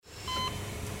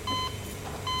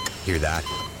Hear that?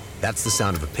 That's the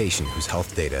sound of a patient whose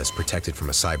health data is protected from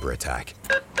a cyber attack.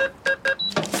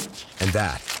 And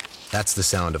that's the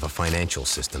sound of a financial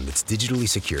system that's digitally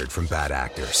secured from bad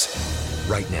actors.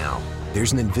 Right now,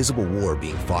 there's an invisible war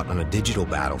being fought on a digital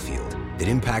battlefield that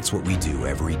impacts what we do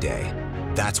every day.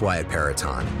 That's why at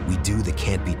Peraton, we do the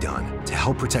can't be done to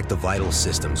help protect the vital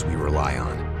systems we rely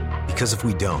on. Because if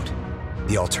we don't,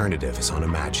 the alternative is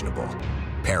unimaginable.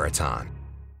 Peraton.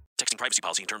 Texting privacy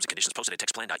policy and terms and conditions posted at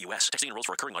textplan.us. Texting enrolls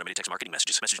for recurring automated text marketing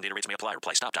messages. Message and data rates may apply.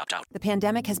 Reply stop, opt out. The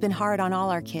pandemic has been hard on all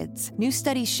our kids. New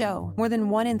studies show more than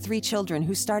 1 in 3 children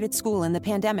who started school in the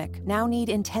pandemic now need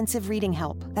intensive reading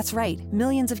help. That's right.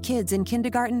 Millions of kids in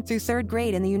kindergarten through 3rd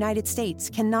grade in the United States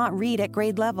cannot read at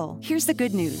grade level. Here's the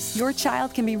good news. Your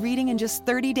child can be reading in just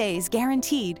 30 days,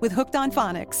 guaranteed, with Hooked on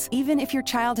Phonics. Even if your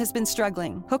child has been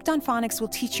struggling, Hooked on Phonics will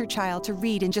teach your child to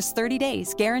read in just 30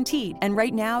 days, guaranteed. And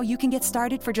right now, you can get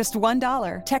started for just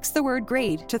 $1. Text the word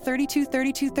GRADE to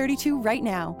 323232 right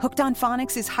now. Hooked on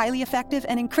Phonics is highly effective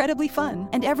and incredibly fun,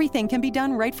 and everything can be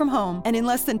done right from home and in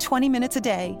less than 20 minutes a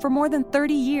day. For more than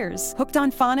 30 years, Hooked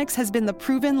on Phonics has been the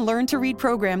proven learn-to-read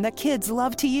program that kids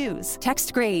love to use.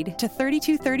 Text GRADE to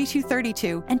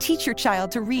 323232 and teach your child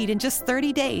to read in just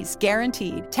 30 days,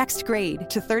 guaranteed. Text GRADE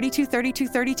to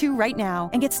 323232 right now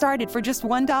and get started for just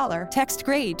 $1. Text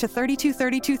GRADE to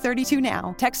 323232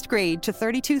 now. Text GRADE to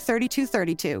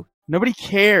 323232. Nobody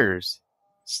cares.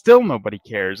 Still nobody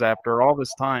cares after all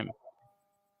this time.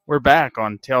 We're back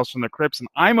on Tales from the Crypts, and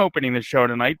I'm opening the show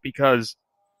tonight because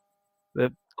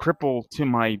the cripple to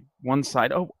my one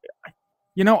side... Oh,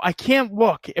 I can't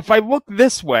look. If I look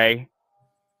this way,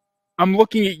 I'm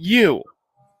looking at you.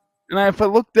 And if I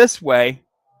look this way,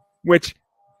 which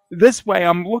this way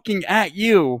I'm looking at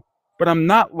you, but I'm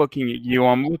not looking at you.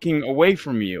 I'm looking away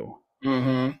from you.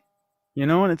 Mm-hmm. And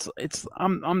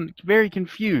I'm very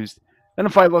confused. Then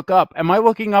if I look up, am I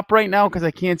looking up right now because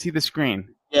I can't see the screen?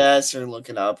 Yes, you're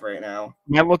looking up right now.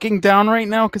 Am I looking down right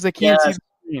now because I can't see the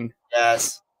screen?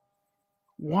 Yes.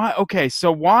 Why? Okay,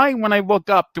 so why when I look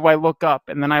up do I look up,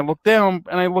 and then I look down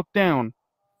and I look down?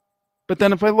 But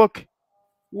then if I look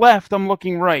left, I'm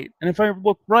looking right, and if I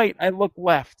look right, I look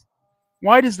left.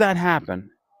 Why does that happen?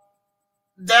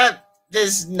 That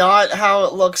is not how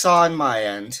it looks on my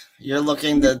end. You're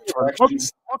looking the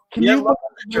directions.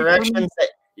 Directions that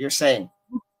you're saying.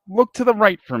 Look to the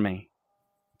right for me.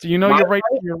 Do you know your right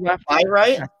to your left? My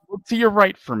right? Look to your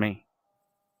right for me.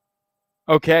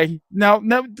 Okay. Now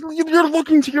you're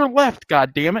looking to your left.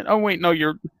 God damn it! Oh wait, no,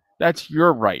 that's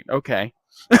your right. Okay.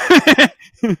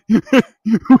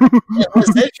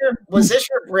 Was this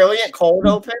your brilliant cold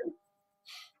open?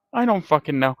 I don't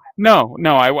fucking know. No.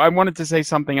 I wanted to say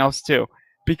something else too,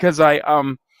 because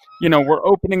we're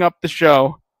opening up the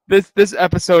show. This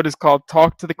episode is called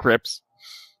Talk to the Crypts.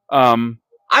 I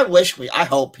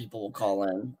hope people will call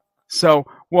in. So,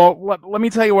 let me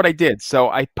tell you what I did. So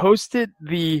I posted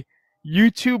the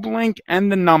YouTube link and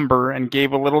the number and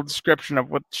gave a little description of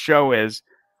what the show is.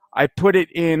 I put it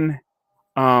in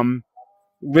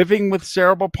Living with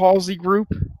Cerebral Palsy group,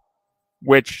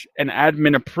 which an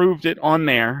admin approved it on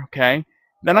there, okay?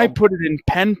 Then I put it in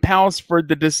Pen Pals for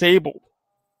the Disabled.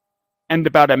 And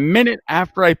about a minute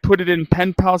after I put it in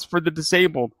Pen Pals for the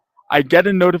Disabled, I get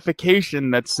a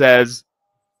notification that says,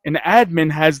 an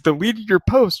admin has deleted your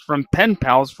post from Pen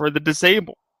Pals for the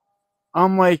Disabled.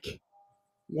 I'm like,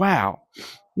 wow.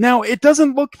 Now, it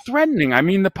doesn't look threatening. I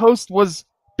mean, the post was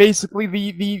basically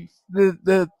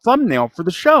the thumbnail for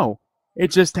the show.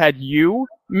 It just had you,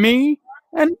 me,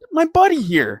 and my buddy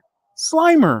here,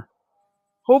 Slimer,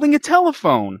 holding a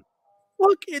telephone.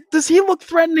 Look, does he look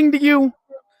threatening to you?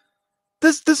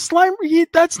 Does Slimer,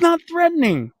 that's not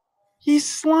threatening. He's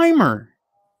Slimer.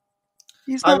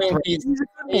 He's not threatening.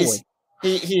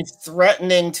 He's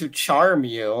threatening to charm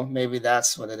you. Maybe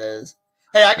that's what it is.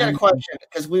 Hey, I got a question,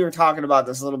 because we were talking about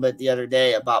this a little bit the other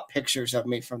day about pictures of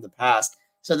me from the past.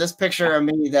 So this picture of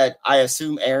me that I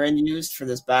assume Aaron used for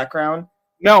this background?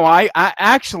 No, I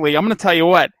actually, I'm going to tell you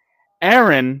what.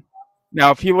 Aaron,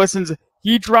 now if he listens,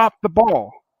 he dropped the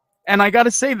ball. And I got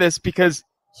to say this because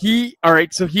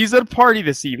so he's at a party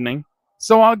this evening.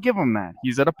 So I'll give him that.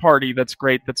 He's at a party. That's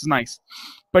great. That's nice.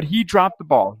 But he dropped the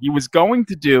ball. He was going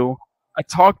to do a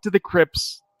Talk to the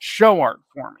Crypts show art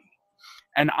for me.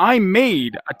 And I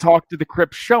made a Talk to the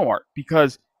Crypts show art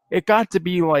because it got to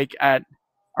be like at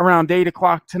around 8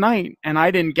 o'clock tonight, and I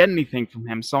didn't get anything from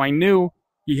him. So I knew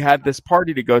he had this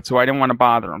party to go to. I didn't want to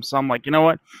bother him. So I'm like, you know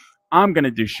what? I'm going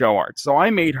to do show art. So I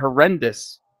made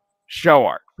horrendous show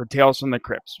art for Tales from the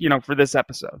Crypts, for this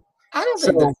episode. I don't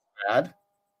think that's bad.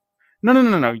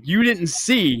 No. You didn't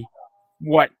see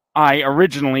what I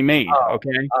originally made,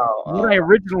 okay? What I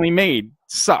originally made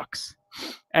sucks.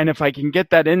 And if I can get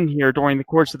that in here during the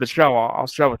course of the show, I'll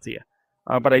show it to you.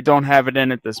 But I don't have it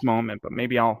in at this moment, but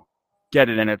maybe I'll get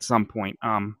it in at some point.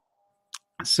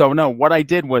 So no, what I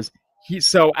did was,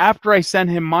 so after I sent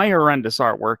him my horrendous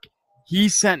artwork, he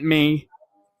sent me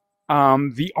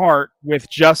the art with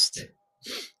just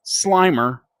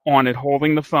Slimer on it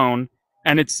holding the phone,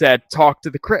 and it said, "Talk to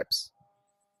the Crips."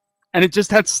 And it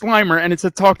just had Slimer, and it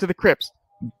said, "Talk to the Crips."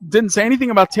 Didn't say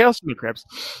anything about Tales from the Crips.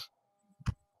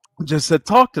 Just said,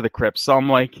 "Talk to the Crips." So I'm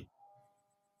like,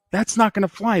 that's not going to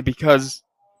fly because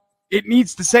it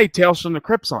needs to say Tales from the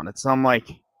Crips on it. So I'm like,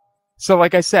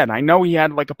 like I said, I know he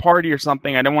had like a party or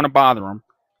something. I didn't want to bother him.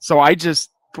 So I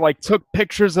just like took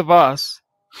pictures of us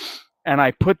and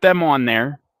I put them on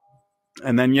there.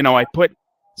 And then,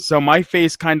 so my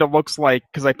face kind of looks like,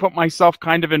 because I put myself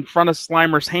kind of in front of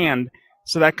Slimer's hand.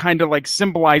 So that kind of like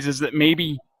symbolizes that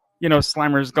maybe,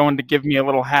 Slimer is going to give me a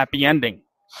little happy ending.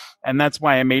 And that's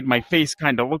why I made my face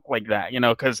kind of look like that,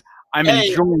 because I'm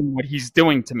enjoying what he's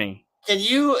doing to me. Can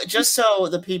you, just so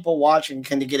the people watching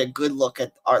can get a good look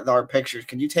at our pictures,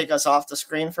 can you take us off the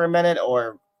screen for a minute,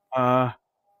 or?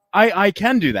 I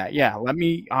can do that, yeah.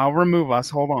 I'll remove us,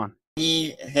 hold on.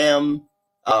 Him,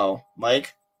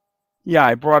 Mike? Yeah,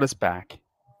 I brought us back.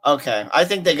 Okay, I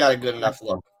think they got a good enough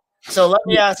look. So let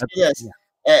me ask you this,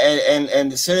 and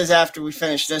as soon as after we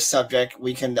finish this subject,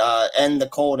 we can end the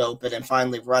cold open and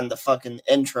finally run the fucking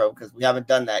intro, because we haven't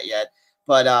done that yet.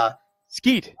 But,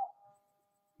 Skeet.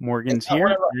 Morgan's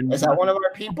here. Is that one of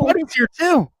our people? Buddy's here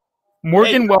too.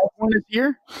 Morgan Wellborn is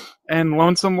here, and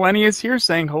Lonesome Lenny is here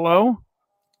saying hello.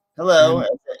 Hello.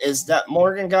 Is that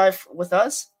Morgan guy with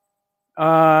us?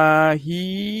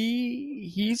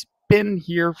 He's been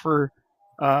here for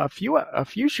a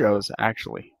few shows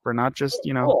actually, for not just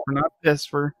cool. For not this,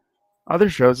 for other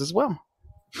shows as well.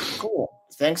 Cool.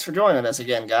 Thanks for joining us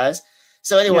again, guys.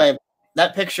 So anyway,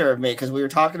 that picture of me, because we were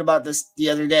talking about this the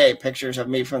other day, pictures of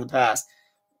me from the past.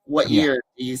 What year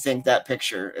do you think that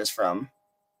picture is from?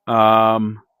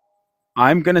 I'm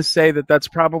going to say that that's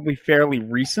probably fairly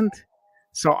recent.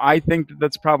 So I think that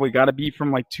that's probably got to be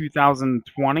from like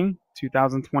 2020,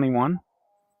 2021.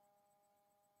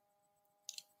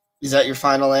 Is that your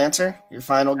final answer? Your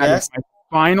final guess? My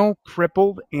final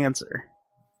crippled answer.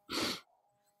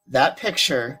 That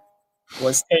picture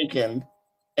was taken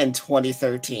in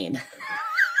 2013.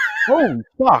 Oh,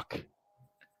 fuck.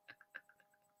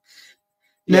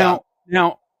 Now,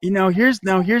 here's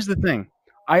the thing.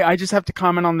 I just have to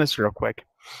comment on this real quick.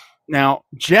 Now,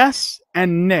 Jess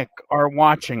and Nick are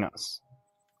watching us.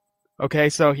 Okay,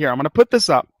 so here, I'm going to put this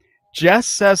up. Jess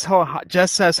says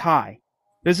hi.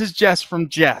 This is Jess from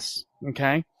Jess,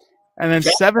 okay? And then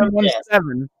Jess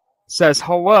 717 says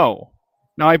hello.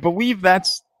 Now, I believe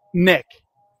that's Nick.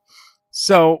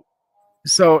 So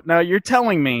now you're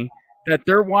telling me that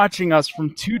they're watching us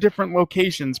from two different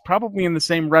locations, probably in the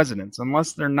same residence,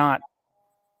 unless they're not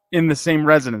in the same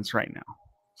residence right now.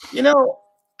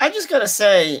 I just got to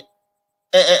say,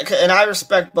 and I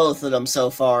respect both of them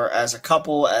so far as a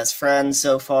couple, as friends,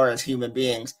 so far as human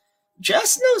beings.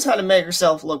 Jess knows how to make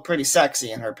herself look pretty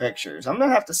sexy in her pictures. I'm going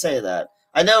to have to say that.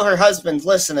 I know her husband's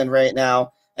listening right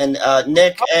now. And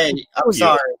Nick, I'm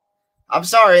sorry. I'm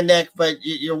sorry, Nick, but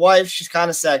your wife, she's kind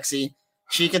of sexy.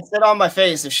 She can sit on my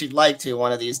face if she'd like to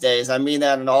one of these days. I mean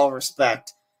that in all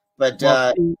respect. But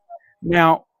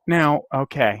now,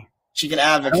 okay. She can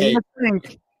advocate.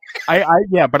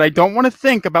 But I don't want to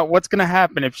think about what's going to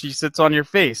happen if she sits on your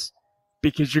face,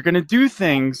 because you're going to do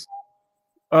things.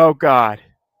 Oh God.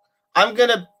 I'm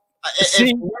gonna.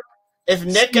 If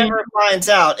Nick ever finds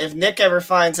out,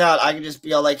 I can just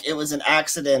be all like, it was an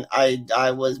accident.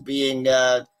 I was being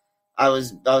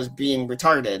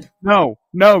retarded.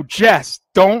 No, Jess,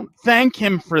 don't thank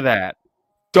him for that.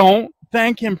 Don't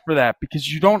thank him for that,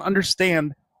 because you don't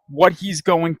understand what he's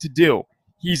going to do.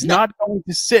 He's not going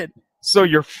to sit so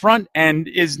your front end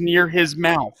is near his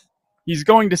mouth. He's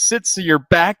going to sit so your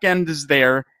back end is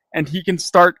there, and he can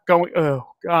start going. Oh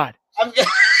God. Oh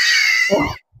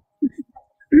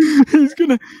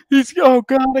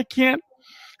God, I can't.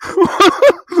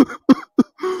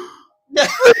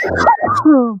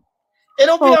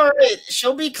 It'll be all right.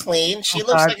 She'll be clean. She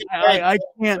looks like a very I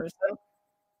can't. Person.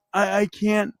 I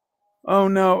can't. Oh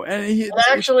no! And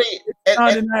I'm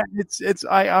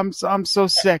so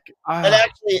sick. And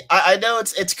actually, I know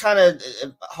it's kind of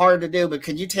hard to do, but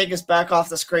could you take us back off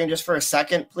the screen just for a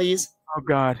second, please? Oh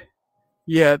God.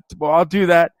 Yeah. Well, I'll do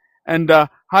that. And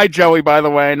hi, Joey. By the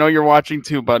way, I know you're watching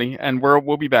too, buddy. And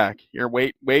we'll be back. Here,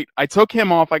 wait. I took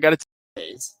him off. I got to.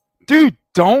 Dude,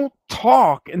 don't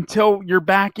talk until you're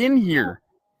back in here.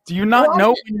 Do you not know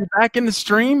when you're back in the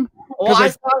stream? Well, I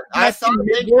thought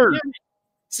they could hear me.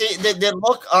 See, the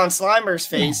look on Slimer's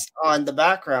face on the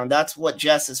background, that's what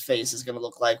Jess's face is going to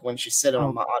look like when she's sitting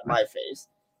on my face.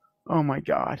 Oh my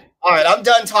God! All right, I'm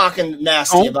done talking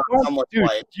nasty about someone's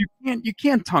wife. You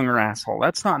can't tongue her asshole.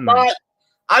 That's not nice.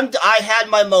 I had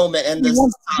my moment, and He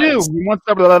wants to.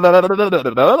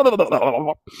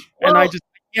 And I just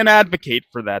can't advocate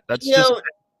for that. That's just.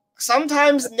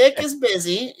 Sometimes Nick is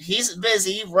busy. He's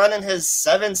busy running his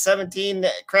 717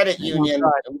 credit union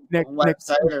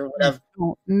website or whatever.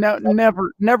 No,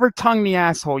 never tongue the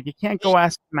asshole. You can't go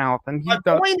ass mouth. And my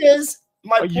point is,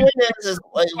 once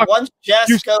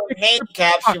Jess goes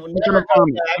handicapped, she will never go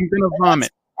back. I'm gonna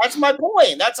vomit. That's my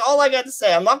point. That's all I got to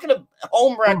say. I'm not gonna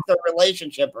home wreck the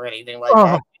relationship or anything like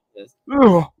that.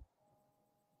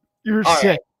 You're sick.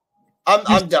 Right. I'm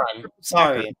done.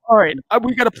 Sorry. All right,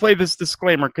 we got to play this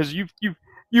disclaimer because you've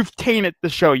tainted the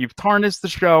show. You've tarnished the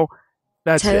show.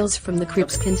 That's Tales from the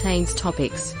Crypts contains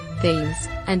topics, themes,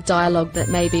 and dialogue that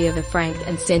may be of a frank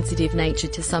and sensitive nature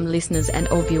to some listeners and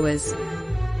or viewers.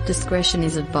 Discretion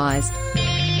is advised.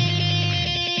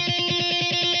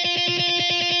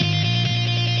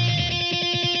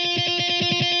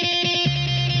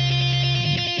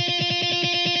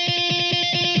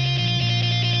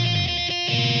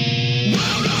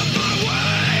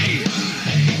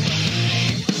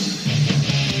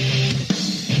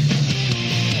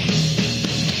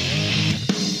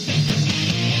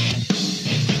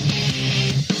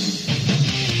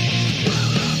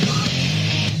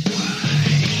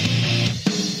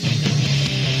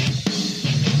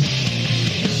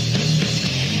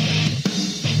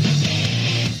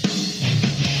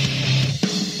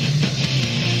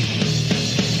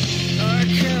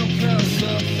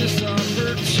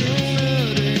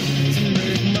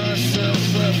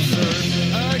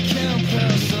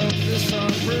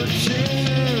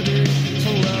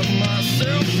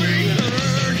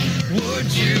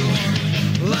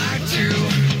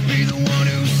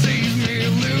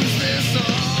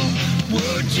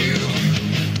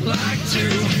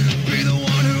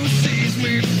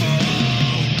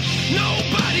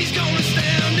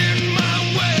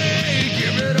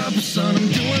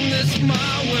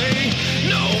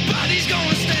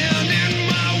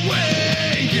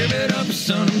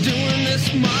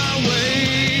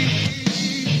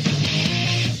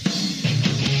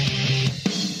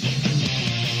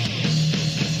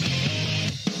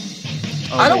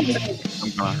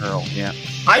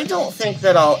 I don't think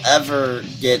that I'll ever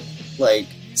get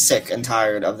sick and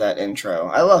tired of that intro.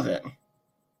 I love it.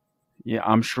 Yeah,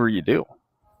 I'm sure you do.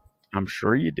 I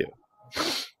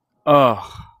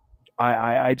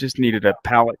just needed a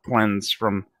palate cleanse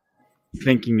from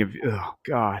thinking of. Oh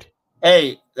God.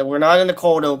 Hey, we're not in the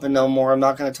cold open no more. I'm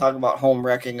not going to talk about home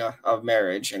wrecking of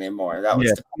marriage anymore. That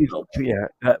was the cold open. Yeah.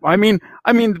 I mean,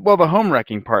 well, the home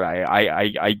wrecking part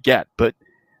I get, but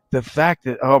the fact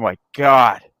that, oh my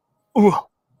God. Ooh.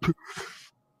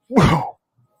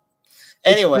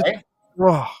 Anyway.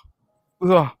 Man,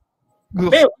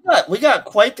 we got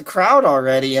quite the crowd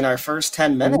already in our first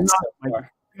 10 minutes.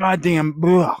 Goddamn.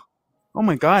 Oh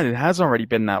my God, it has already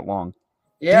been that long.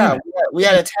 Yeah, we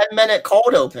had a 10-minute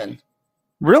cold open.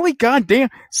 Really? Goddamn.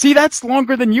 See, that's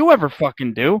longer than you ever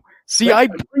fucking do. See, I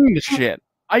bring the shit.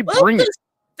 Bring it.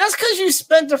 That's because you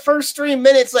spent the first 3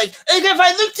 minutes and if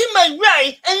I look to my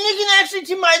right, I'm looking actually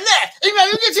to my left. If I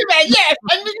look to my left,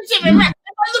 I'm looking to my right.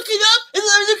 If I look it up, and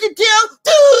I'm looking down,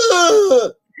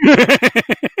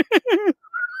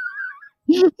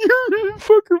 You're a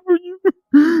fucker for you.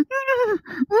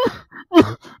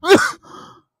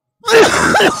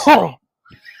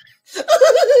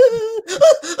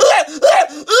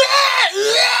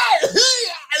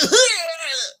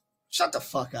 Shut the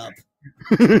fuck up.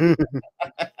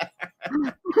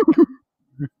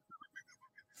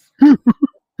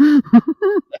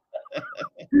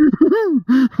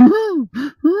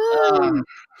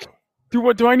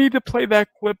 Do I need to play that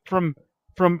clip from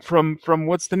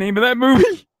what's the name of that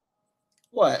movie?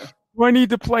 What? Do I need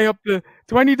to play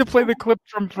the clip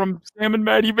from Sam and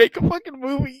Maddie Make a Fucking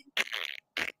Movie?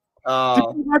 Did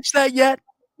you watch that yet?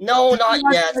 No, not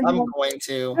yet. I'm going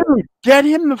to. Dude, get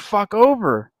him the fuck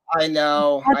over. I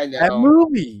know. That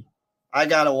movie. I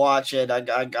gotta watch it. I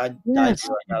gotta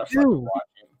fucking watch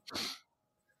it.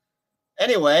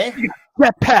 Anyway,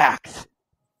 get packed.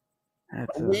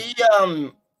 We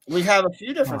have a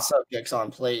few different subjects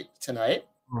on plate tonight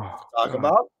to talk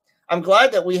about. I'm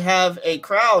glad that we have a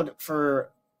crowd for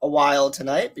a while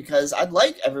tonight because I'd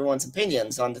like everyone's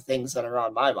opinions on the things that are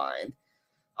on my mind.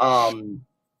 I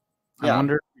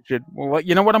wonder if we should. Well,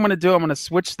 you know what I'm going to do? I'm going to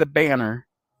switch the banner.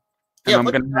 And I'm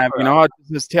going to have,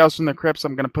 this Tales from the Crypts.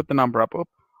 I'm going to put the number up.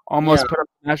 Almost Yeah. put up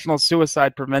a National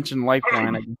Suicide Prevention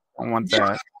Lifeline. I don't want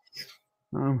that.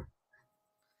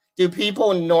 Do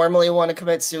people normally want to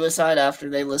commit suicide after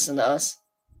they listen to us?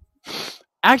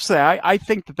 Actually, I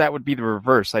think that would be the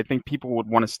reverse. I think people would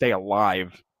want to stay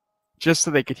alive just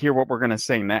so they could hear what we're going to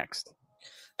say next.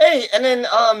 Hey, and then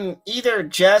either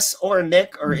Jess or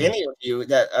Nick or any of you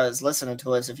that is listening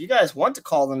to us, if you guys want to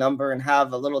call the number and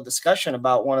have a little discussion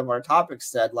about one of our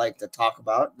topics that I'd like to talk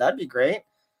about, that'd be great.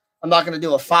 I'm not going to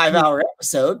do a 5-hour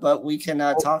episode, but we can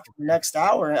talk for the next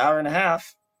hour and a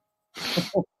half.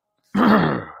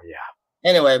 Yeah.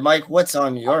 Anyway, Mike, what's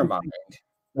on your mind?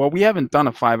 Well, we haven't done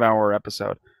a 5-hour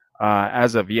episode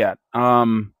as of yet.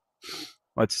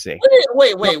 Let's see.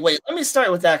 Wait. Let me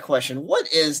start with that question. What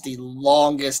is the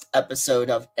longest episode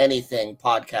of anything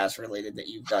podcast related that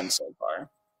you've done so far?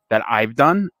 That I've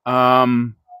done?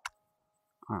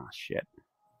 Shit.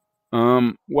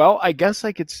 Well, I guess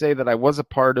I could say that I was a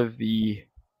part of the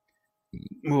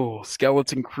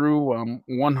Skeleton Crew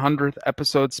 100th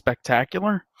episode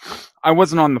spectacular. I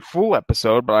wasn't on the full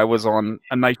episode, but I was on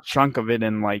a nice chunk of it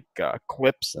in like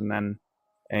clips and then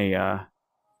a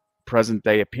present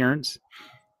day appearance.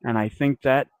 And I think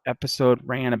that episode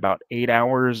ran about 8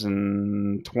 hours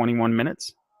and 21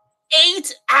 minutes.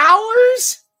 8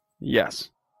 hours? Yes.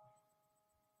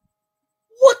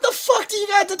 What the fuck do you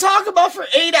got to talk about for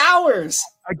 8 hours?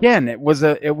 Again, it was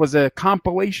a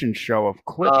compilation show of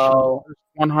clips from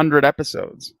 100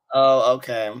 episodes. Oh,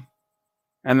 okay.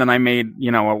 And then I made,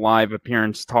 a live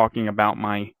appearance talking about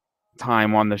my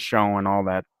time on the show and all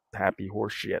that happy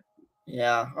horse shit.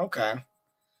 Yeah, okay.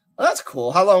 Well, that's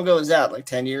cool. How long ago was that? Like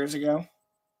 10 years ago?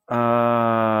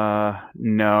 No.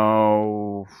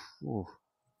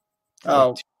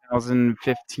 Oh.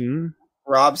 2015.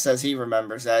 Rob says he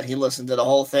remembers that. He listened to the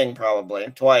whole thing probably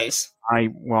twice.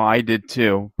 I did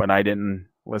too, but I didn't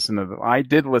listen to I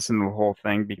did listen to the whole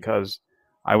thing because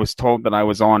I was told that I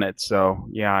was on it. So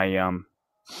yeah,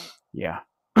 yeah.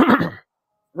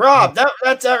 Rob,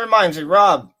 that reminds me.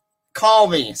 Rob, call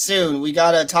me soon. We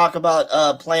gotta talk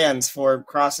about plans for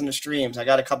crossing the streams. I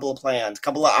got a couple of plans, a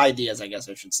couple of ideas, I guess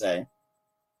I should say.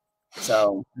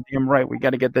 So damn right, we got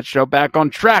to get that show back on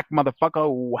track,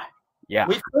 motherfucker. Yeah.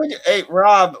 We could. Hey,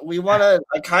 Rob,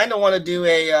 I kind of want to do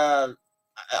a.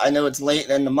 I know it's late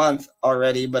in the month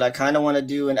already, but I kind of want to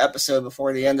do an episode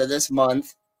before the end of this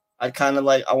month. I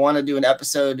want to do an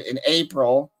episode in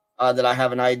April that I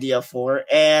have an idea for,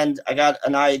 and I got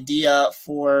an idea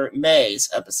for May's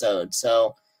episode.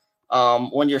 So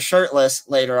when you're shirtless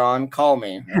later on, call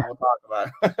me and we'll talk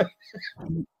about it.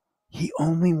 He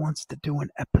only wants to do an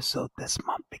episode this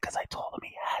month because I told him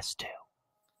he has to.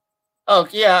 Oh,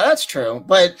 yeah, that's true.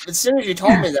 But as soon as you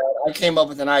told me that, I came up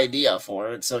with an idea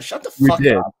for it. So shut the fuck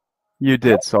up. You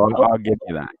did, so I'll give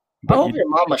you that. I hope your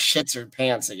mama shits her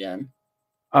pants again.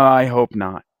 I hope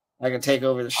not. I can take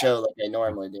over the show like I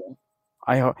normally do.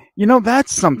 I hope.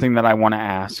 That's something that I want to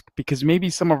ask, because maybe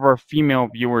some of our female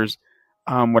viewers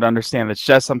would understand this.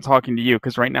 Jess, I'm talking to you,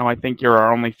 because right now I think you're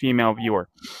our only female viewer.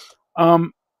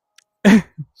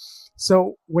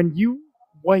 So when you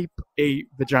wipe a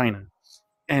vagina,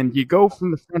 and you go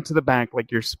from the front to the back like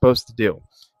you're supposed to do,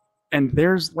 and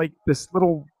there's like this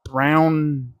little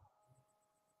brown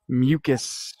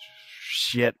mucus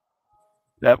shit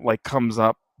that like comes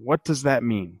up. What does that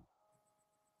mean?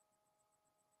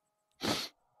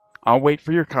 I'll wait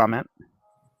for your comment.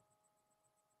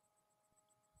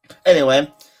 Anyway,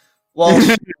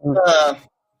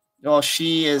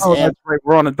 she is. Oh, that's right.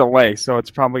 We're on a delay, so it's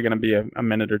probably going to be a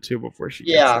minute or two before she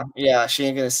gets it. Yeah, she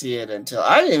ain't going to see it until.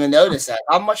 I didn't even notice that.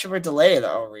 How much of a delay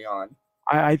are we on?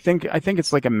 I think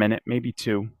it's like a minute, maybe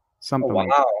two, something like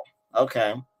that. Wow.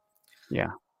 Okay.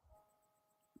 Yeah.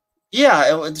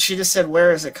 Yeah, she just said,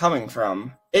 "Where is it coming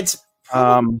from?" It's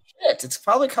probably shit. It's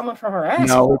probably coming from her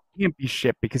asshole. No, it can't be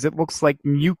shit because it looks like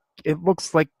It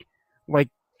looks like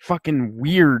fucking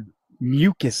weird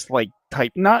mucus like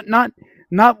type. Not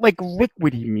like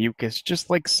liquidy mucus, just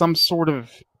like some sort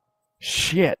of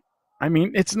shit. I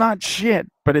mean, it's not shit,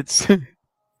 but it's.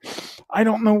 I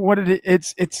don't know what it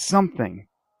is. It's something.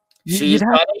 She's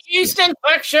got a yeast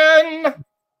infection.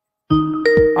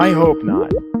 I hope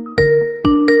not.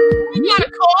 We got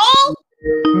a call?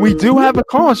 We do have a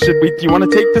call. Do you want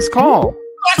to take this call?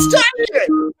 Let's take it.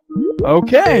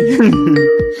 Okay.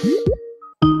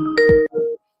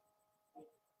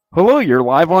 Hello, you're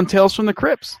live on Tales from the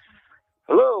Crypts.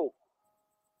 Hello.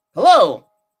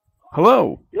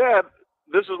 Hello. Yeah,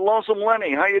 this is Lonesome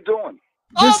Lenny. How you doing?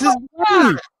 This is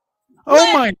me.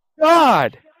 Oh my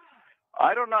God.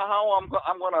 I don't know how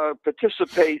I'm going to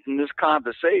participate in this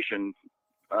conversation,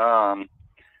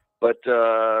 but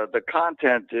the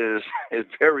content is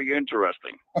very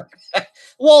interesting.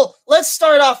 Well, let's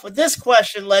start off with this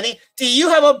question, Lenny. Do you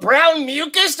have a brown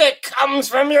mucus that comes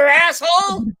from your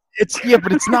asshole?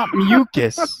 But it's not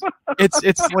mucus. It's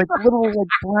like little like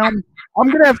brown. I'm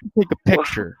gonna have to take a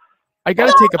picture. I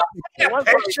gotta take a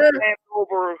picture.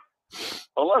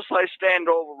 Unless I stand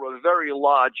over a very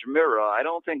large mirror, I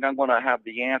don't think I'm going to have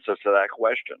the answer to that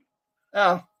question.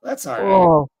 Oh, that's all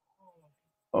right.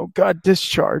 Oh God,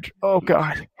 discharge. Oh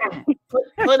God.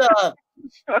 Put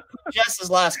Jess's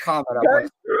last comment up.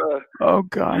 Oh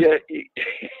God. Yeah,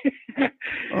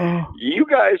 you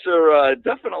guys are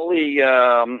definitely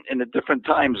in a different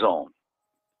time zone.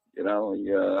 You know,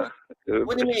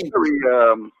 what do you mean?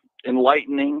 Very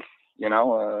enlightening. You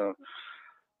know,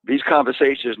 these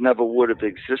conversations never would have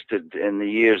existed in the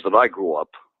years that I grew up.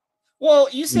 Well,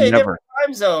 you say different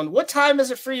time zone. What time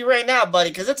is it for you right now, buddy?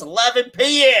 Because it's 11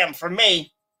 p.m. for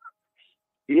me.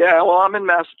 Yeah, well, I'm in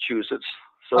Massachusetts,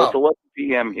 so it's 11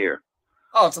 p.m. here.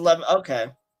 Oh, it's 11. Okay,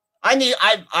 I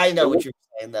know what you're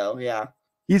saying, though. Yeah,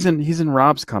 he's in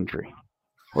Rob's country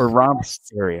or Rob's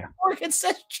area. It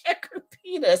says check her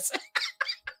penis.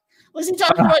 Was he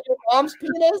talking about your mom's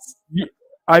penis? Yeah.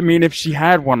 I mean, if she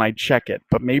had one, I'd check it.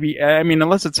 But maybe, I mean,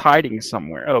 unless it's hiding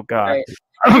somewhere. Oh, God. Right.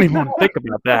 I don't even want to think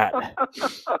about that.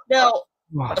 Now,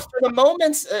 for the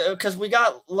moments, because we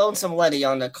got Lonesome Lenny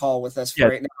on the call with us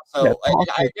right now. So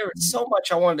there was so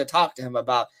much I wanted to talk to him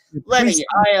about. Lenny,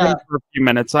 for a few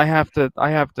minutes. I have to,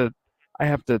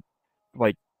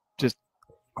 like, just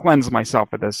cleanse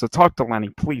myself of this. So talk to Lenny,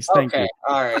 please. Thank you.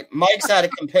 All right. Mike's had a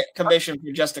commission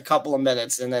for just a couple of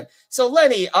minutes. And then, so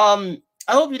Lenny,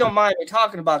 I hope you don't mind me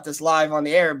talking about this live on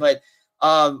the air, but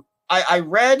I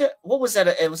read, what was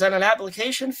that? Was that an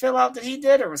application fill out that he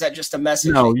did, or was that just a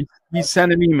message? No, he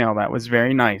sent an email that was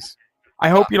very nice. I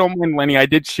hope you don't mind, Lenny. I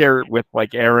did share it with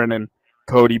like Aaron and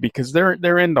Cody because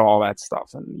they're into all that stuff,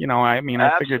 and you know, I mean,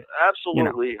 I figured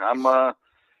absolutely. You know.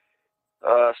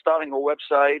 I'm starting a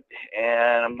website,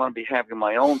 and I'm going to be having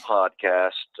my own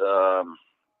podcast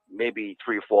maybe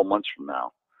 3 or 4 months from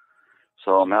now.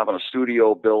 So I'm having a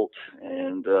studio built,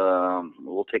 and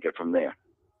we'll take it from there.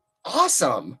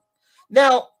 Awesome.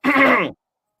 Now,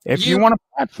 if you want a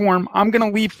platform, I'm going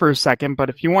to leave for a second, but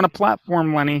if you want a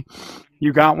platform, Lenny,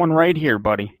 you got one right here,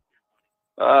 buddy.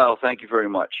 Oh, thank you very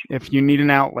much. If you need an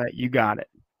outlet, you got it.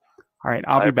 All right,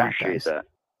 I'll be back, guys. That.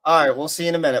 All right, we'll see you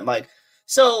in a minute, Mike.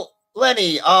 So,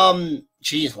 Lenny,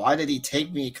 geez, why did he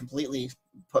take me completely,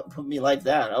 put me like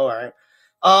that? Oh, all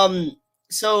right.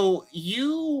 So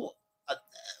you...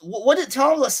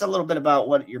 tell us a little bit about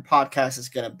what your podcast is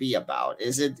going to be about.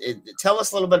 Tell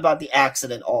us a little bit about the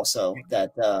accident also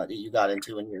that you got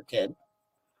into when you were a kid.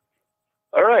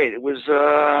 All right. It was,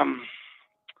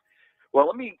 well,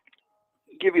 let me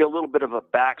give you a little bit of a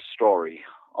backstory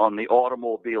on the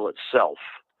automobile itself.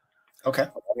 Okay.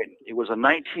 It was a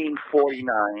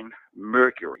 1949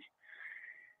 Mercury,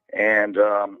 and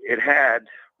it had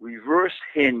reverse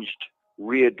hinged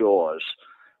rear doors,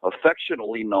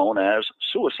 affectionately known as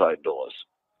suicide doors.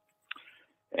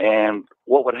 And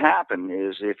what would happen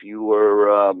is if you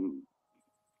were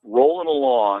rolling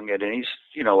along at any,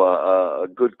 a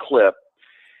good clip,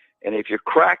 and if you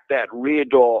cracked that rear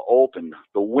door open,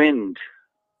 the wind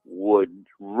would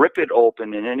rip it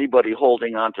open, and anybody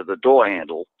holding onto the door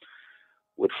handle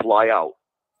would fly out.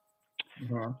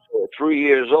 Mm-hmm. So at 3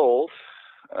 years old,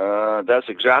 that's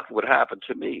exactly what happened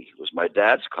to me. It was my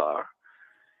dad's car,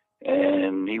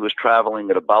 and he was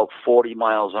traveling at about 40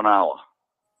 miles an hour.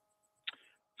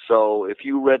 So if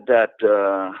you read that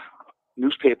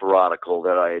newspaper article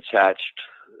that I attached,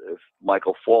 if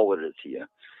Michael forwarded it to you,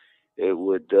 it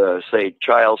would say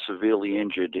child severely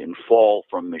injured in fall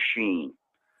from machine.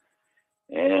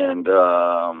 And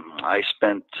I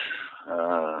spent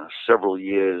several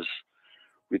years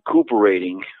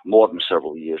recuperating, more than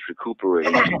several years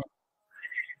recuperating.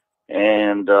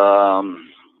 And,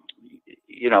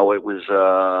 it was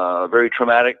a very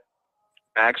traumatic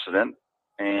accident,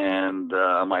 and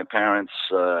my parents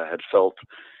had felt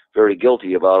very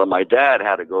guilty about it. My dad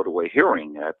had to go to a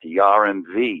hearing at the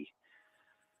RMV,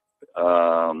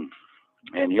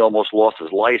 and he almost lost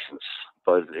his license,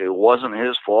 but it wasn't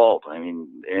his fault. I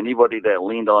mean, anybody that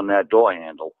leaned on that door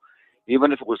handle,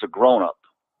 even if it was a grown-up,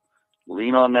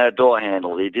 lean on that door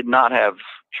handle. They did not have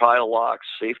child locks,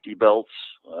 safety belts,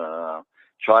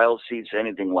 child seats,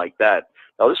 anything like that.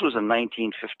 Now, this was in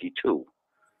 1952.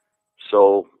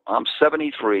 So I'm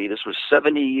 73. This was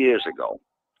 70 years ago.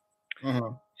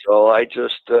 Mm-hmm. So I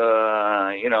just,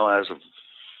 as of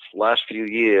last few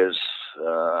years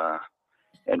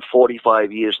and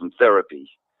 45 years in therapy,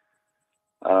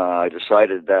 I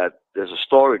decided that there's a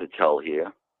story to tell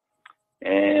here.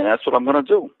 and that's what I'm going to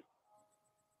do.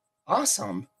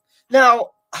 Awesome.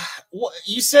 Now,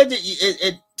 you said that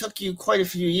it took you quite a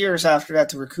few years after that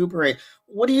to recuperate.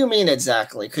 What do you mean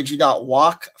exactly? Could you not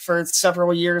walk for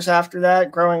several years after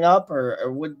that growing up,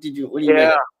 or what do you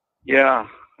mean? Yeah.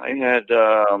 I had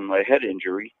a head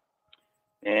injury,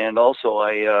 and also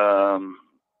I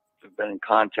have been in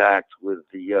contact with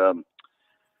the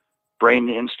Brain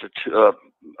Institute,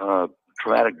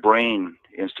 Traumatic Brain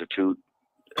Institute,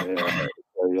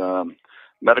 a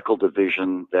medical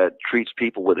division that treats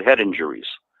people with head injuries.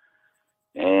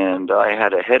 And I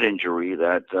had a head injury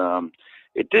that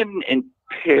it didn't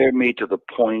impair me to the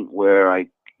point where I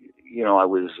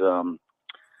was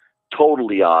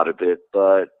totally out of it,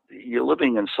 but you're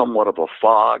living in somewhat of a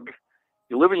fog.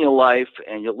 You're living your life,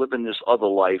 and you're living this other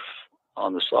life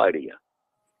on the side of you.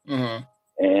 Mm-hmm.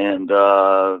 And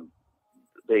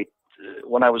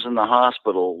when I was in the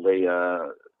hospital, they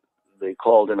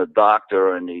called in a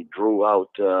doctor, and he drew out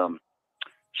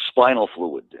spinal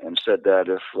fluid and said that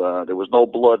if there was no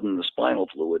blood in the spinal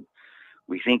fluid,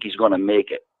 we think he's going to make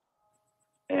it.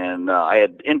 And I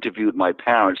had interviewed my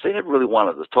parents. They never really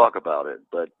wanted to talk about it,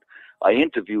 but I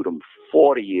interviewed them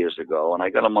 40 years ago, and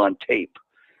I got them on tape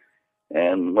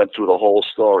and went through the whole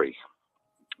story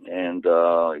and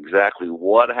exactly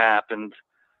what happened,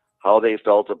 how they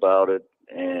felt about it,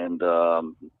 and,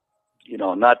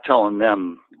 not telling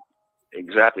them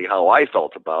exactly how I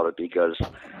felt about it, because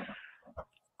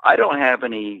I don't have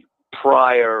any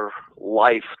prior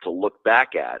life to look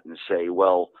back at and say,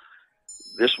 well,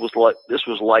 this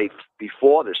was life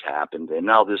before this happened, and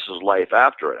now this is life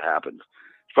after it happened.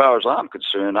 As far as I'm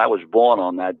concerned, I was born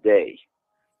on that day,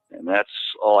 and that's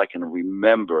all I can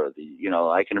remember.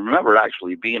 I can remember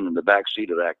actually being in the back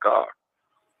seat of that car.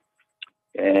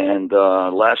 And the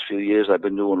last few years, I've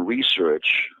been doing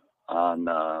research on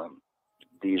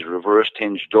these reversed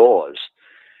hinge doors.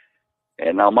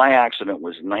 And now my accident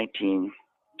was in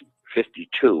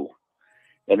 1952,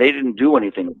 and they didn't do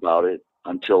anything about it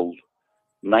until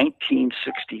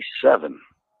 1967.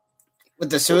 With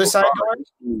the suicide door?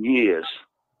 Years.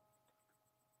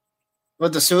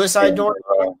 With the suicide door?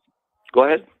 Go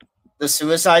ahead. The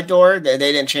suicide door? They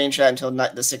didn't change that until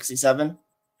the 67?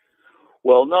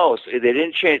 Well, no, they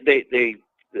didn't change.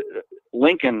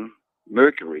 Lincoln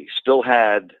Mercury still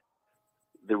had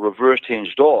the reversed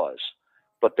hinge doors,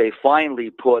 but they finally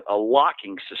put a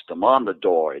locking system on the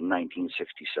door in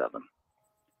 1967.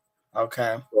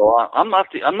 Okay. Well, I'm not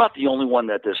the only one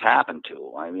that this happened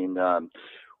to. I mean,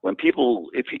 when people,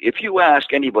 if you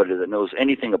ask anybody that knows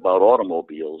anything about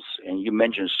automobiles and you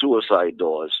mention suicide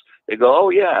doors, they go, "Oh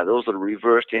yeah, those are the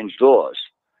reversed hinge doors."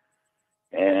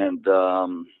 And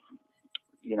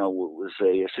it was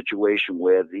a situation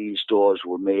where these doors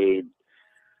were made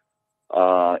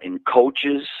in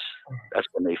coaches. That's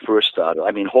when they first started.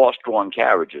 I mean, horse-drawn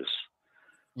carriages.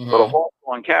 Mm-hmm. But a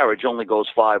horse-drawn carriage only goes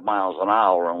 5 miles an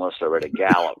hour unless they're at a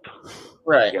gallop.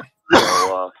 Right.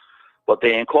 So, but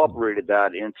they incorporated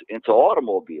that into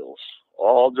automobiles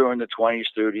all during the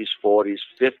 20s, 30s, 40s,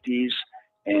 50s,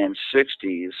 and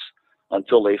 60s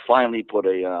until they finally put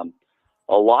a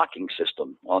locking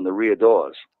system on the rear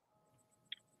doors.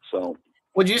 So,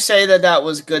 would you say that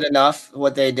was good enough,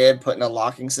 what they did, putting a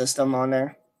locking system on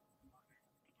there?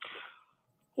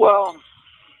 Well,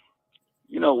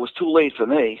 it was too late for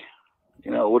me.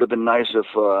 It would have been nice if,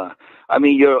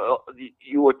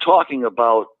 you were talking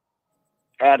about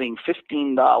adding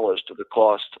 $15 to the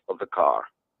cost of the car.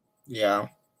 Yeah.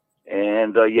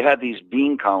 And you had these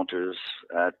bean counters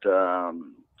at,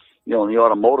 in the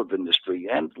automotive industry.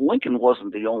 And Lincoln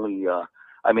wasn't the only,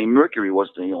 Mercury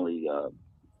wasn't the only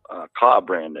car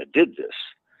brand that did this.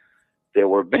 There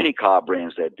were many car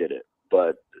brands that did it,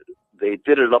 but they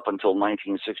did it up until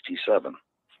 1967.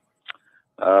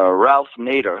 Ralph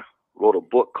Nader wrote a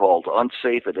book called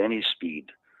Unsafe at Any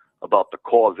Speed about the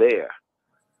Corvair,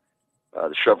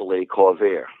 the Chevrolet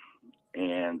Corvair.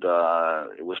 And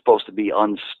it was supposed to be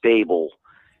unstable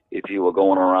if you were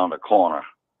going around a corner.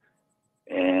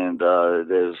 And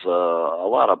there's a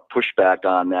lot of pushback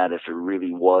on that, if it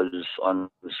really was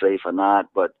unsafe or not.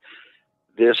 But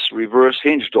this reverse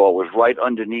hinge door was right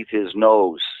underneath his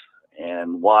nose,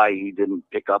 and why he didn't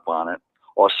pick up on it,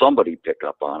 or somebody pick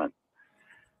up on it,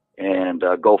 and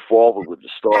go forward with the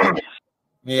story.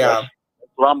 Yeah.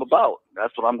 That's what I'm about.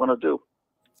 That's what I'm going to do.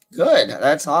 Good.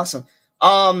 That's awesome.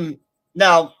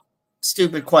 Now,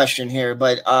 stupid question here,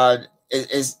 but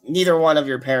is neither one of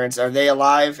your parents, are they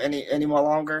alive any more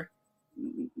longer?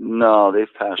 No,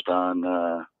 they've passed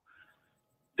on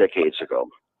decades ago.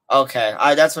 Okay,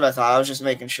 that's what I thought. I was just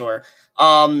making sure.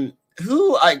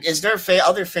 who is there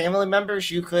other family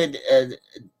members you could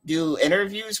do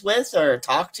interviews with or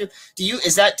talk to?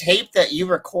 Is that tape that you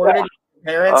recorded with your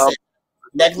parents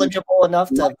negligible enough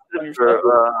to understand?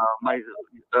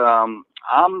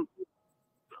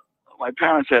 My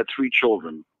parents had 3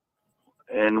 children,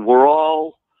 and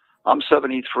I'm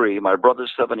 73, my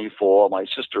brother's 74, my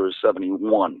sister is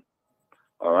 71.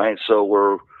 All right, so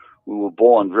we were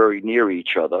born very near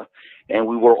each other, and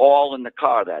we were all in the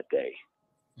car that day.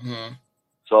 Mm-hmm.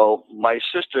 So my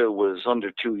sister was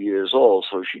under 2 years old,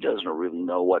 so she doesn't really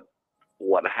know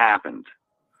what happened.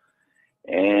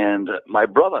 And my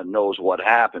brother knows what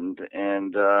happened,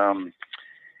 and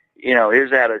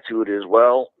his attitude is,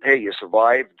 well, hey, you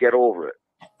survived, get over it.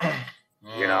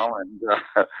 And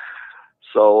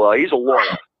so he's a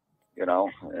lawyer,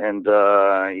 and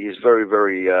he's very,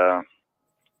 very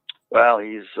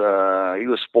he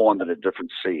was spawned in a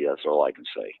different sea. That's all I can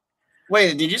say.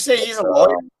 Wait, did you say he's a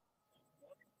lawyer?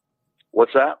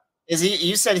 What's that?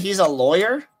 You said he's a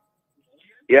lawyer?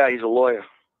 Yeah, he's a lawyer.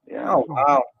 Yeah. Oh,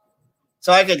 wow.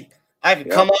 So I could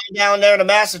come on down there to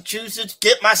Massachusetts,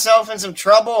 get myself in some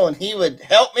trouble, and he would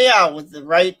help me out with the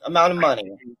right amount of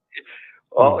money.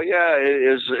 Oh, yeah.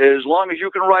 As long as you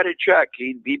can write a check,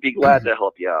 he'd be glad to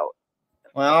help you out.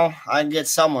 Well, I can get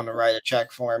someone to write a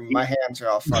check for him. My hands are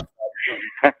all fucked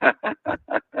up.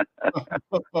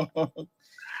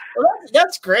 Well,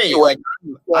 that's great.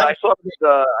 I thought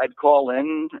I'd call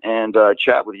in and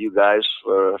chat with you guys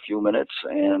for a few minutes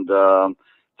and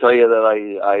tell you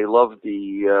that I love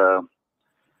the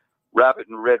Rabbit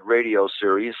and Red radio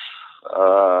series.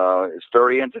 It's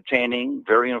very entertaining,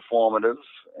 very informative,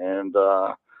 and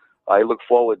I look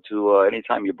forward to any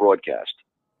time you broadcast.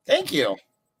 Thank you.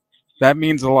 That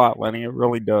means a lot, Lenny. It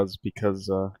really does, because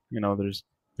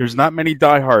there's not many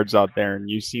diehards out there, and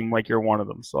you seem like you're one of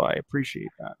them. So I appreciate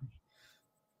that.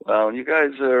 Well, you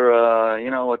guys are,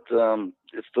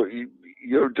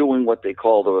 you're doing what they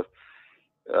call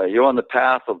you're on the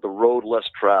path of the road less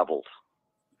traveled,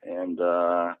 and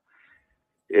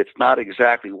it's not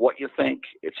exactly what you think;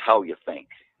 it's how you think.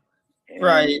 And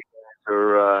right.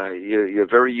 You're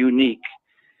very unique.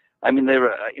 I mean,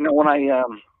 when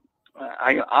I'm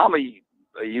a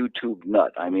YouTube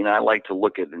nut. I mean, I like to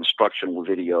look at instructional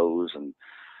videos, and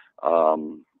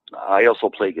I also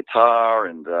play guitar,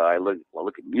 and I look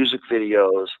at music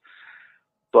videos.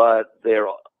 But there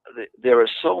are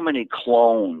so many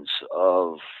clones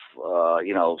of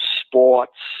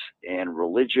sports and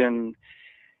religion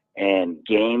and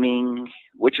gaming,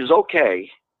 which is okay,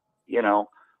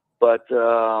 but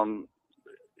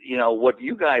what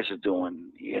you guys are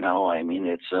doing, I mean,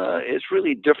 it's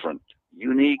really different,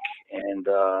 unique, and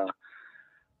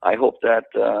I hope that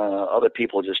other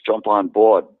people just jump on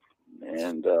board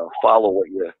and follow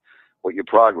what your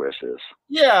progress is.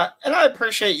 Yeah, and I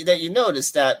appreciate that you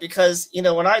noticed that, because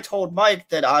when I told Mike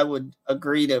that I would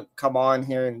agree to come on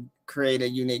here and create a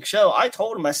unique show, I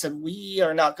told him, I said, we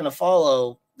are not going to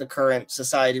follow the current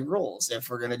society rules if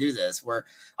we're going to do this.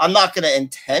 I'm not going to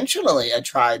intentionally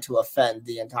try to offend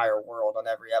the entire world on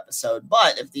every episode,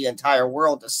 but if the entire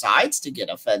world decides to get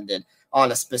offended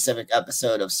on a specific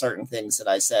episode of certain things that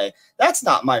I say, that's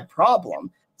not my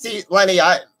problem. See, Lenny,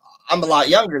 I'm a lot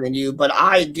younger than you, but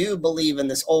I do believe in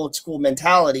this old school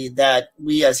mentality that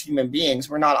we as human beings,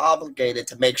 we're not obligated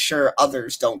to make sure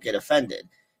others don't get offended.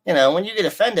 When you get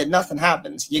offended, nothing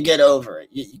happens. You get over it.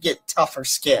 You get tougher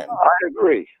skin. I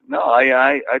agree. No,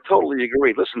 I totally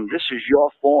agree. Listen, this is your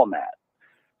format.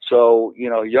 So,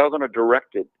 you're going to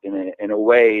direct it in a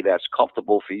way that's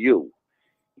comfortable for you.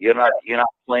 You're not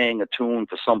playing a tune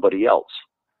for somebody else.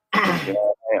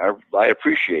 I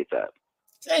appreciate that.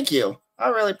 Thank you. I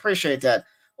really appreciate that.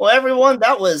 Well, everyone,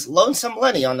 that was Lonesome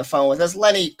Lenny on the phone with us.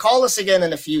 Lenny, call us again in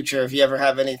the future if you ever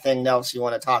have anything else you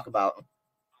want to talk about.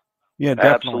 Yeah,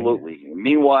 definitely. Absolutely.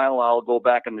 Meanwhile, I'll go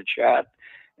back in the chat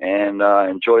and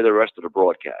enjoy the rest of the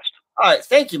broadcast. All right.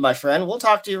 Thank you, my friend. We'll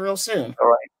talk to you real soon. All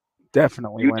right.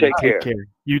 Definitely. You Lenny. take care.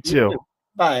 You too.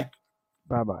 Bye.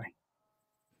 Bye-bye.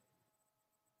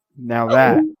 Now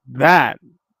that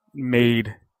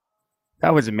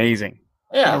was amazing.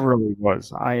 Yeah. It really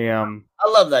was. I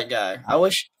love that guy. I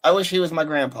wish he was my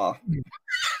grandpa.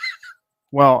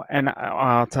 Well, and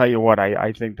I'll tell you what,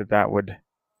 I think that would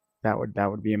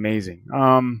be amazing.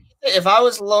 If I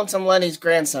was Lonesome Lenny's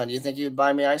grandson, do you think you'd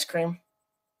buy me ice cream?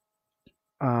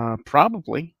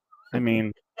 Probably. I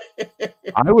mean,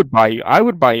 I would buy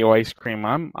you ice cream.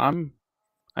 I'm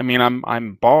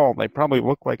bald. I probably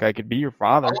look like I could be your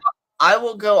father. I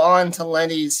will go on to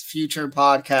Lenny's future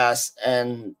podcast,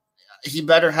 and he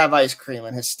better have ice cream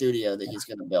in his studio that he's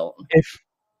going to build.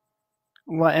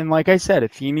 And like I said,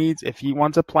 if he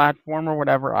wants a platform or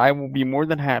whatever, I will be more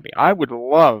than happy. I would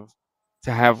love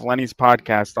to have Lenny's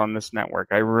podcast on this network.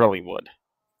 I really would.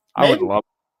 I would love.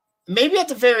 Maybe at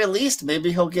the very least,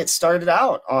 maybe he'll get started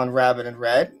out on Rabbit and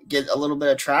Red, get a little bit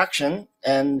of traction,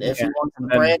 and if he wants to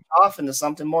branch off into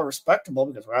something more respectable,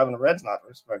 because Rabbit and Red's not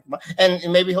respectable, and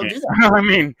maybe he'll do that.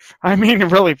 I mean,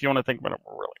 really, if you want to think about it,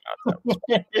 we're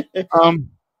really not.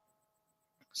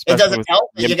 It doesn't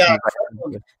help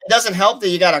that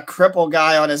you got a crippled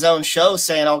guy on his own show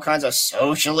saying all kinds of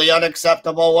socially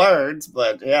unacceptable words,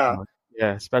 but yeah.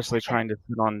 Yeah, especially trying to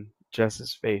sit on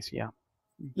Jess's face, yeah.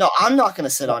 No, I'm not going to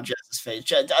sit on Jess's face.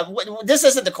 This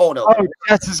isn't the cold open. Oh,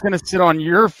 Jess is going to sit on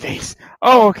your face.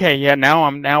 Oh, okay, yeah.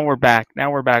 Now we're back.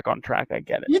 Now we're back on track. I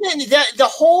get it. You didn't that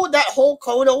whole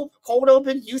cold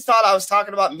open. You thought I was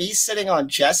talking about me sitting on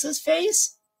Jess's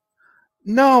face?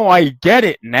 No, I get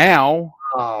it now.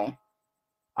 Oh,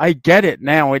 I get it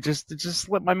now. It just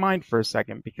slipped my mind for a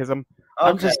second because I'm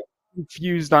just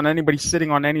confused on anybody sitting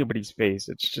on anybody's face.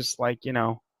 It's just like,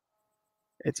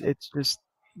 it's just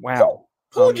wow.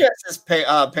 Pull Jess's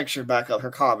picture back up.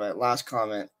 Her comment, last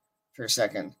comment, for a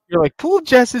second. You're like, pull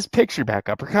Jess's picture back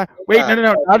up. Wait,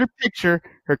 no, not her picture.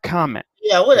 Her comment.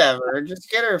 Yeah, whatever.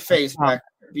 Just get her face back.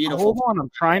 Beautiful. Hold on,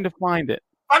 I'm trying to find it.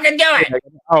 Fucking do it.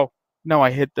 Oh no,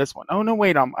 I hit this one. Oh no,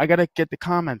 wait, I gotta get the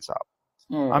comments up.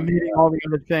 I'm hitting all the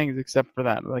other things except for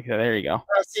that. Like, there you go.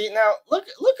 See, now look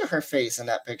at her face in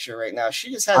that picture right now.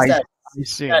 She just has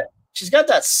she's got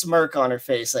that smirk on her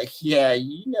face, like, yeah,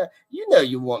 you know,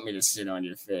 you want me to sit on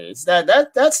your face.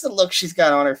 That's the look she's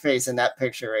got on her face in that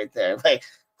picture right there. Like,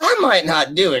 I might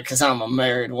not do it because I'm a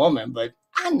married woman, but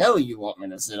I know you want me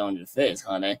to sit on your face,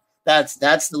 honey. That's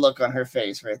the look on her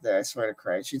face right there. I swear to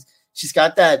Christ, she's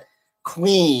got that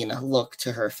queen look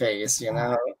to her face, you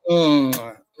know. We're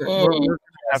gonna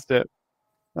have to.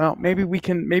 Well, maybe we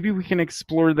can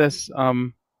explore this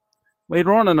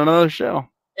later on in another show.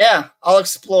 Yeah, I'll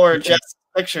explore Jeff's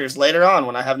pictures later on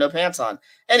when I have no pants on.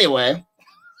 Anyway.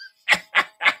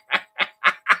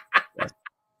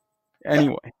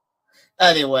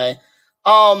 Anyway.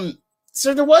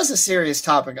 So there was a serious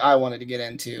topic I wanted to get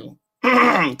into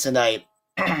tonight.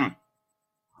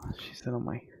 She said on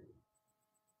my.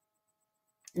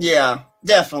 Yeah,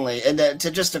 definitely. And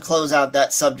to close out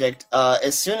that subject,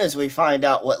 as soon as we find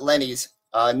out what Lenny's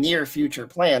near future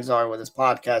plans are with his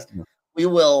podcast, we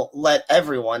will let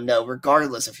everyone know,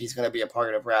 regardless if he's going to be a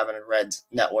part of Rabbit and Red's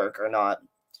network or not.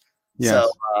 Yes. So,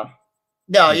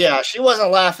 she wasn't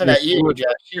laughing at you,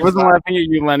 Jeff. She wasn't laughing at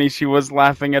you, Lenny. She was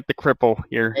laughing at the cripple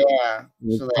here. Yeah.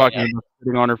 Talking about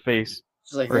sitting on her face.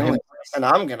 She's like, the only person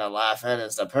I'm going to laugh at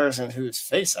is the person whose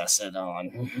face I sit on.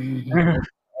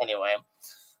 Anyway.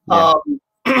 Yeah.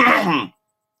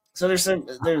 So there's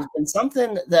been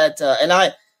something that, and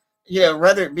I,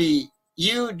 whether it be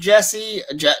you, Jesse?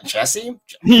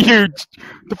 You,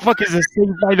 the fuck is this?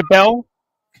 Saved by the Bell?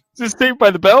 Is this Saved by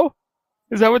the Bell?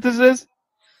 Is that what this is?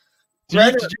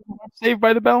 Did you watch Saved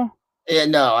by the Bell? Yeah,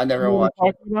 no, I never watched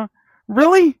it.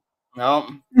 Really? No,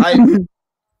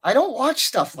 I don't watch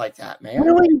stuff like that, man.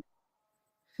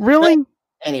 Really?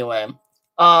 But anyway,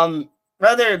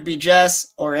 whether it be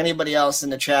Jess or anybody else in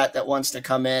the chat that wants to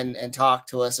come in and talk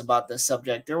to us about this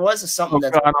subject, there was something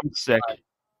that's... God, I'm sick.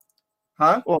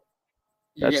 Huh? Well,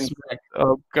 sick.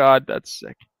 Oh, God, that's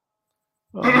sick.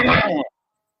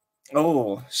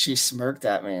 Oh, she smirked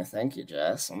at me. Thank you,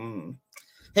 Jess.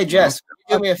 Hey, Jess, will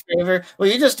you do me a favor? Will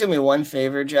you just do me one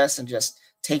favor, Jess, and just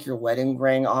take your wedding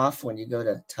ring off when you go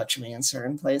to touch me in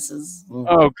certain places?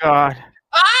 Oh, God.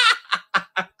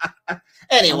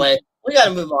 Anyway, we got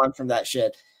to move on from that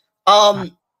shit.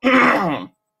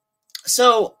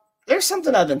 So there's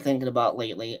something I've been thinking about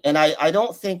lately, and I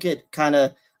don't think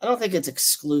it's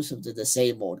exclusive to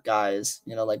disabled guys,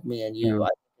 like me and you. I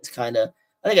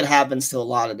think it happens to a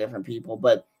lot of different people,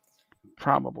 but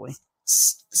probably.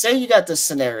 Say you got this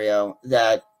scenario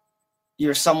that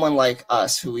you're someone like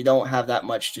us who we don't have that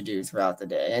much to do throughout the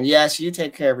day. And yes, you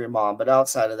take care of your mom, but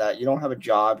outside of that, you don't have a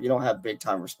job. You don't have big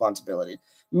time responsibility.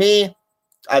 Me,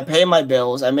 I pay my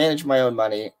bills. I manage my own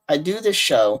money. I do this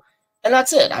show, and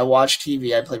that's it. I watch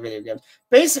TV. I play video games.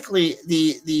 Basically,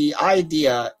 the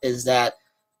idea is that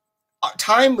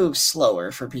time moves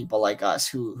slower for people like us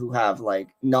who have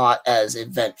not as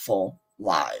eventful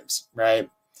lives, right?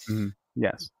 Mm-hmm.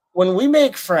 Yes. When we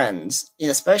make friends,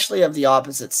 especially of the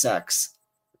opposite sex,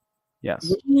 yes,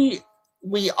 we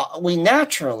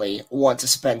naturally want to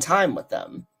spend time with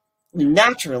them. And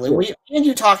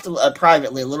you talked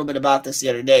privately a little bit about this the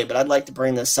other day, but I'd like to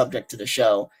bring this subject to the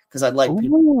show because I'd like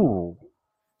people.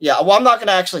 Yeah, well, I'm not going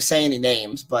to actually say any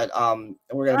names, but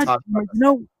we're going to talk about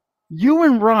this. You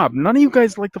and Rob, none of you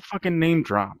guys like to fucking name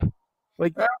drop.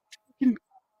 Like, fucking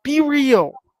be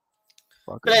real.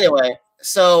 But anyway,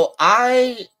 so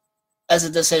I, as a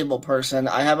disabled person,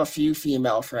 I have a few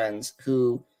female friends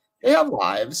who they have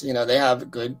lives. You know, they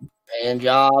have good paying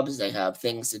jobs. They have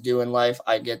things to do in life.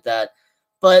 I get that.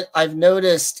 But I've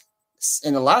noticed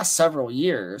in the last several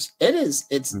years, it's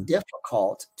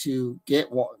difficult to get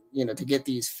to get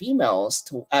these females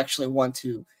to actually want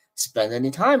to spend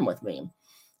any time with me.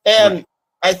 And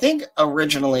I think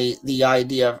originally the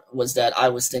idea was that I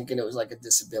was thinking it was like a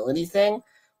disability thing,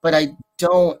 but I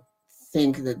don't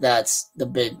think that that's the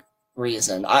big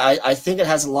reason. I think it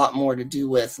has a lot more to do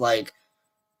with like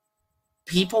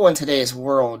people in today's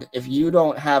world. If you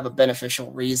don't have a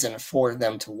beneficial reason for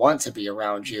them to want to be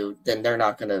around you, then they're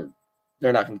not gonna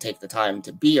take the time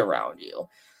to be around you.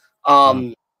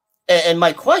 And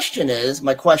my question is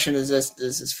this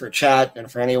is for chat and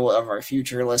for any of our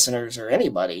future listeners or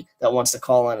anybody that wants to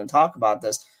call in and talk about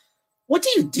this. What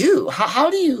do? How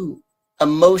do you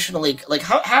emotionally, like,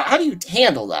 how do you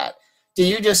handle that? Do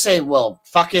you just say, well,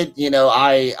 fuck it,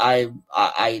 I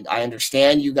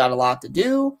understand you got a lot to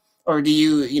do? Or do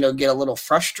you, get a little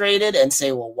frustrated and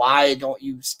say, well, why don't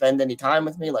you spend any time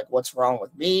with me? Like, what's wrong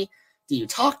with me? Do you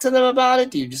talk to them about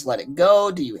it? Do you just let it go?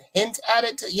 Do you hint at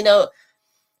it?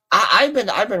 I've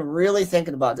been really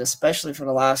thinking about this, especially for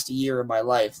the last year of my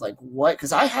life. Like what?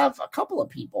 Because I have a couple of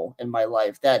people in my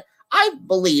life that I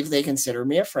believe they consider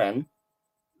me a friend.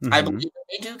 Mm-hmm. I believe that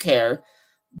they do care,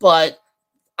 but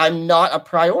I'm not a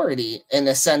priority in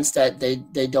the sense that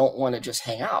they don't want to just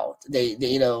hang out. They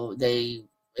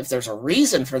if there's a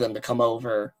reason for them to come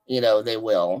over, they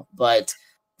will. But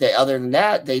other than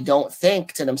that, they don't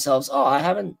think to themselves, oh, I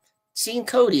haven't seen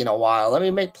Cody in a while. Let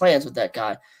me make plans with that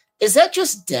guy. Is that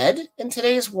just dead in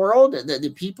today's world? Do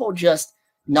people just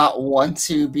not want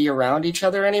to be around each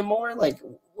other anymore? Like,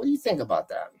 what do you think about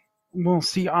that? Well,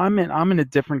 see, I'm in a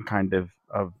different kind of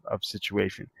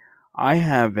situation. I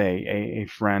have a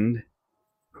friend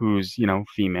who's,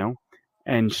 female,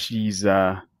 and she's,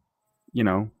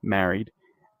 married,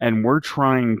 and we're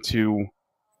trying to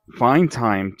find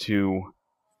time to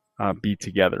be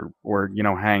together or,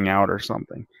 hang out or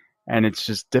something. And it's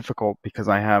just difficult because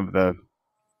I have the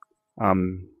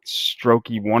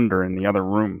strokey wonder in the other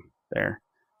room there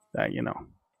that,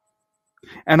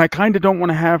 and I kind of don't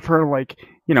want to have her like,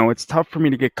 it's tough for me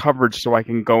to get coverage so I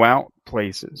can go out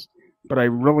places, but I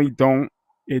really don't,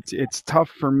 it's tough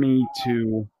for me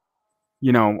to,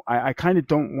 I kind of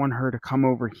don't want her to come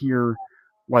over here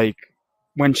like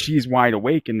when she's wide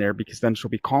awake in there, because then she'll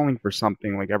be calling for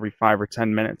something like every 5 or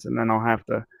 10 minutes, and then I'll have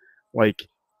to like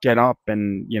get up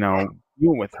and, deal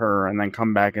with her and then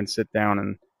come back and sit down.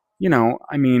 And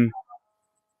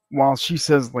while she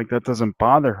says like that doesn't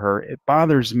bother her, it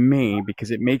bothers me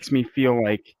because it makes me feel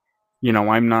like,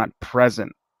 I'm not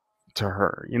present to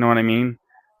her. You know what I mean?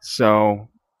 So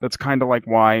that's kind of like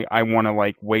why I want to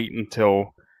like wait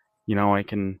until, I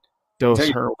can dose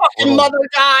her. Fucking mother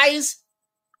dies.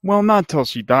 Well, not till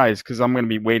she dies, because I'm going to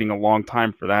be waiting a long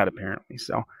time for that apparently.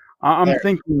 So I'm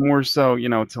thinking more so,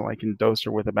 till I can dose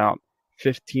her with about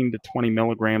 15 to 20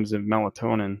 milligrams of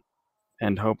melatonin.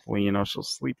 And hopefully, she'll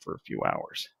sleep for a few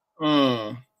hours.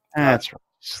 That's right.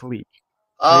 Sleep.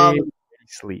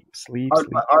 Sleep.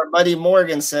 Our buddy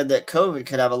Morgan said that COVID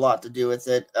could have a lot to do with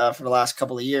it for the last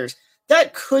couple of years.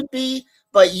 That could be,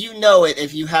 but it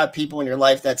if you have people in your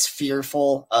life that's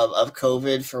fearful of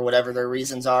COVID for whatever their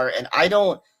reasons are. And I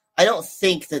don't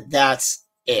think that that's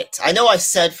it. I know I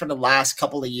said for the last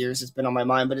couple of years it's been on my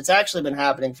mind, but it's actually been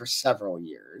happening for several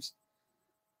years.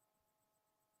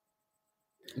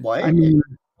 What? I mean,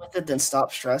 then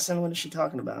stop stressing. What is she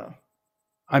talking about?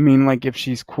 I mean, like if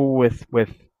she's cool with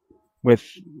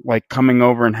like coming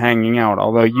over and hanging out,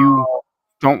 although you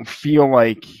don't feel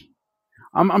like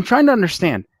I'm trying to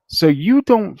understand. So you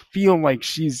don't feel like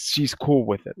she's cool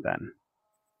with it then?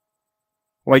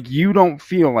 Like you don't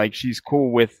feel like she's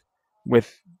cool with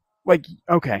like,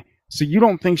 okay. So you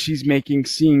don't think she's making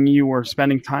seeing you or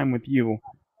spending time with you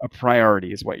a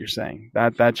priority is what you're saying.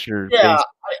 That's your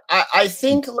I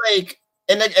think like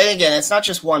and again, it's not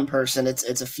just one person,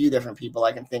 it's a few different people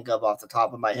I can think of off the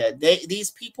top of my head.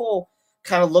 These people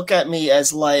kind of look at me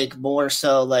as like more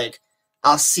so like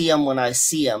I'll see them when I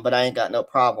see them, but I ain't got no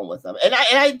problem with them. And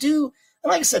I do, and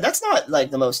like I said, that's not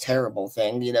like the most terrible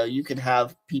thing. You could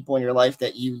have people in your life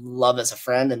that you love as a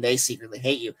friend and they secretly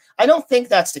hate you. I don't think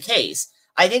that's the case.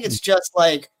 I think it's just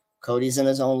like Cody's in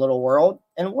his own little world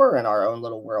and we're in our own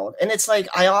little world. And it's like,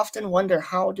 I often wonder,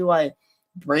 how do I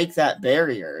break that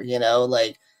barrier?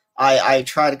 Like I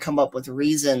try to come up with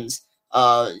reasons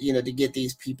to get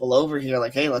these people over here.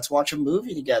 Like, hey, let's watch a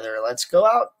movie together. Let's go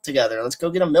out together. Let's go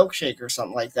get a milkshake or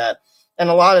something like that. And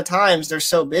a lot of times they're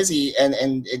so busy and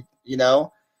it,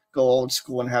 go old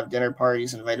school and have dinner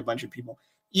parties and invite a bunch of people.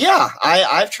 Yeah,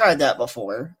 I've tried that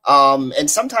before.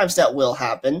 And sometimes that will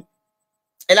happen.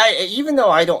 And even though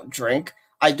I don't drink,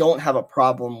 I don't have a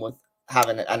problem with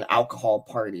having an alcohol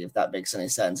party, if that makes any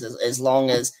sense. As long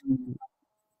as...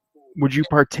 Would you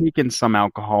partake in some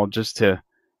alcohol just to,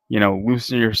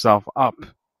 loosen yourself up?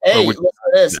 Hey, listen to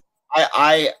this.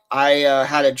 I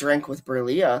had a drink with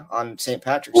Berlia on St.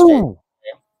 Patrick's Day.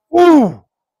 Ooh.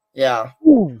 Yeah.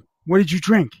 Ooh. What did you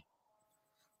drink?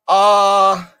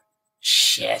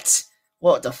 Shit.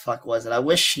 What the fuck was it? I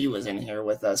wish she was in here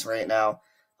with us right now.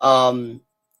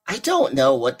 I don't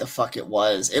know what the fuck it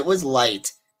was. It was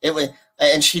light.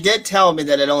 And she did tell me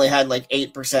that it only had like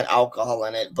 8% alcohol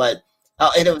in it, but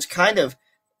and it was kind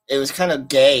of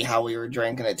gay how we were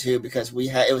drinking it too, because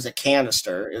it was a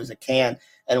canister. It was a can.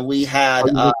 And we had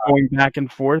going back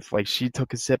and forth, like she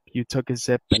took a sip, you took a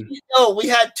sip, and no, we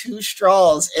had 2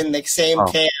 straws in the same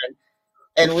can,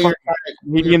 and we were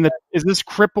is this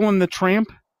Cripple and the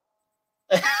Tramp?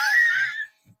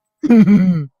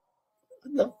 The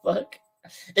fuck!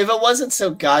 If it wasn't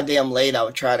so goddamn late, I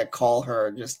would try to call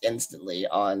her just instantly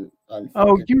on.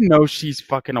 She's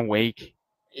fucking awake.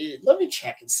 Let me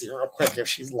check and see real quick if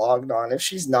she's logged on. If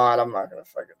she's not, I'm not gonna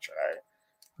fucking try.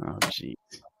 Oh jeez.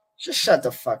 Just shut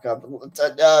the fuck up.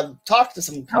 Talk to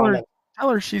some comments.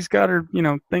 Tell her she's got her,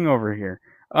 thing over here.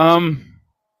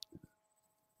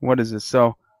 What is this?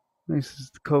 So, this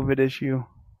is the COVID issue.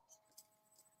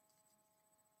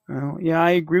 Well, yeah,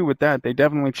 I agree with that. They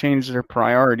definitely changed their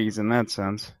priorities in that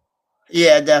sense.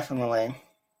 Yeah, definitely.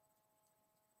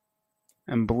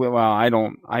 And I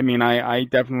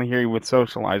definitely hear you with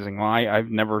socializing. Well, I've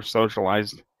never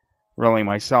socialized really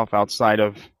myself outside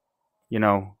of,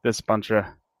 this bunch of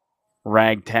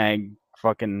ragtag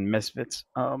fucking misfits.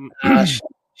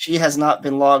 She has not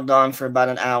been logged on for about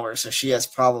an hour, so she has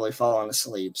probably fallen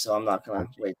asleep. So I'm not gonna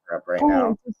wake her up right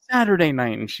now. It's a Saturday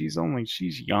night, and she's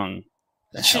young.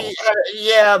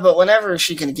 Yeah, but whenever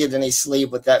she can get any sleep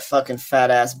with that fucking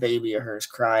fat ass baby of hers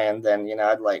crying, then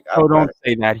don't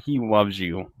say that. He loves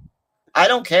you. I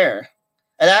don't care.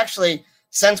 And actually,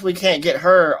 since we can't get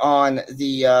her on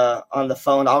the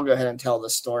phone, I'll go ahead and tell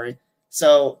this story.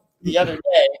 So the other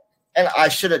day, and I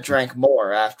should have drank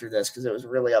more after this because it was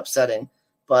really upsetting.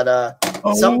 But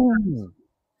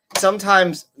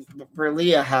sometimes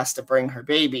Berlia has to bring her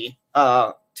baby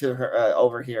to her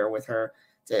over here with her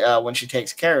when she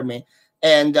takes care of me.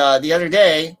 And the other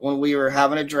day when we were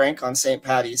having a drink on St.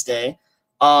 Patty's Day,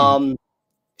 we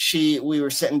were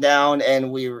sitting down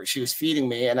and she was feeding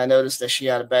me, and I noticed that she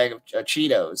had a bag of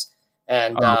Cheetos.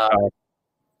 And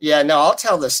I'll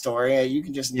tell this story. You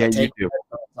can just take it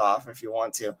off if you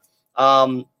want to.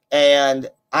 And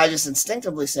I just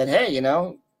instinctively said, hey,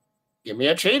 give me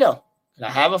a Cheeto. Can I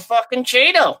have a fucking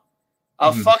Cheeto?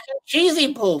 A fucking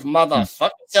cheesy poof,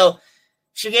 motherfucker. So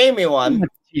she gave me one.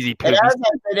 And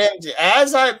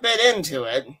as I bit into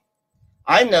it,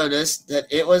 I noticed that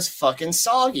it was fucking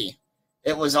soggy.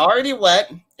 It was already wet.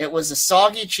 It was a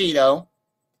soggy Cheeto.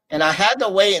 And I had to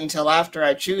wait until after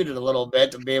I chewed it a little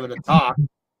bit to be able to talk.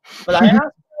 But I asked her,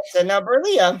 I said, now,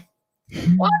 Berlia,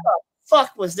 why the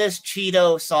fuck was this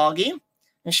Cheeto soggy?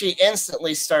 And she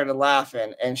instantly started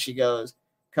laughing, and she goes,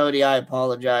 Cody, I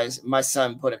apologize. My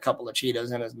son put a couple of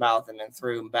Cheetos in his mouth and then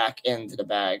threw them back into the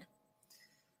bag.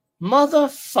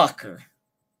 Motherfucker.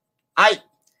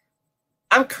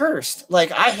 I'm cursed.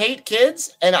 Like, I hate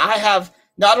kids, and I have,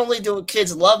 not only do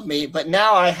kids love me, but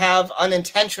now I have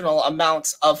unintentional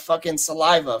amounts of fucking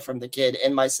saliva from the kid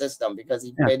in my system because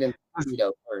he bit into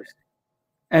Cheeto first.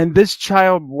 And this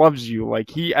child loves you.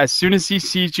 Like, as soon as he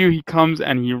sees you, he comes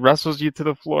and he wrestles you to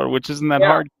the floor, which isn't that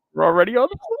hard. We're already on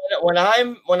the floor.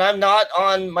 When I'm not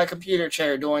on my computer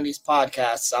chair doing these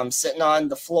podcasts, I'm sitting on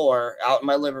the floor out in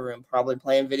my living room, probably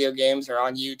playing video games or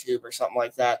on YouTube or something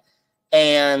like that.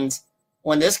 And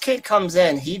when this kid comes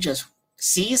in, he just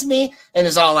sees me and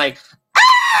is all like,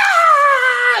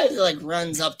 ah! He like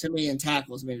runs up to me and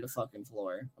tackles me to the fucking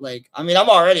floor. Like, I mean, I'm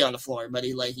already on the floor, but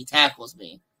he tackles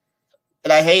me.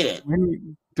 And I hate it.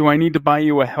 Do I need to buy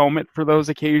you a helmet for those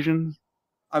occasions?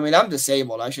 I mean, I'm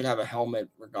disabled. I should have a helmet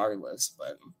regardless,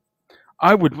 but...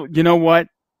 I would... You know what?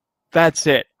 That's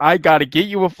it. I got to get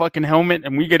you a fucking helmet,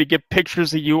 and we got to get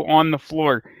pictures of you on the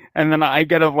floor. And then I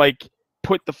got to, like,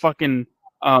 put the fucking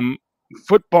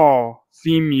football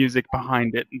theme music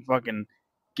behind it and fucking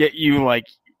get you, like,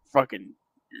 fucking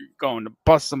going to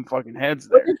bust some fucking heads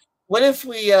there. What if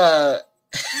we...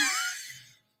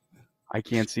 I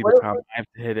can't see the comment. I have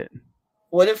to hit it.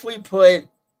 What if we put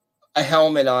a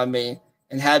helmet on me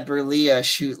and had Berlia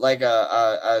shoot like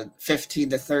a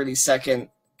 15 to 30 second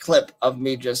clip of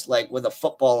me just like with a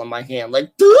football in my hand,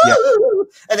 like,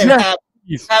 and then have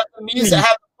the music,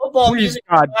 have the football music.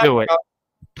 God, do it.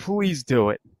 Please do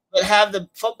it. But have the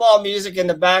football music in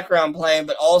the background playing,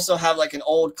 but also have like an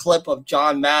old clip of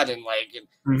John Madden, like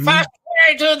fast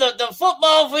way to the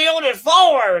football field and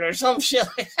forward or some shit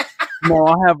like that. No,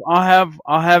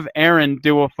 I'll have Aaron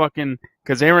do a fucking,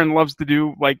 because Aaron loves to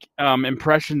do like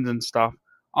impressions and stuff.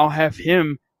 I'll have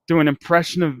him do an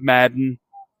impression of Madden,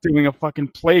 doing a fucking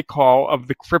play call of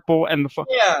the cripple and the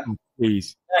fucking. Yeah. Oh,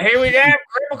 please. Here we have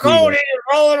Cripple Cody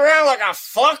rolling around like a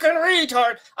fucking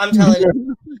retard. I'm telling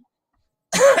you.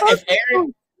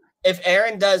 If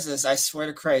Aaron does this, I swear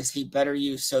to Christ, he better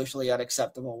use socially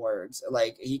unacceptable words.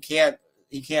 Like he can't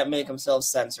make himself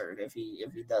censored if he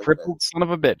does. Crippled son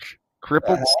of a bitch.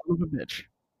 Crippled son of a bitch.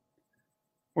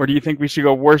 Or do you think we should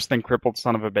go worse than crippled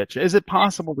son of a bitch? Is it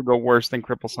possible to go worse than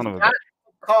crippled son of a bitch?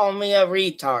 Call me a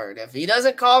retard. If he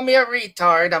doesn't call me a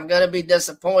retard, I'm gonna be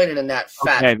disappointed in that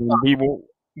fat. Okay, then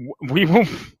we will.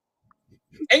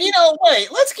 And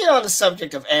wait, let's get on the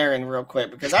subject of Aaron real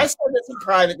quick, because I said this in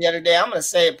private the other day. I'm going to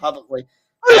say it publicly.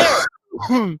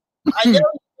 Aaron, I know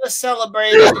you just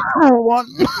celebrated, what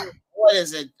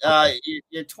is it,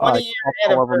 your 20-year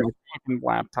anniversary.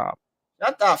 Laptop.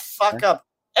 Shut the fuck up.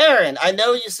 Aaron, I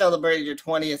know you celebrated your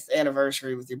 20th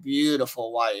anniversary with your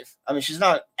beautiful wife. I mean, she's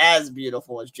not as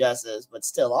beautiful as Jess is, but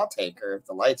still, I'll take her if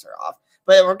the lights are off.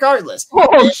 But regardless.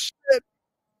 Oh, shit.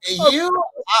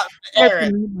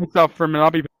 Aaron. Myself for a minute.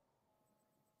 I'll be.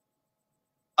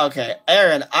 Okay,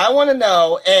 Aaron. I want to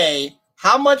know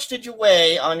how much did you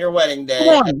weigh on your wedding day?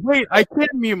 Hold on, wait. I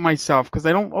can't mute myself because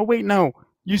I don't. Oh wait, no.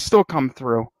 You still come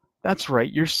through. That's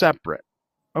right. You're separate.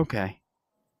 Okay.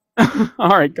 All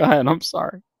right. Go ahead. I'm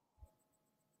sorry.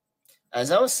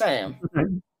 As I was saying,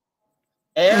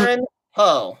 Aaron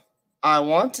Poe, I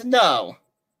want to know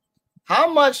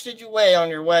how much did you weigh on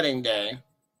your wedding day?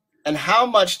 And how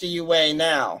much do you weigh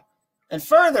now? And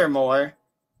furthermore,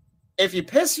 if you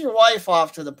piss your wife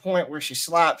off to the point where she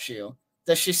slaps you,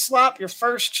 does she slap your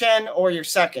first chin or your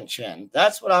second chin?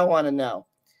 That's what I want to know.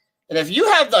 And if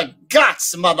you have the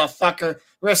guts, motherfucker,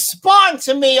 respond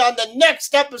to me on the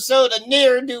next episode of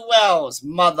Near Do Wells,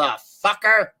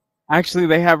 motherfucker. Actually,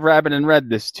 they have Rabbit in Red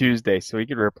this Tuesday, so he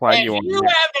could reply to you on If you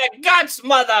have the guts,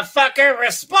 motherfucker,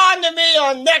 respond to me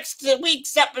on next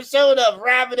week's episode of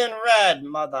Rabbit in Red,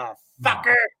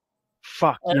 motherfucker.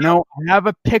 Fuck. I have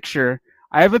a picture.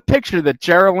 I have a picture that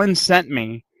Geraldine sent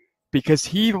me because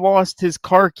he lost his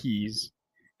car keys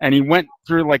and he went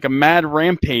through like a mad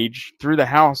rampage through the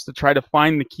house to try to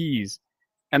find the keys.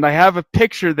 And I have a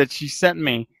picture that she sent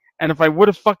me. And if I would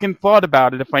have fucking thought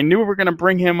about it, if I knew we were going to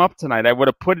bring him up tonight, I would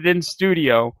have put it in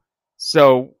studio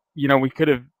so, we could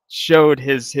have showed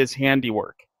his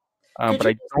handiwork. But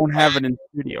I don't have it in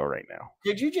studio right now.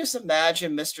 Could you just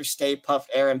imagine Mr. Stay Puft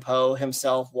Aaron Poe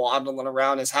himself waddling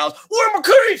around his house? Where are my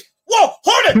keys? Whoa,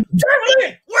 hold it!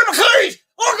 Geraldine, where are my keys?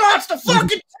 Oh, God, it's the fucking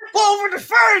tip over the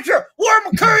furniture! Where are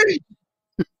my keys?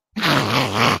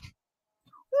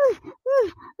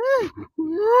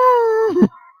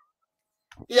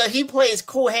 He plays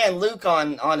Cool Hand Luke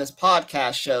on his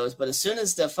podcast shows, but as soon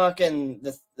as the fucking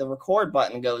the record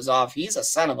button goes off, he's a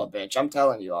son of a bitch. I'm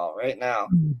telling you all right now.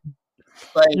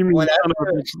 Like, you mean son of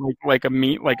a bitch,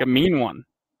 like a mean one?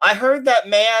 I heard that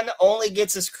man only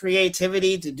gets his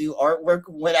creativity to do artwork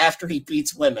after he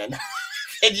beats women.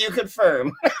 Can you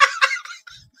confirm?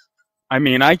 I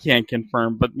mean, I can't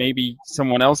confirm, but maybe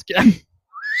someone else can.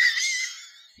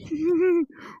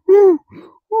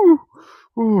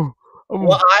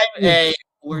 Well,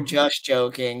 we're just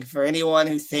joking. For anyone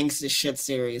who thinks this shit's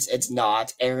serious, it's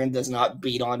not. Aaron does not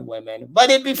beat on women. But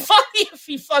it'd be funny if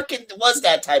he fucking was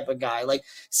that type of guy. Like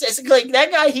that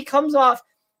guy, he comes off,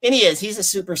 and he's a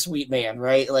super sweet man,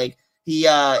 right? Like, he's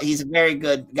a very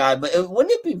good guy. But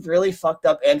wouldn't it be really fucked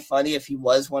up and funny if he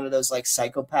was one of those, like,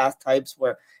 psychopath types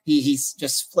where he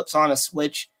just flips on a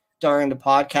switch during the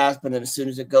podcast, but then as soon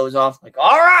as it goes off, like,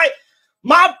 all right,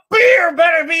 my beer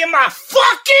better be in my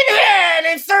fucking head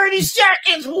in 30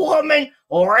 seconds, woman,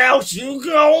 or else you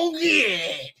gon' get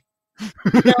it.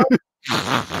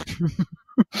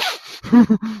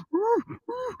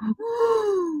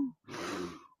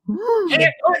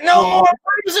 Can't put no more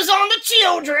bruises on the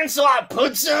children, so I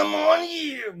put some on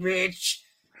you, bitch.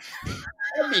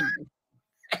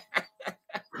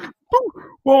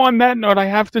 Well, on that note, I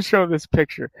have to show this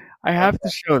picture. I have to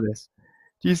show this.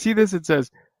 Do you see this? It says,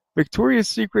 Victoria's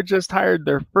Secret just hired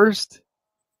their first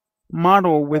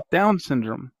model with Down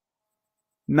syndrome.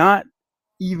 Not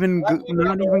even going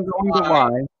to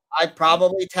lie. I'd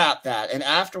probably tap that. And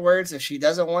afterwards, if she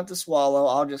doesn't want to swallow,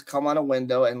 I'll just come on a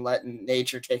window and let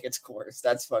nature take its course.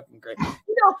 That's fucking great.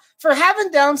 For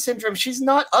having Down syndrome, she's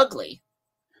not ugly.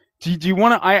 Do you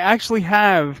want to? I actually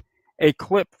have a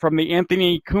clip from the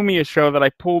Anthony Cumia show that I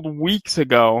pulled weeks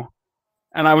ago,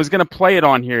 and I was going to play it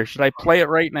on here. Should I play it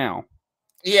right now?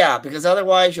 Yeah, because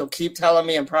otherwise you'll keep telling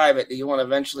me in private that you want to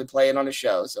eventually play it on the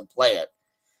show. So play it.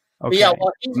 Okay. But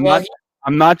yeah,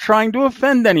 I'm not trying to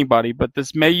offend anybody, but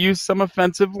this may use some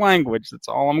offensive language. That's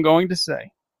all I'm going to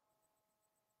say.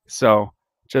 So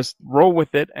just roll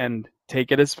with it and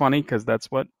take it as funny, because that's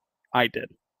what I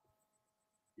did.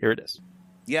 Here it is.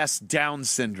 Yes, Down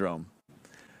syndrome.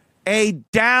 A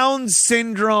Down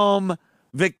syndrome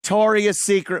Victoria's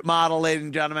Secret model, ladies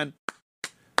and gentlemen.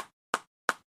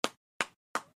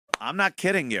 I'm not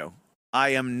kidding you. I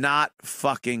am not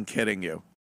fucking kidding you.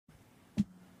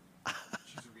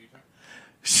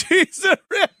 She's a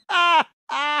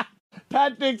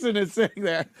Pat Dixon is sitting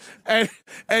there, and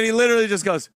he literally just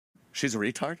goes, "She's a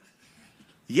retard?"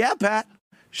 Yeah, Pat,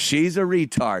 she's a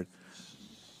retard.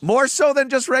 More so than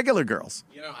just regular girls.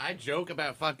 You know, I joke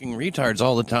about fucking retards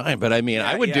all the time, but I mean,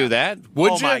 I would do that.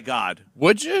 Would you? Oh, my God.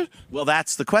 Would you? Well,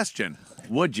 that's the question.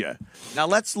 Would you? Now,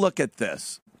 let's look at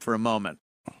this for a moment.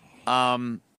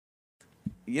 You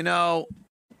know...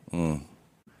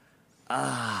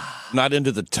 Not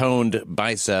into the toned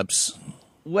biceps.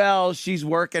 Well, she's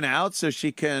working out so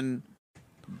she can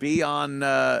be on,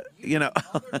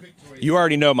 You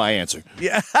already know my answer.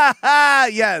 Yeah.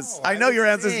 Yes. I know your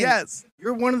answer is yes.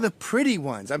 You're one of the pretty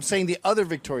ones. I'm saying the other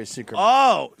Victoria's Secret.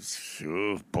 Oh,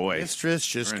 boy. Mistress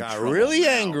just got trouble really now.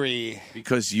 angry.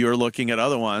 Because you're looking at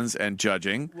other ones and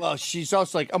judging. Well, she's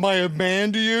also like, "Am I a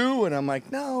man to you?" And I'm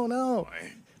like, no.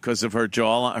 Because of her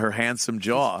jaw, her handsome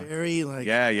jaw. She's very like...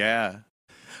 Yeah.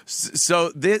 So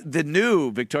the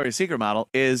new Victoria's Secret model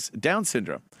is Down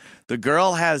syndrome. The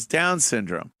girl has Down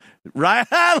syndrome. Right?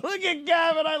 Look at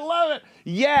Gavin. I love it.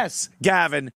 Yes,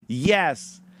 Gavin.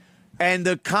 Yes. And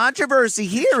the controversy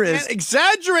here is... Can't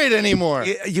exaggerate anymore.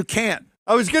 You can't.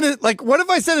 I was going to, like, what if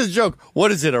I said as a joke,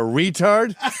 what is it, a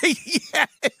retard?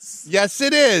 Yes. Yes,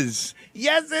 it is.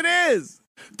 Yes, it is.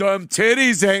 Them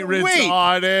titties ain't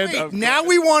retarded. Wait, now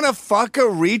we want to fuck a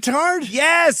retard?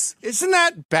 Yes. Isn't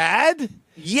that bad?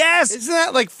 Yes. Isn't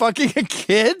that like fucking a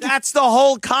kid? That's the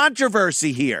whole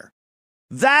controversy here.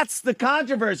 That's the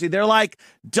controversy. They're like,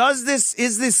 is this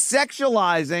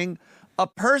sexualizing a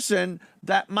person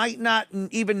that might not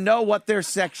even know what their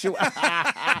sexual...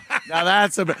 Now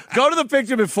that's go to the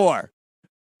picture before.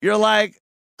 You're like,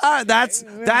 that's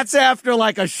after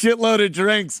like a shitload of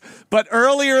drinks. But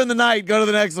earlier in the night, go to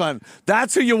the next one.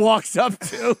 That's who you walked up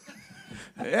to.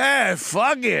 Yeah,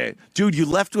 fuck it. Dude, you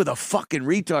left with a fucking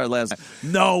retard last night.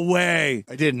 No way.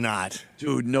 I did not.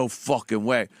 Dude, no fucking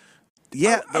way.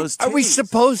 Yeah, those titties. Are we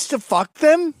supposed to fuck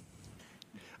them?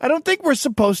 I don't think we're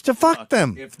supposed to fuck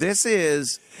them. If this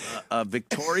is a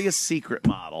Victoria's Secret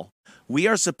model, we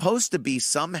are supposed to be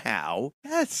somehow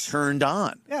turned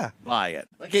on by it.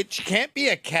 Like it can't be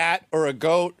a cat or a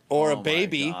goat or a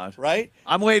baby, right?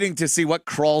 I'm waiting to see what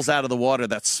crawls out of the water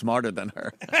that's smarter than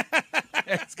her.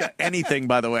 It's got anything,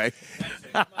 by the way.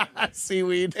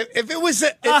 Seaweed. If it was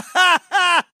a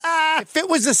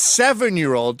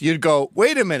 7-year-old, you'd go,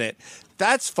 wait a minute.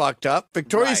 That's fucked up.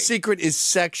 Victoria's Secret is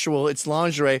sexual. It's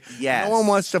lingerie. Yes. No one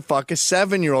wants to fuck a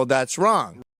 7-year-old. That's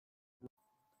wrong.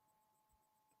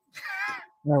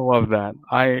 I love that.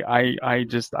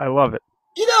 I love it.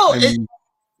 You know,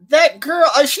 that girl,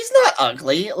 she's not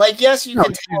ugly. Like, yes, you can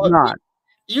tell. She's not.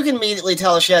 You can immediately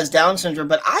tell she has Down syndrome,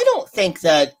 but I don't think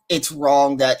that it's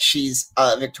wrong that she's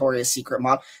a Victoria's Secret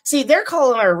model. See, they're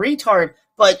calling her a retard,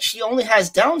 but she only has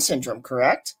Down syndrome,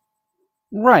 correct?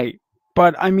 Right.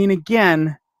 But, I mean,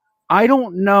 again, I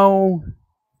don't know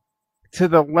to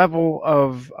the level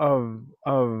of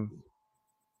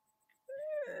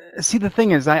see, the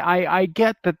thing is, I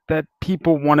get that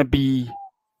people want to be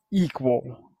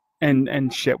equal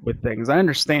and shit with things. I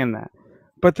understand that.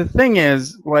 But the thing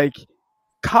is, like,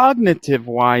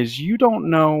 cognitive-wise, you don't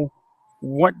know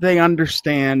what they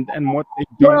understand and what they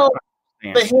don't understand.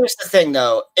 But here's the thing,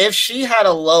 though. If she had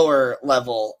a lower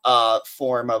level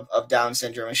form of Down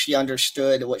syndrome and she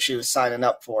understood what she was signing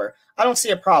up for, I don't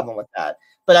see a problem with that.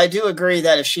 But I do agree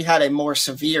that if she had a more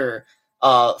severe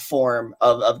form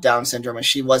of Down syndrome and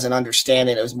she wasn't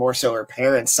understanding, it was more so her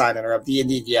parents signing her up.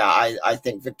 I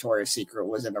think Victoria's Secret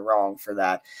was in the wrong for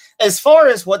that. As far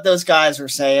as what those guys were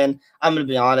saying, I'm going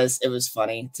to be honest, it was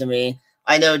funny to me.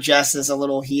 I know Jess is a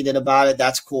little heated about it.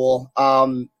 That's cool.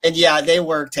 And yeah, they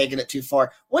were taking it too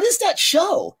far. What is that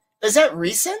show? Is that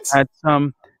recent?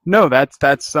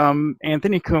 That's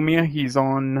Anthony Cumia.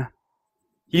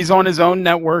 He's on his own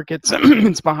network. It's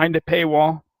it's behind a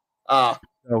paywall.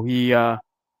 So he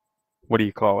what do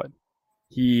you call it?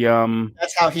 He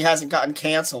That's how he hasn't gotten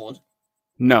canceled.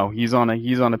 No, he's on a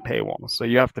paywall. So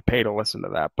you have to pay to listen to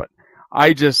that. But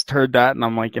I just heard that and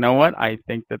I'm like, you know what? I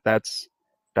think that's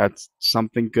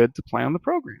something good to play on the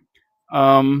program.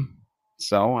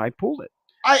 So I pulled it.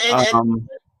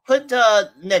 Put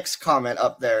Nick's comment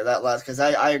up there, that last, because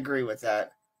I agree with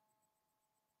that.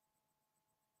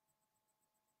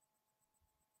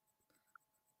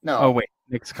 No. Oh wait,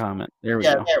 Nick's comment. There we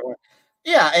go.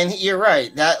 Yeah, and you're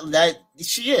right. That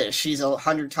she is. She's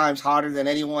 100 times hotter than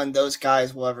anyone those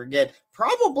guys will ever get.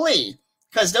 Probably.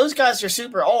 Because those guys are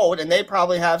super old, and they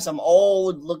probably have some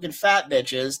old-looking fat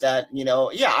bitches that,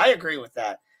 yeah, I agree with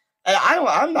that. And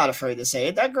I'm not afraid to say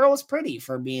it. That girl is pretty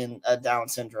for being a Down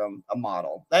syndrome a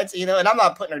model. That's, and I'm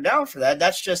not putting her down for that.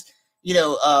 That's just,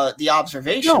 the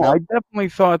observation. No, I definitely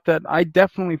thought that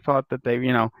they,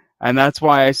 and that's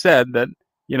why I said that,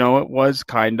 it was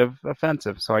kind of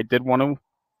offensive. So I did want to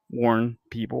warn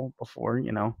people before,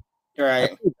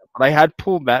 Right. But I had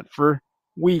pulled that for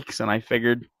weeks, and I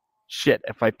figured, shit,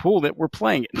 if I pulled it, we're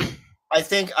playing it. I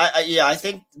think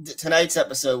tonight's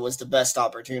episode was the best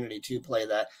opportunity to play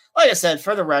that. Like I said,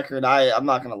 for the record, I'm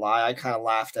not going to lie. I kind of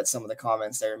laughed at some of the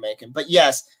comments they were making. But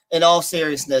yes, in all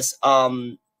seriousness,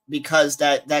 because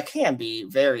that can be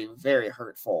very, very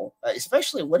hurtful.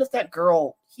 Especially, what if that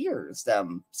girl hears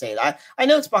them say that? I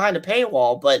know it's behind a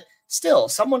paywall, but still,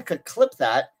 someone could clip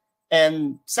that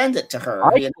and send it to her.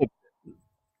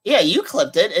 Yeah, you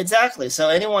clipped it. Exactly. So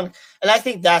anyone, and I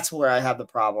think that's where I have the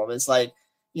problem. It's like,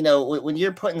 when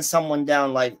you're putting someone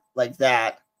down like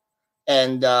that,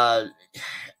 and I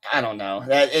don't know,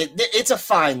 that it's a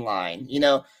fine line.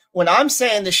 When I'm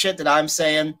saying the shit that I'm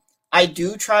saying, I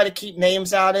do try to keep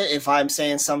names out of it if I'm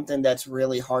saying something that's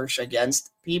really harsh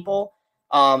against people.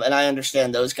 And I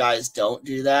understand those guys don't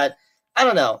do that. I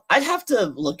don't know. I'd have to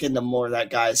look into more of that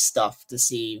guy's stuff to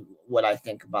see what I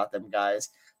think about them guys.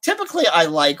 Typically, I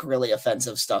like really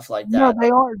offensive stuff like that. No, they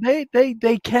are.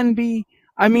 They can be.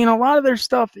 I mean, a lot of their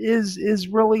stuff is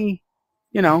really,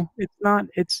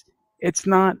 it's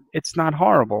not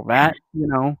horrible. That,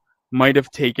 might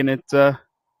have taken it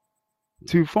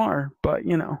too far, but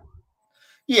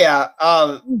Yeah.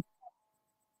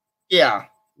 Yeah.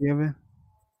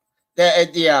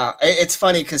 It's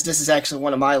funny because this is actually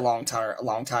one of my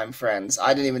long-time friends.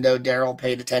 I didn't even know Daryl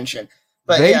paid attention.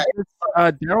 But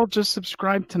Daryl just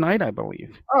subscribed tonight, I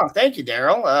believe. Oh, thank you,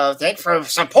 Daryl. Thank you for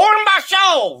supporting my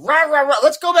show. Rah.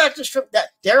 Let's go back to strip.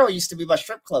 Daryl used to be my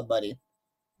strip club buddy.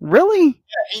 Really? Yeah,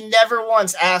 he never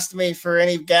once asked me for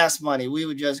any gas money. We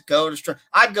would just go to strip.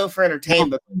 I'd go for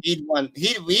entertainment. He'd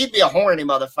be a horny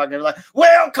motherfucker. Like,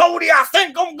 well, Cody, I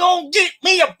think I'm gonna get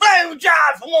me a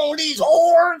blowjob from one of these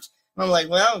whores. I'm like,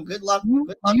 well, good luck.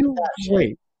 Good luck with that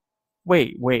shit.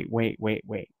 Wait.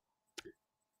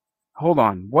 Hold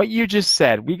on. What you just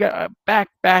said, we got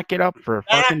back it up for a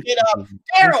fucking. Back it up,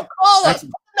 Daryl. Call us. Put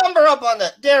the number up on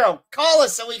the Daryl. Call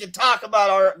us so we can talk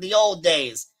about the old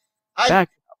days.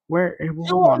 Where?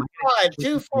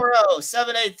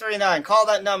 215-240-7839. Call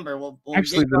that number. We'll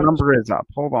actually, the number is up.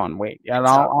 Hold on. Wait. Yeah,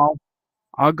 I'll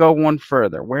go one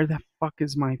further. Where the fuck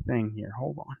is my thing here?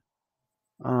 Hold on.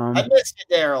 I missed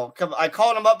you, Daryl. I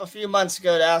called him up a few months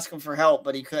ago to ask him for help,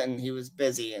 but he couldn't. He was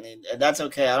busy, and that's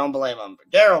okay. I don't blame him.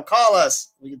 Daryl, call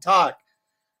us. We can talk.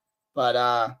 But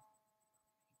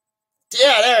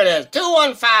yeah, there it is.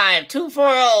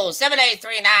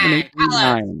 215-240-7839. Call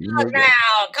us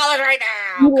now. Call us right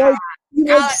now.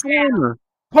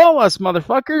 Call us,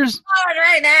 motherfuckers. Call us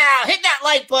right now. Hit that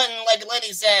like button, like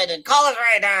Lenny said, and call us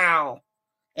right now.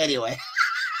 Anyway.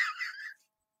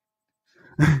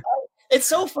 It's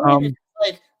so funny.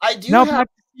 I do now back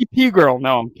to CP girl.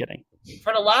 No, I'm kidding.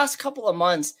 For the last couple of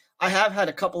months, I have had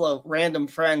a couple of random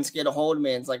friends get a hold of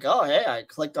me and it's like, oh, hey, I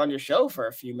clicked on your show for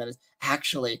a few minutes.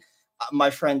 Actually, my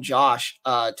friend Josh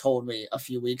told me a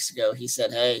few weeks ago. He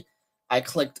said, hey, I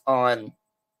clicked on.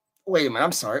 Wait a minute.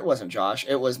 I'm sorry. It wasn't Josh.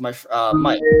 It was my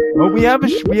Mike. Oh, we have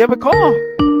a call.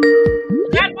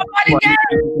 That's my buddy Derek.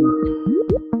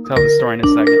 Tell the story in a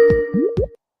second.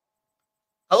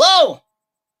 Hello.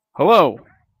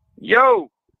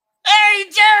 Yo. Hey,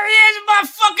 Jerry, it's my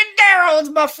fucking Daryl. It's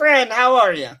my friend. How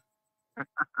are you?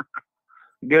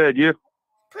 Good, you?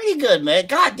 Pretty good, man.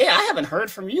 God damn, I haven't heard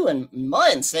from you in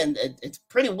months, and it's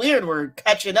pretty weird. We're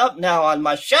catching up now on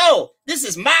my show. This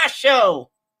is my show.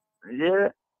 Yeah.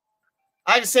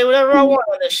 I can say whatever I want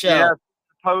on this show. Yeah,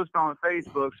 post on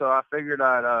Facebook, so I figured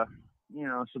I'd,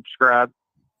 subscribe.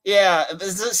 Yeah,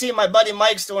 see, my buddy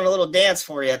Mike's doing a little dance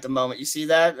for you at the moment. You see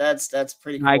that? That's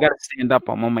pretty cool. I gotta stand up.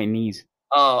 I'm on my knees.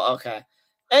 Oh, okay.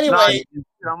 Anyway,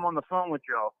 I'm on the phone with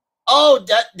y'all. Oh,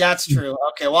 that's true.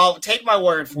 Okay, well, take my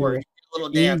word for it. A little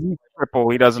dance. He's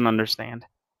cripple. He doesn't understand.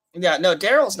 Yeah, no,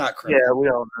 Daryl's not crippled. Yeah, we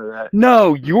all know that.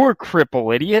 No, you're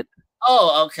cripple, idiot.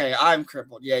 Oh, okay, I'm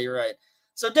crippled. Yeah, you're right.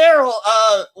 So, Daryl,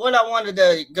 what I wanted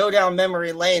to go down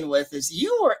memory lane with is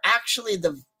you were actually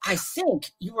I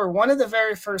think you were one of the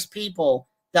very first people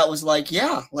that was like,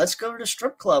 yeah, let's go to the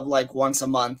strip club like once a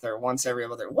month or once every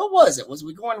other. What was it? Was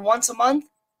we going once a month?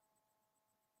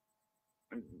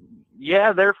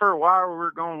 Yeah, there for a while we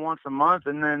were going once a month,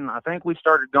 and then I think we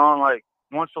started going like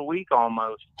once a week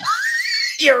almost.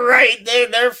 You're right.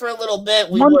 There for a little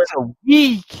bit. Once a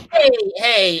week.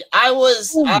 Hey, I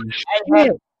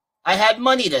had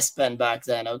money to spend back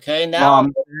then. Okay, now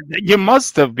you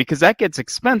must have, because that gets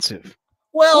expensive.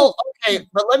 Well, okay,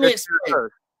 but let me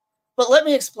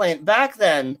explain. Back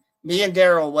then, me and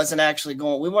Daryl wasn't actually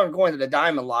going. We weren't going to the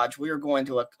Diamond Lodge. We were going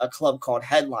to a club called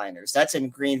Headliners. That's in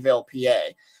Greenville, PA.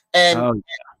 And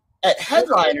at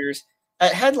Headliners,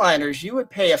 you would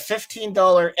pay a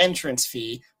 $15 entrance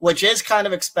fee, which is kind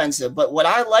of expensive. But what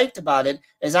I liked about it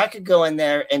is I could go in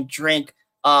there and drink,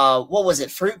 what was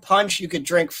it, fruit punch? You could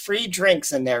drink free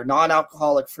drinks in there,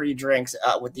 non-alcoholic free drinks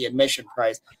with the admission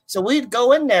price. So we'd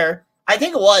go in there. I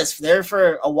think it was there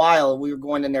for a while. We were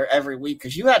going in there every week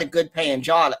because you had a good paying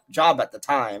job at the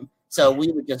time. So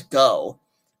we would just go.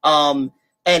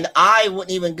 And I wouldn't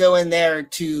even go in there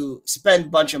to spend a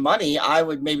bunch of money. I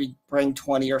would maybe bring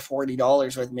 $20 or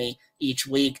 $40 with me each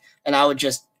week, and I would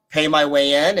just pay my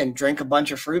way in and drink a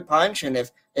bunch of fruit punch. And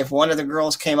if one of the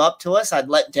girls came up to us, I'd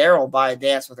let Daryl buy a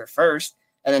dance with her first,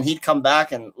 and then he'd come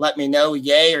back and let me know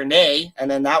yay or nay,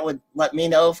 and then that would let me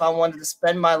know if I wanted to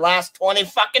spend my last $20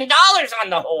 fucking on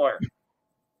the whore.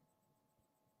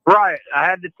 Right, I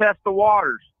had to test the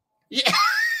waters. Yeah,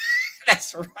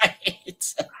 that's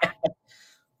right.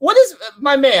 What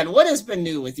has been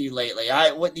new with you lately?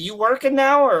 What you working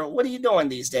now, or what are you doing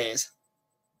these days?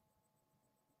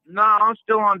 No, I'm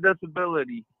still on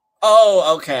disability.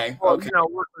 Oh, okay. Well, okay.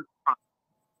 Working.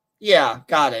 Yeah,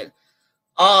 got it.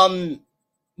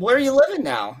 Where are you living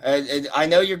now? I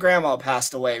know your grandma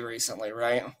passed away recently,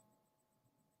 right?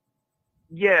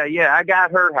 Yeah, I got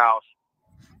her house.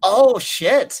 Oh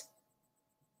shit.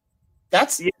 I'm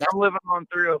living on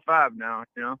 305 now,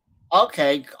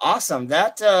 Okay, awesome.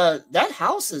 That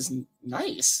house is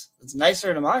nice. It's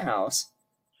nicer than my house.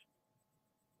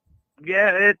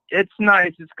 Yeah, it's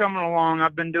nice. It's coming along.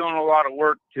 I've been doing a lot of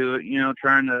work to it,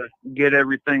 trying to get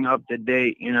everything up to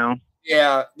date,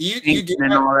 Yeah, you do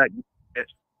and all that.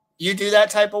 You do that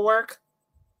type of work?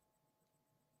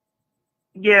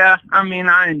 Yeah, I mean,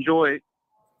 I enjoy it.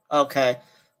 Okay.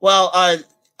 Well, I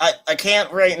can't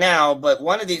right now, but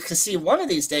one of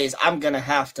these days I'm going to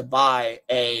have to buy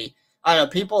I don't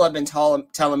know, people have been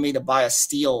telling me to buy a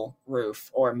steel roof,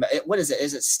 or what is it?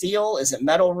 Is it steel? Is it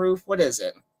metal roof? What is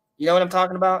it? You know what I'm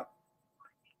talking about?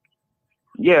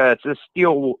 Yeah, it's a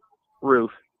steel roof.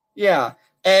 Yeah.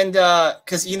 And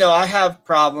because, I have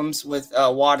problems with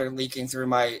water leaking through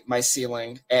my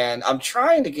ceiling, and I'm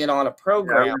trying to get on a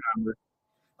program. Yeah, I remember.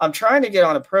 I'm trying to get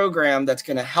on a program that's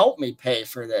going to help me pay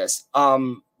for this.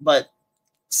 But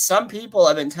some people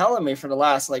have been telling me for the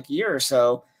last year or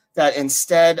so that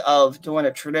instead of doing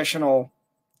a traditional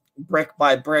brick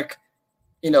by brick,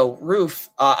 roof,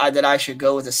 that I should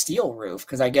go with a steel roof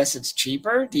because I guess it's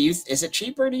cheaper. Is it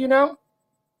cheaper? Do you know?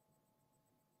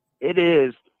 It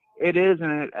is. It is,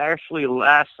 and it actually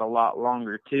lasts a lot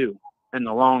longer too in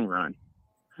the long run.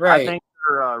 Right. I think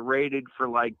they're rated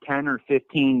for 10 or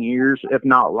 15 years, if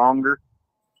not longer.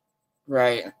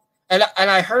 Right. And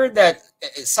I heard that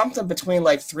something between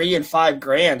 $3,000 and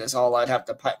 $5,000 is all I'd have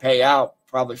to pay out,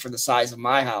 probably for the size of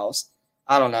my house.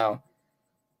 I don't know.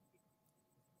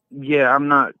 Yeah, I'm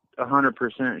not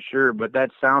 100% sure, but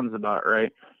that sounds about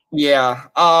right. Yeah.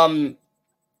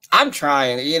 I'm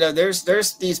trying.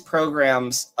 There's these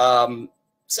programs. So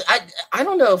I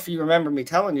don't know if you remember me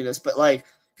telling you this, but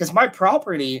because my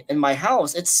property in my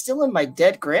house, it's still in my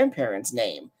dead grandparents'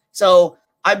 name. So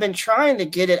I've been trying to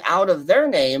get it out of their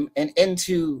name and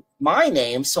into my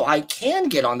name so I can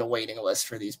get on the waiting list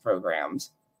for these programs.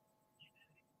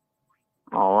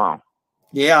 Oh, wow.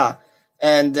 Yeah.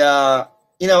 And, my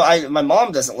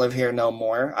mom doesn't live here no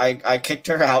more. I kicked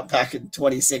her out back in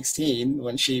 2016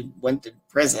 when she went to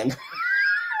prison.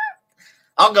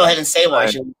 I'll go ahead and say why.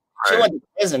 She went to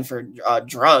prison for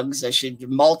drugs. She had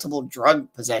multiple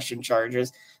drug possession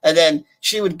charges. And then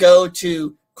she would go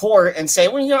to court and say,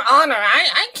 well, Your Honor,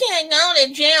 I can't go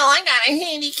to jail. I got a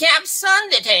handicapped son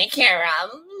to take care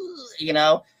of.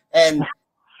 And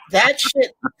that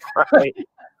shit, right.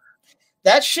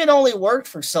 that shit only worked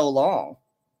for so long.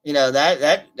 you know,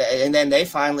 and then they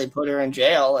finally put her in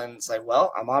jail, and it's like,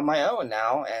 well, I'm on my own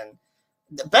now. And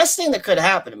the best thing that could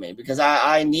happen to me, because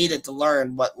I needed to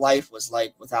learn what life was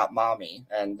like without mommy.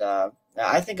 And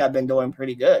I think I've been doing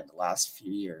pretty good the last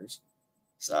few years.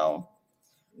 So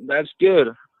that's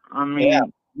good. I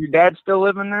mean, your dad's still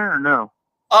living there or no?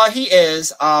 He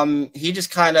is. He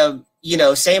just kind of, you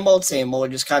know, same old,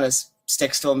 just kind of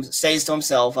stays to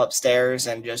himself upstairs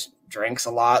and just drinks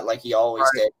a lot like he always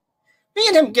did. Me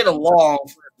and him get along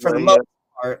for the most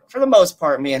part. For the most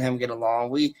part, me and him get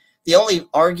along. The only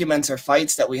arguments or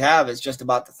fights that we have is just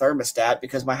about the thermostat,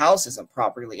 because my house isn't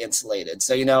properly insulated.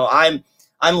 So, you know,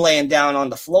 I'm laying down on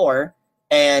the floor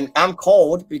and I'm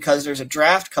cold because there's a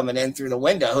draft coming in through the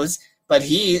windows, but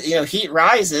heat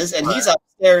rises and he's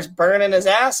upstairs burning his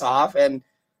ass off. And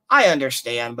I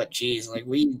understand, but geez, like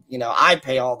I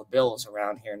pay all the bills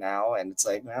around here now. And it's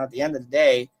like, well, at the end of the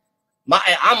day,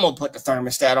 I'm going to put the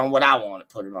thermostat on what I want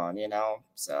to put it on, you know?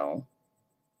 So.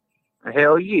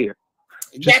 Hell yeah.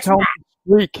 Just tell him to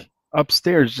freak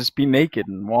upstairs. Just be naked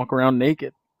and walk around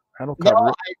naked. That'll cover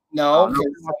it. No. I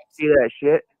don't see that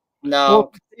shit. No.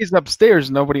 Well, if he's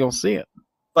upstairs, nobody will see it.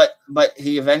 But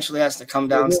he eventually has to come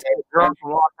downstairs. Drunk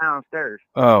and walk downstairs.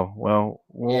 Oh, well,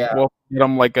 we'll get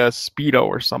him like a Speedo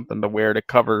or something to wear to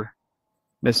cover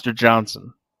Mr.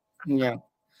 Johnson. Yeah.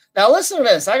 Now listen to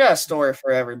this. I got a story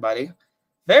for everybody.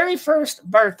 Very first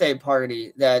birthday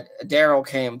party that Daryl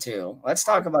came to. Let's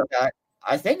talk about that.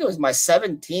 I think it was my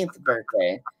 17th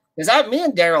birthday. Because me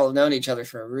and Daryl have known each other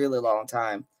for a really long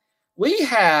time. We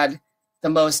had the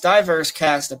most diverse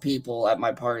cast of people at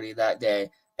my party that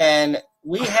day. And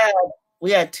we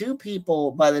had two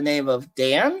people by the name of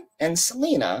Dan and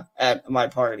Selena at my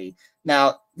party.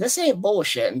 Now, this ain't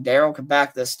bullshit, and Daryl could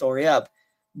back this story up.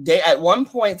 At one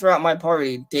point throughout my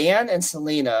party, Dan and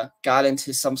Selena got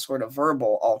into some sort of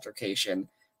verbal altercation,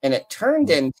 and it turned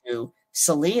into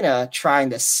Selena trying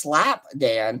to slap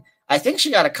Dan. I think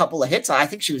she got a couple of hits on. I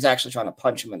think she was actually trying to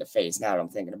punch him in the face, now that I'm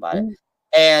thinking about it.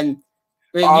 And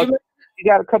she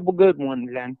got a couple good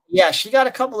ones then. Yeah, she got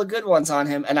a couple of good ones on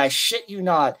him, and I shit you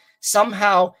not,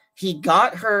 somehow he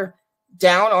got her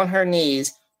down on her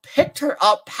knees, picked her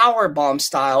up powerbomb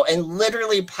style, and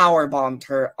literally powerbombed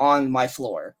her on my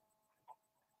floor.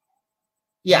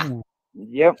 Yeah.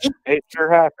 Yep, it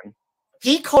sure happened.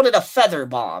 He called it a feather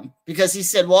bomb because he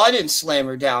said, well, I didn't slam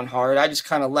her down hard. I just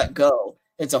kind of let go.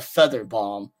 It's a feather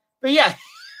bomb. But yeah,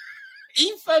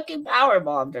 he fucking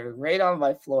powerbombed her right on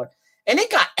my floor. And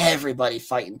it got everybody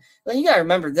fighting. Well, you got to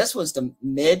remember, this was the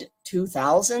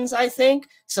mid-2000s, I think.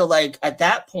 So, like, at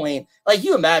that point, like,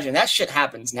 you imagine that shit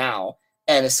happens now.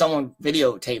 And if someone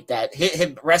videotaped that,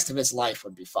 the rest of his life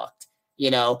would be fucked. You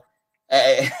know?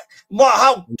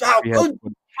 How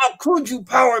could you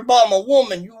powerbomb a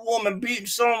woman, you woman-beating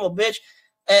son of a bitch?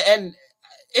 And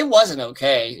it wasn't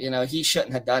okay. You know, he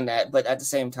shouldn't have done that. But at the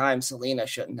same time, Selena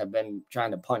shouldn't have been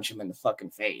trying to punch him in the fucking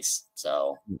face.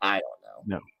 So, I don't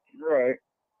know. No. Right.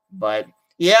 But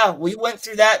yeah, we went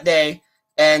through that day,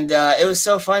 and it was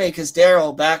so funny because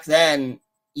Daryl, back then,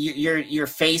 your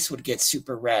face would get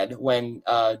super red when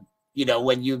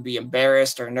when you'd be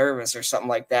embarrassed or nervous or something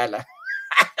like that.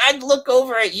 I'd look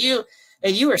over at you,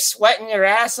 and you were sweating your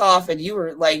ass off, and you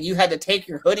were like, you had to take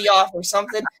your hoodie off or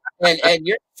something, and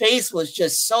your face was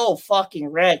just so fucking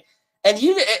red, and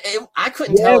I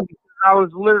couldn't tell. I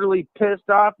was literally pissed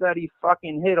off that he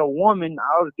fucking hit a woman.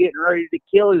 I was getting ready to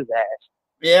kill his ass.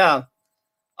 Yeah.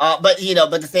 But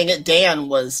the thing is, Dan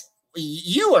was,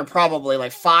 you were probably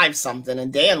like 5 something,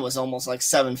 and Dan was almost like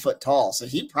 7 foot tall. So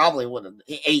he probably would have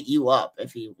ate you up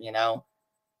if he,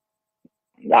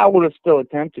 I would have still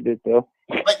attempted it though.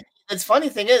 But the funny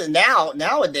thing is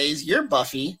nowadays you're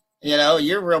Buffy,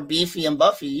 you're real beefy and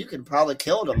Buffy. You could probably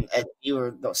kill him if you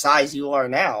were the size you are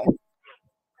now.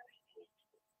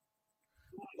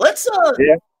 Let's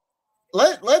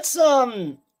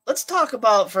talk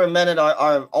about for a minute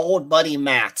our old buddy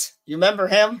Matt. You remember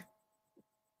him?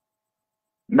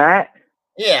 Matt?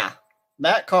 Yeah,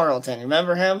 Matt Carlton. You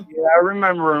remember him? Yeah, I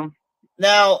remember him.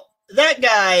 Now that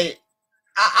guy,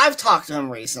 I've talked to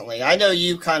him recently. I know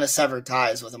you kind of severed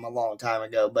ties with him a long time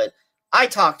ago, but I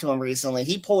talked to him recently.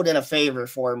 He pulled in a favor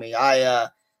for me.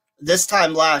 This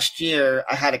time last year,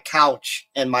 I had a couch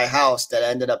in my house that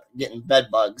ended up getting bed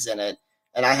bugs in it.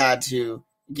 And I had to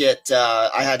get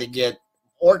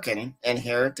Orkin in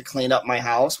here to clean up my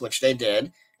house, which they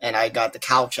did, and I got the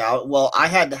couch out. Well, I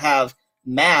had to have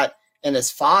Matt and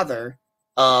his father,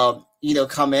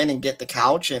 come in and get the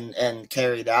couch and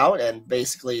carry it out and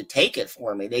basically take it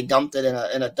for me. They dumped it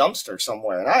in a dumpster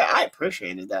somewhere, and I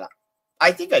appreciated that.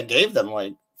 I think I gave them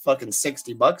like fucking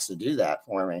 $60 to do that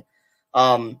for me.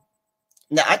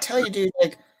 Now I tell you, dude,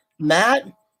 like,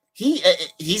 Matt,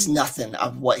 he's nothing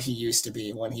of what he used to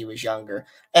be when he was younger.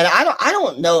 And I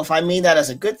don't know if I mean that as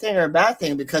a good thing or a bad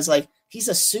thing, because like he's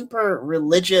a super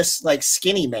religious, like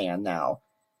skinny man now.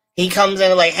 He comes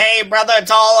in like, hey, brother,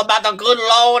 it's all about the good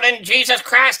Lord and Jesus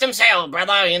Christ himself,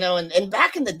 brother. You know, and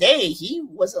back in the day, he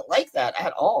wasn't like that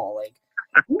at all. Like,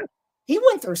 he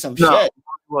went through some shit. He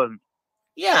wasn't.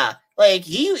 Yeah, like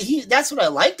he that's what I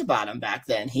liked about him back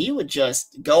then. He would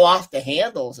just go off the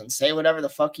handles and say whatever the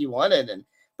fuck he wanted.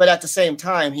 But at the same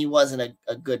time, he wasn't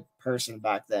a good person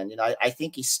back then. You know, I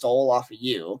think he stole off of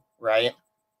you, right?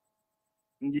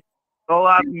 He stole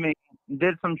off of me,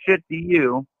 did some shit to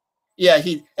you. Yeah,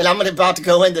 and I'm about to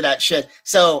go into that shit.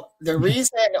 So the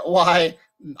reason why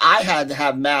I had to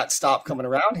have Matt stop coming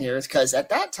around here is because at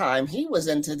that time he was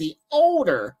into the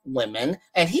older women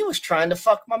and he was trying to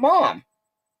fuck my mom.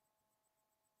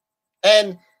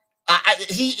 And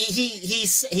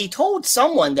he told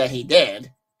someone that he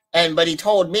did, but he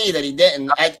told me that he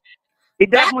didn't. He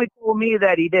definitely told me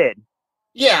that he did.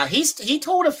 Yeah, he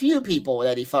told a few people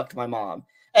that he fucked my mom.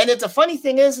 And the funny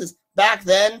thing is back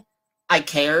then I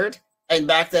cared. And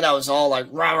back then I was all like,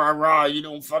 rah, rah, rah, you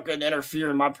don't fucking interfere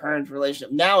in my parents'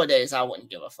 relationship. Nowadays, I wouldn't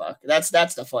give a fuck. That's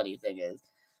the funny thing is.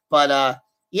 But,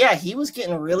 yeah, he was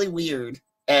getting really weird.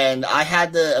 And I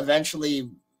had to eventually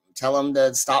tell him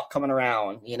to stop coming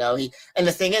around, you know. And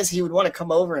the thing is, he would want to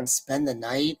come over and spend the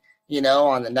night, you know,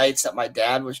 on the nights that my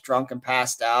dad was drunk and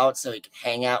passed out so he could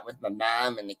hang out with my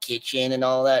mom in the kitchen and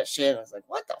all that shit. And I was like,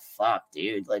 what the fuck,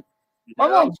 dude? Like, my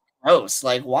mom's gross.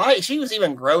 Like, why? She was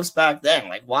even gross back then.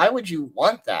 Like, why would you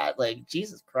want that? Like,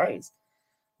 Jesus Christ.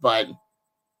 But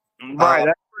right,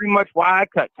 that's pretty much why I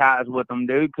cut ties with him,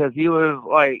 dude, because he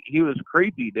was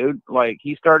creepy, dude. Like,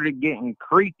 he started getting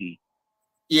creepy.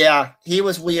 Yeah, he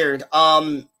was weird.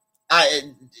 I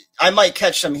might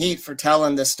catch some heat for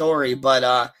telling this story, but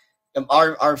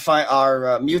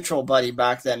our mutual buddy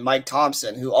back then, Mike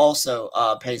Thompson, who also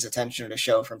pays attention to the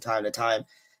show from time to time,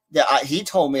 he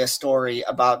told me a story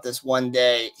about this one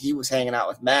day he was hanging out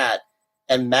with Matt,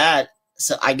 and Matt,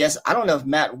 so I guess, I don't know if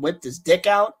Matt whipped his dick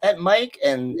out at Mike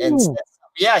and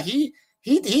yeah, he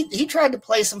tried to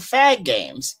play some fag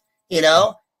games, you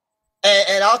know,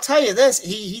 and I'll tell you this,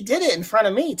 he did it in front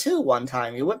of me too one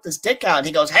time. He whipped his dick out and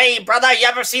he goes, hey brother, you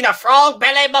ever seen a frog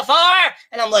belly before?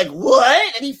 And I'm like,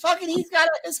 what? And he's got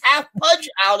his half pudge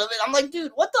out of it. I'm like,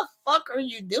 dude, what the fuck are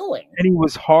you doing? And he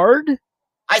was hard?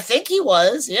 I think he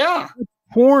was, yeah.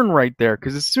 Porn right there,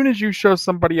 because as soon as you show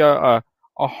somebody a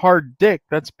hard dick,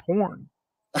 that's porn.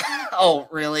 Oh,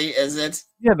 really? Is it?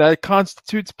 Yeah, that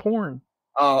constitutes porn.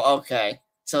 Oh, okay.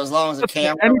 So as long as the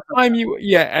camera...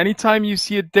 Anytime you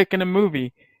see a dick in a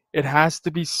movie, it has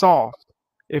to be soft.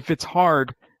 If it's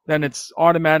hard, then it's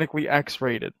automatically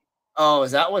X-rated. Oh,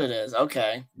 is that what it is?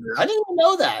 Okay. Yeah. I didn't even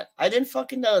know that. I didn't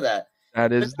fucking know that.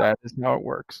 That is how it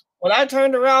works. When I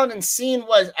turned around and seen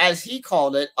what, as he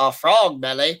called it, a frog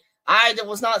belly, I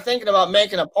was not thinking about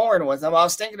making a porn with him. I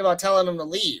was thinking about telling him to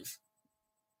leave.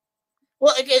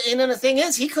 Well, and then the thing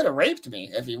is, he could have raped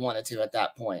me if he wanted to at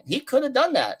that point. He could have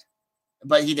done that,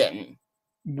 but he didn't.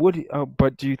 Would he? Oh,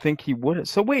 but do you think he would have?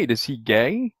 So wait, is he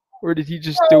gay, or did he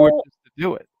just do it just to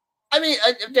do it? I mean,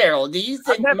 Daryl, do you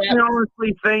think? I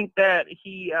honestly think that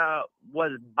he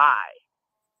was bi.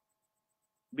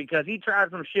 Because he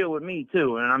tried some shit with me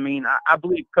too, and I mean, I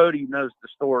believe Cody knows the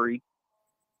story.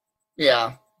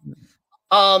 Yeah.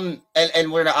 And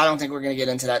I don't think we're gonna get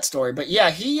into that story, but yeah,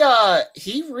 he was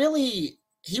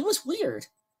weird,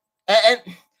 and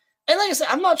like I said,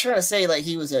 I'm not trying to say like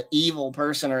he was an evil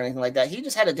person or anything like that. He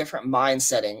just had a different mind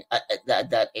setting at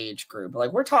that age group.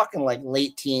 Like we're talking like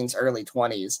late teens, early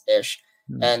 20s ish,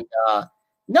 and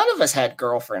none of us had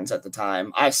girlfriends at the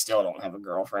time. I still don't have a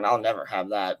girlfriend. I'll never have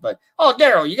that. But, oh,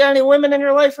 Daryl, you got any women in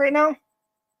your life right now?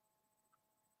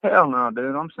 Hell no,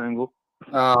 dude. I'm single.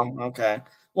 Oh, okay.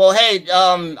 Well, hey,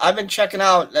 I've been checking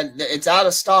out. It's out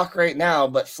of stock right now,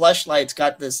 but Fleshlight's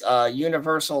got this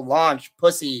universal launch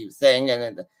pussy thing,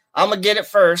 and I'm going to get it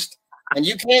first. And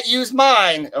you can't use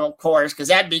mine, of course, because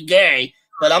that'd be gay.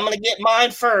 But I'm going to get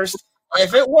mine first.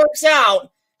 If it works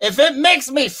out, if it makes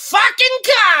me fucking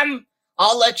come,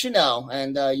 I'll let you know,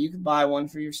 and you can buy one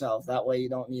for yourself. That way you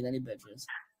don't need any bitches.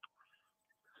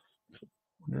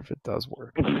 If it does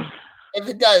work. If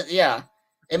it does, yeah.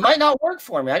 It might not work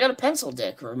for me. I got a pencil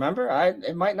dick, remember?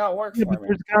 It might not work for me.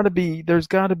 There's gotta be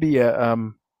a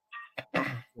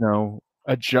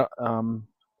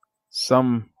there's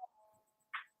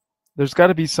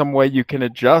gotta be some way you can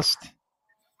adjust,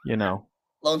 you know.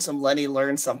 Lonesome Lenny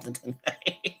learned something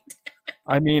tonight.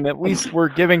 I mean, at least we're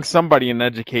giving somebody an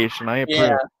education. I approve.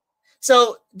 Yeah.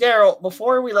 So, Daryl,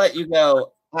 before we let you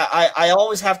go, I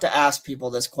always have to ask people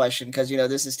this question because,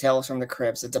 this is Tales from the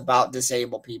Crypts. It's about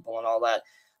disabled people and all that.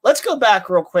 Let's go back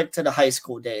real quick to the high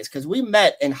school days because we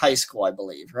met in high school, I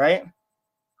believe, right?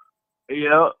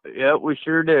 Yeah, we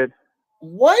sure did.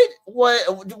 What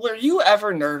were you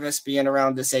ever nervous being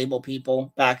around disabled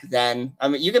people back then? I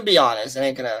mean, you can be honest. I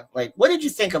ain't gonna what did you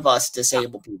think of us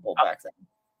disabled people back then?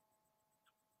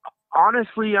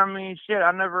 Honestly, I mean, shit,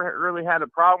 I never really had a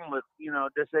problem with,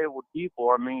 disabled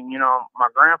people. I mean, my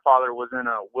grandfather was in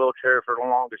a wheelchair for the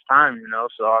longest time,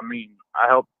 so I mean, I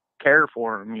helped care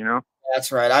for him,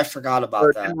 That's right. I forgot about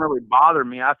It that. didn't really bother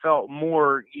me. I felt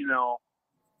more,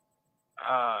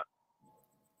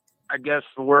 I guess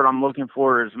the word I'm looking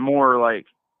for is more like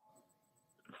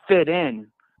fit in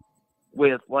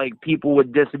with people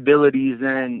with disabilities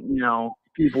and,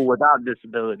 people without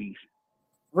disabilities.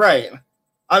 Right.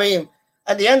 I mean,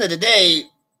 at the end of the day,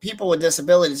 people with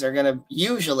disabilities are going to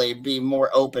usually be more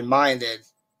open-minded,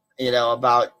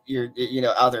 about your,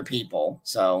 other people.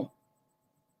 So.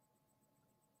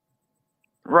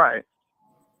 Right.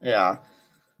 Yeah.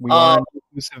 We are an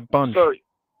inclusive bunch. So,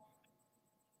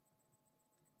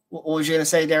 what was you going to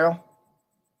say, Daryl?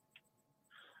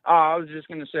 I was just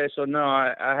going to say, so no,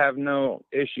 I have no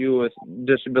issue with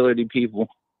disability people.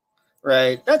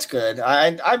 Right. That's good.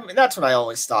 I that's what I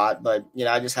always thought, but,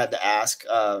 I just had to ask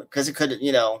because it could,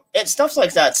 stuff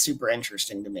like that's super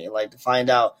interesting to me, to find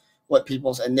out what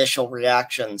people's initial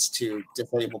reactions to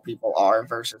disabled people are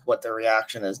versus what their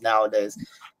reaction is nowadays.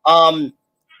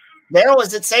 Daryl,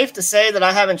 is it safe to say that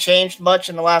I haven't changed much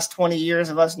in the last 20 years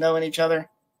of us knowing each other?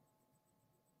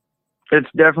 It's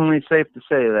definitely safe to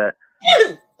say that.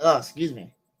 Oh, excuse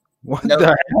me. What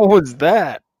the hell was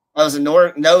that? That was a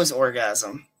nose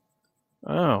orgasm.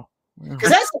 Oh. Because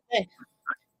that's the thing.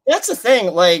 That's the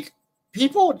thing.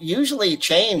 People usually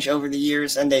change over the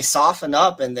years and they soften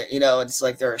up and, it's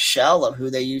like they're a shell of who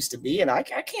they used to be. And I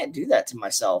can't do that to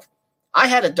myself. I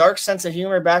had a dark sense of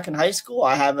humor back in high school.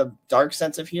 I have a dark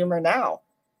sense of humor now.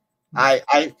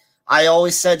 I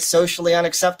always said socially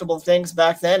unacceptable things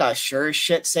back then. I sure as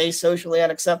shit say socially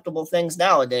unacceptable things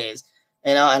nowadays.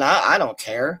 And I don't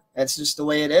care. That's just the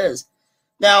way it is.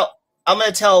 Now, I'm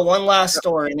going to tell one last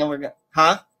story and then we're going to,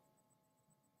 huh?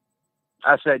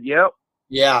 I said, yep.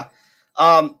 Yeah.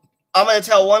 I'm going to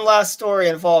tell one last story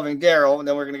involving Daryl and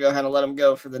then we're going to go ahead and let him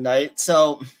go for the night.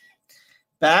 So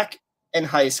back in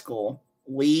high school,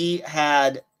 we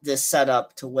had this set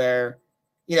up to where,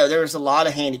 there was a lot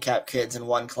of handicapped kids in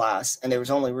one class and there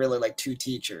was only really 2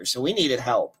 teachers. So we needed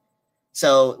help.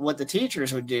 So what the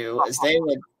teachers would do is they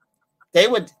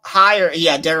would hire,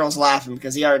 Daryl's laughing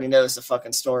because he already knows the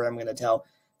fucking story I'm going to tell.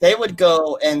 They would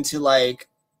go into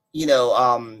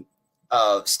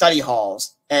study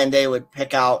halls and they would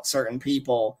pick out certain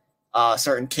people,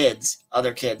 certain kids,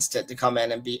 other kids to come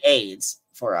in and be aides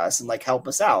for us and help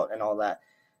us out and all that.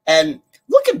 And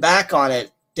looking back on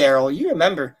it, Daryl, you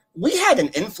remember we had an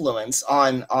influence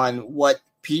on what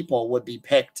people would be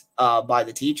picked by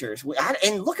the teachers.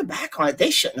 And looking back on it, they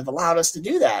shouldn't have allowed us to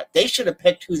do that. They should have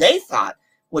picked who they thought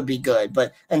would be good.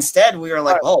 But instead we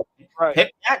were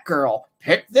pick that girl,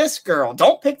 pick this girl.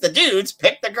 Don't pick the dudes,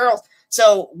 pick the girls.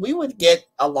 So we would get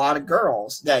a lot of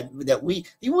girls that we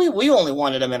only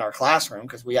wanted them in our classroom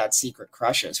because we had secret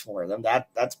crushes for them.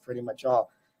 That's pretty much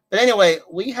all. But anyway,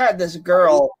 we had this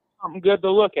girl. Something good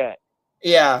to look at.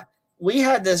 Yeah. We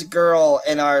had this girl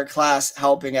in our class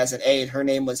helping as an aide. Her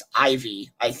name was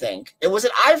Ivy, I think. Was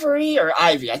it Ivory or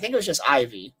Ivy? I think it was just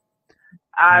Ivy.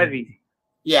 Ivy.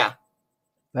 Yeah.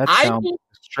 That sounds like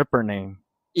a stripper name.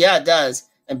 Yeah, it does.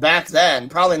 And back then,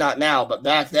 probably not now, but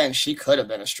back then she could have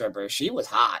been a stripper. She was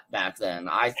hot back then,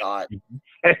 I thought.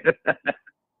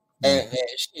 And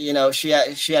she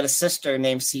had a sister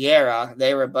named Sierra.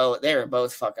 They were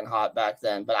both fucking hot back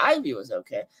then. But Ivy was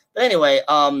okay. But anyway,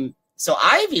 so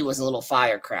Ivy was a little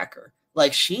firecracker.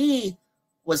 She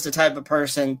was the type of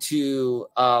person to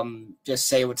just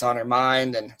say what's on her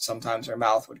mind, and sometimes her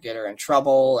mouth would get her in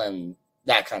trouble and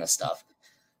that kind of stuff.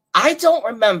 I don't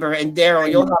remember, and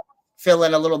Daryl, you'll have to fill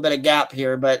in a little bit of gap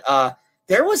here, but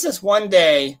there was this one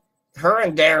day her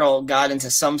and Daryl got into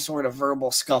some sort of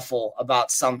verbal scuffle about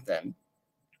something.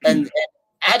 And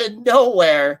out of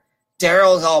nowhere,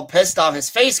 Daryl's all pissed off. His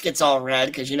face gets all red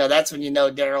because, that's when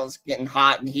Daryl's getting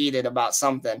hot and heated about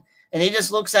something. And he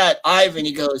just looks at Ivy and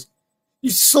he goes,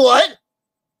 "You slut."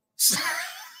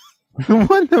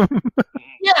 What the?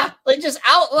 Yeah, just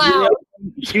out loud.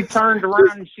 Yeah, she turned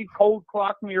around and she cold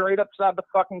clocked me right upside the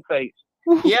fucking face.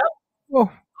 Yep.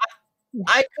 Oh.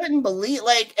 I couldn't believe,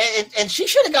 and she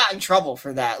should have gotten in trouble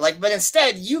for that. But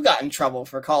instead, you got in trouble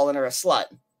for calling her a slut.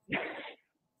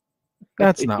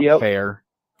 That's not fair.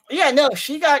 Yeah, no,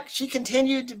 she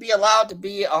continued to be allowed to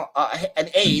be an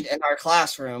aide in our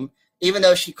classroom, even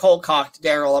though she cold cocked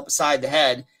Daryl up beside the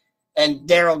head, and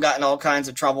Daryl got in all kinds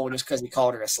of trouble just because he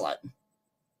called her a slut.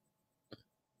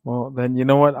 Well, then you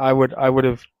know what? I would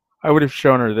have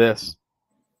shown her this.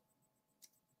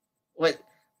 What?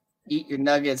 Eat your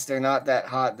nuggets. They're not that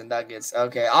hot. The nuggets.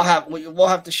 Okay, we'll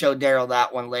have to show Daryl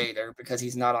that one later because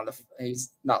he's not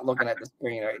looking at the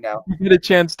screen right now. If you get a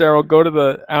chance, Daryl, go to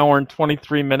the hour and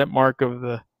 23-minute mark of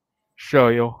the show.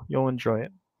 You'll enjoy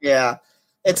it. Yeah,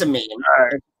 it's a meme.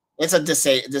 It's a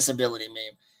disability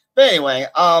meme. But anyway,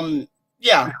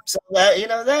 yeah. So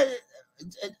that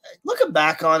looking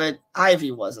back on it,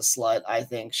 Ivy was a slut. I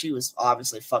think she was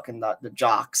obviously fucking the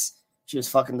jocks. She was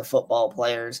fucking the football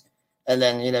players. And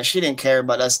then, she didn't care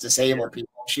about us disabled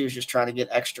people. She was just trying to get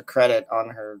extra credit on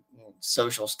her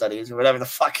social studies or whatever the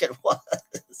fuck it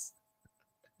was.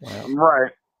 Wow.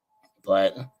 Right.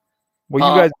 But you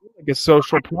guys were like a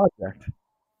social project.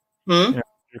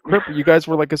 You guys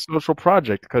were like a social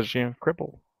project because you're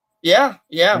crippled. Yeah,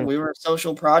 we were a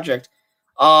social project.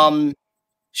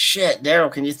 Shit,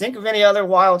 Daryl, can you think of any other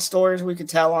wild stories we could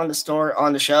tell on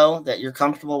the show that you're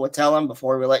comfortable with telling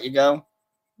before we let you go?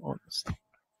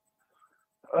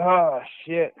 Oh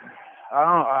shit!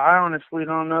 I honestly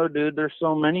don't know, dude. There's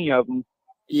so many of them.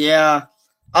 Yeah,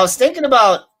 I was thinking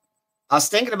about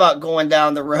going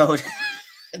down the road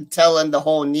and telling the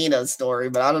whole Nina story,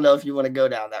 but I don't know if you want to go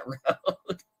down that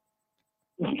road.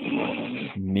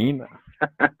 Nina.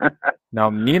 Now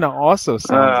Nina also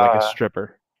sounds like a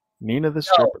stripper. Nina the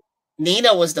stripper.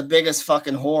 Nina was the biggest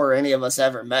fucking whore any of us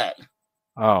ever met.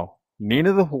 Oh,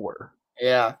 Nina the whore.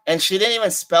 Yeah, and she didn't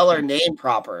even spell her name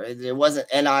proper. It wasn't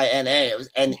Nina, it was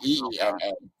Neena.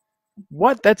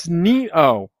 What? That's neat.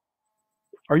 Oh,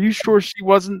 are you sure she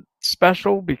wasn't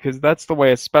special? Because that's the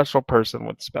way a special person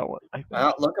would spell it. I think.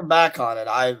 Well, looking back on it,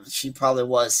 she probably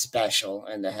was special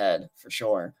in the head for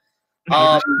sure.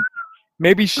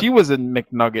 Maybe she was a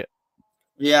McNugget.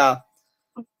 Yeah.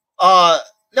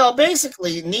 No,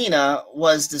 basically, Nina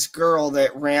was this girl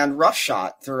that ran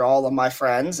roughshod through all of my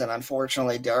friends, and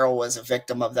unfortunately, Daryl was a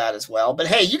victim of that as well. But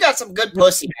hey, you got some good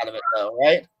pussy out of it, though,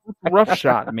 right? What's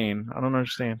roughshod mean? I don't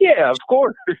understand. Yeah, of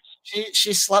course.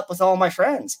 She slept with all my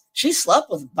friends. She slept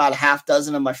with about a half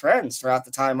dozen of my friends throughout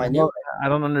the time I knew her. I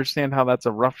don't understand how that's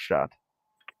a rough shot.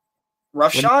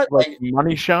 Rough shot? Like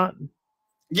money shot?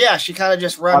 Yeah, she kind of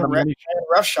just ran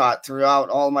rough shot throughout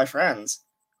all of my friends.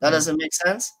 That doesn't make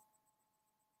sense?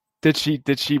 Did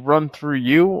she run through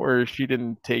you, or she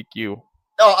didn't take you?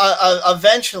 No,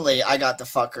 eventually I got to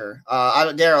fuck her.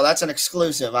 Daryl, that's an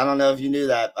exclusive. I don't know if you knew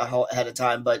that ahead of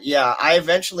time, but yeah, I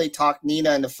eventually talked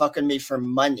Nina into fucking me for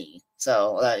money.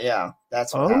 So yeah,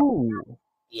 that's what happened.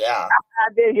 Yeah,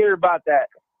 I did hear about that.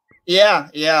 Yeah.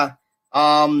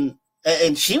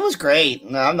 And she was great.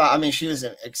 No, she was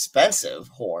an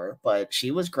expensive whore, but she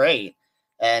was great.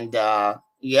 And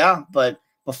yeah, but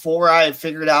before I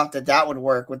figured out that would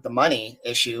work with the money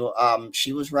issue,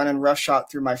 she was running roughshod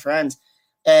through my friends.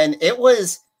 And it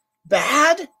was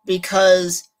bad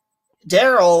because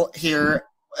Daryl here,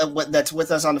 that's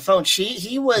with us on the phone,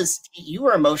 you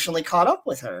were emotionally caught up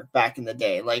with her back in the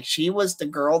day. Like, she was the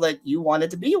girl that you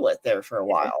wanted to be with there for a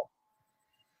while.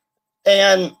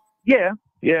 And yeah.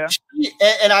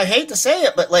 And I hate to say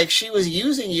it, but like, she was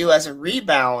using you as a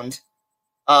rebound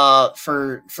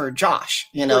for Josh,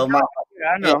 I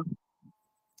know.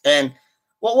 And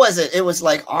what was it? It was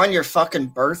like on your fucking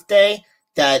birthday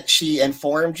that she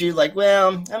informed you, like, well,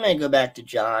 I'm gonna go back to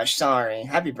Josh. Sorry,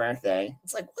 happy birthday.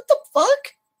 It's like, what the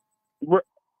fuck?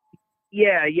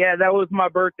 Yeah, that was my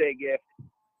birthday gift.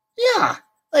 Yeah,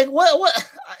 like what?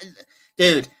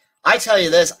 Dude, I tell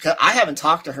you this, I haven't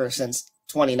talked to her since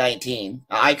 2019.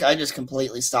 I just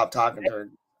completely stopped talking to her.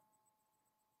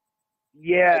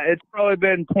 Yeah, it's probably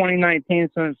been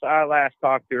 2019 since I last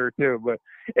talked to her too, but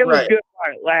it was good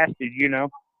while it lasted,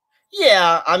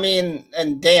 Yeah,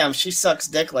 and damn, she sucks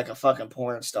dick like a fucking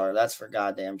porn star. That's for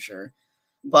goddamn sure.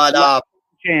 But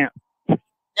champ.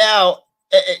 Now,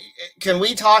 can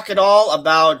we talk at all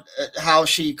about how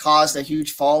she caused a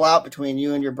huge fallout between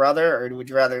you and your brother, or would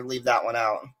you rather leave that one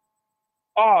out?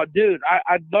 Oh, dude,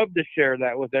 I'd love to share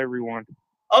that with everyone.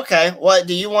 Okay,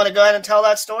 do you want to go ahead and tell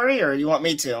that story, or do you want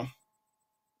me to?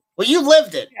 Well, you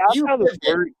lived it. Yeah, you lived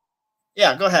it.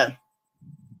 Yeah, go ahead.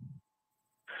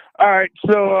 All right,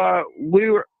 so we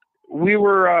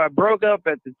were broke up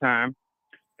at the time,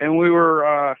 and we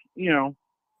were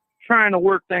trying to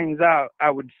work things out,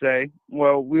 I would say.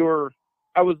 Well,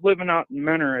 I was living out in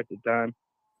Menor at the time,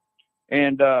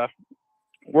 and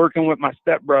working with my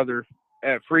stepbrother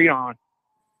at Freon,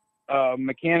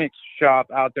 mechanics shop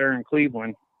out there in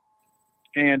Cleveland.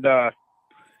 and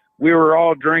we were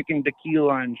all drinking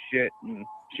tequila and shit. And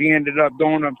she ended up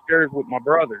going upstairs with my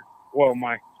brother. Well,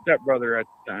 my stepbrother at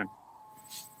the time.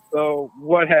 So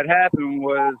what had happened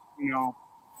was,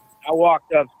 I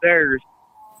walked upstairs,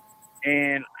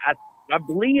 and I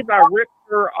believe I ripped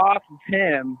her off of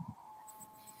him,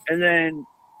 and then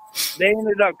they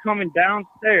ended up coming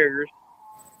downstairs,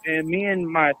 and me and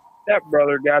my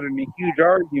stepbrother got in a huge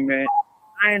argument.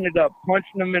 I ended up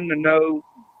punching him in the nose,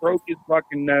 broke his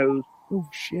fucking nose. Oh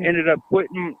shit! Ended up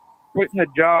quitting the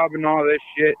job and all this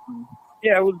shit. And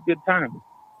yeah, it was a good time.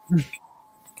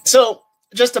 So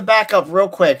just to back up real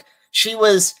quick, she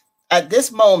was at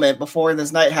this moment before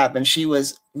this night happened. She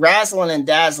was razzling and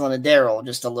dazzling Daryl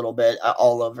just a little bit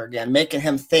all over again, making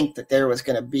him think that there was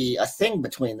going to be a thing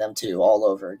between them two all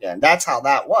over again. That's how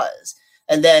that was.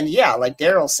 And then, yeah, like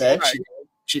Daryl said, right.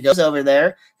 She goes over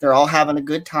there. They're all having a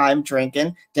good time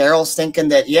drinking. Daryl's thinking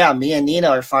that, yeah, me and Nina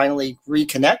are finally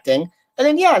reconnecting. And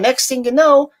then, yeah, next thing you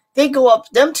know,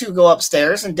 them two go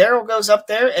upstairs, and Daryl goes up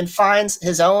there and finds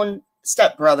his own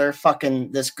stepbrother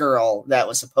fucking this girl that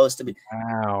was supposed to be.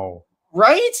 Wow.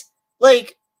 Right?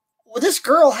 Like, this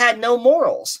girl had no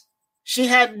morals. She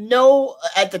had no,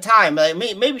 at the time,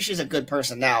 maybe she's a good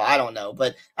person now, I don't know.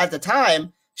 But at the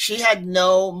time, she had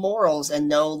no morals and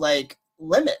no, like,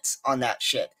 limits on that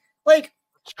shit. Like,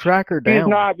 let's track her down. She's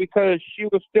not, because she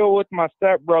was still with my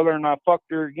stepbrother and I fucked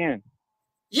her again.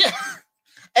 Yeah.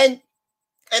 And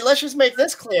let's just make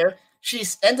this clear.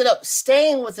 She's ended up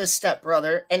staying with his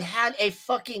stepbrother and had a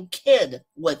fucking kid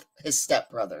with his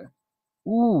stepbrother.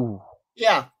 Ooh.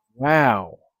 Yeah.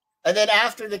 Wow. And then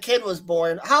after the kid was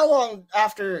born, how long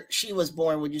after she was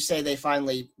born would you say they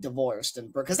finally divorced?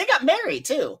 And because they got married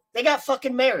too. They got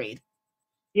fucking married.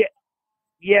 Yeah.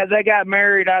 Yeah, they got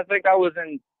married. I think I was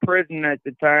in prison at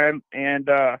the time, and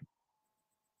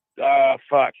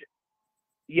fuck.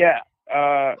 Yeah.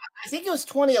 I think it was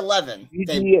 2011.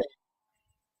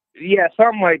 Yeah,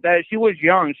 something like that. She was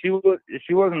young. She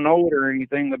wasn't old or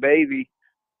anything, the baby.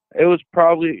 She was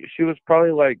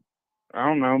probably like, I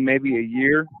don't know, maybe a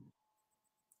year.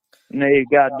 And they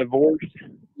got divorced.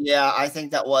 Yeah, I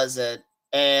think that was it.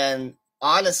 And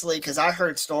honestly, because I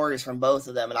heard stories from both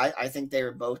of them, and I think they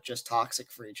were both just toxic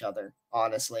for each other,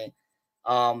 honestly.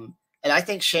 And I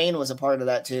think Shane was a part of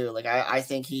that too. Like, I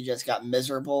think he just got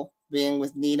miserable being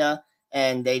with Nina,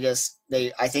 and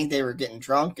I think they were getting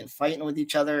drunk and fighting with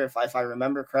each other, if I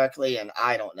remember correctly. And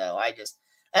I don't know.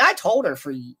 And I told her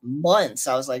for months,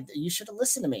 I was like, you should have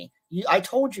listened to me. I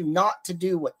told you not to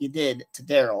do what you did to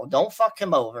Daryl. Don't fuck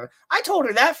him over. I told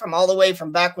her that from all the way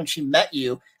from back when she met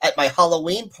you at my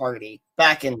Halloween party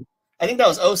back in, I think that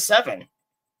was 2007.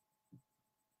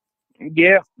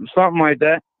 Yeah, something like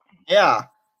that. Yeah.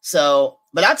 So,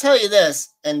 but I'll tell you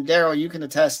this, and Daryl, you can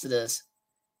attest to this.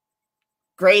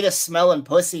 Greatest smelling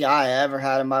pussy I ever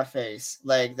had in my face.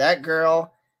 Like, that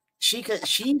girl, she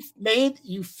made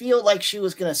you feel like she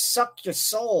was going to suck your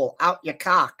soul out your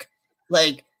cock.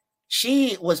 Like,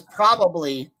 she was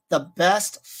probably the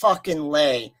best fucking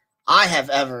lay I have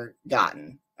ever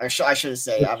gotten. Or I should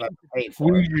say I've ever paid for.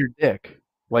 Squeeze your dick.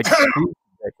 Like, squeeze your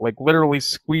dick. Like, literally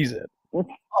squeeze it.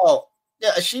 Oh,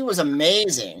 yeah, she was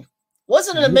amazing.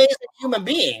 Wasn't an amazing human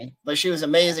being, but she was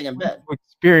amazing in bed. I've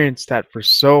experienced that for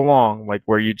so long, like,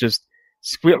 where you just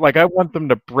squeeze. Like, I want them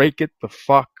to break it the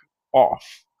fuck off.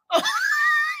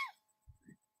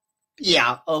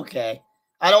 Yeah, okay.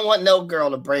 I don't want no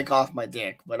girl to break off my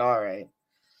dick, but all right.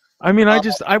 I mean, I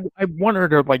want her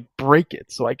to, like, break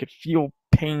it so I could feel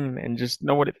pain and just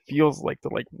know what it feels like to,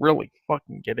 like, really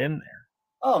fucking get in there.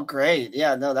 Oh, great.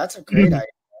 Yeah, no, that's a great idea.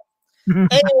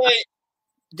 Anyway,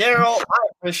 Daryl, I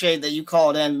appreciate that you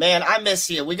called in. Man, I miss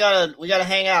you. We gotta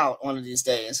hang out one of these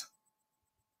days.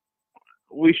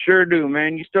 We sure do,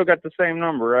 man. You still got the same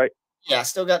number, right? Yeah,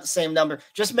 still got the same number.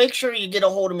 Just make sure you get a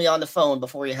hold of me on the phone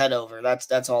before you head over.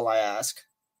 That's all I ask.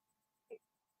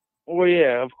 Well,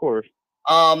 yeah, of course.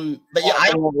 But yeah, I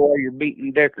don't know why you're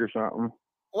beating dick or something.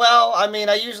 Well, I mean,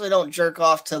 I usually don't jerk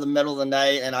off till the middle of the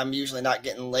night, and I'm usually not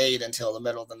getting laid until the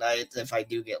middle of the night, if I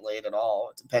do get laid at all.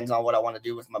 It depends on what I want to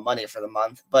do with my money for the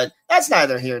month, but that's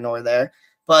neither here nor there.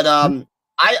 But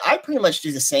I pretty much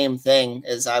do the same thing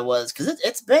as I was, because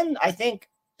it's been, I think,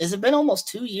 has it been almost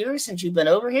 2 years since you've been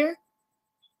over here?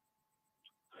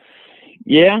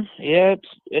 Yeah,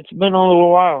 it's been a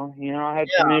little while. You know, I had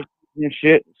some issues and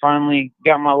shit. Finally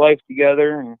got my life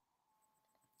together, and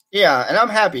yeah, and I'm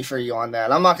happy for you on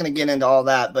that. I'm not going to get into all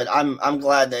that, but I'm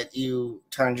glad that you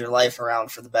turned your life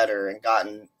around for the better and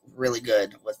gotten really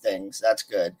good with things. That's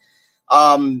good.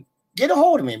 Get a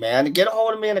hold of me, man. Get a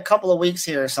hold of me in a couple of weeks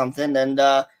here or something, and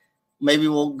Maybe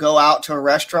we'll go out to a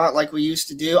restaurant like we used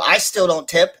to do. I still don't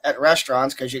tip at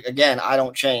restaurants because, again, I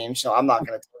don't change, so I'm not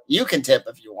going to tip. You can tip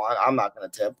if you want. I'm not going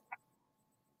to tip.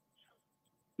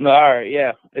 All right,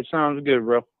 yeah. It sounds good,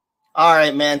 bro. All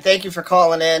right, man. Thank you for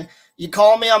calling in. You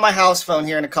call me on my house phone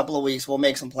here in a couple of weeks. We'll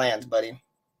make some plans, buddy.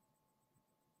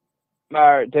 All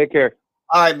right, take care.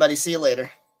 All right, buddy. See you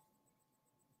later.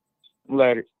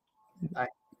 Later. Bye.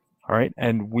 All right,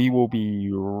 and we will be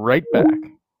right back.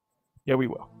 Yeah, we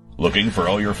will. Looking for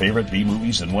all your favorite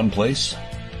B-movies in one place?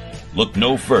 Look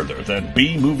no further than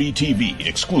B-Movie TV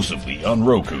exclusively on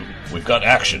Roku. We've got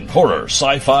action, horror,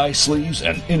 sci-fi, sleaze,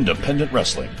 and independent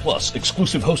wrestling, plus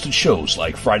exclusive hosted shows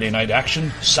like Friday Night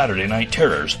Action, Saturday Night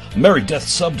Terrors, Merry Death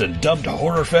subbed and dubbed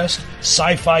Horror Fest,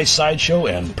 Sci-Fi Sideshow,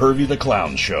 and Pervy the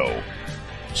Clown Show.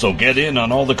 So get in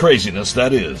on all the craziness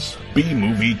that is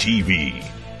B-Movie TV.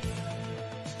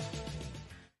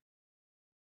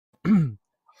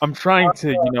 I'm trying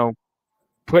to,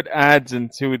 put ads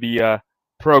into the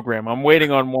program. I'm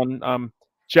waiting on one.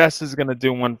 Jess is going to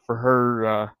do one for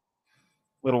her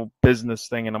little business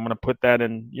thing, and I'm going to put that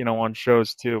in, on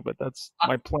shows too. But that's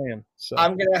my plan. So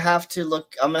I'm going to have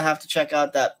to check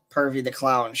out that Pervy the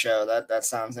Clown Show. That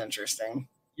sounds interesting.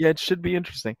 Yeah, it should be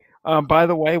interesting. By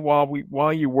the way,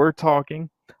 while you were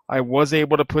talking, I was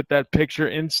able to put that picture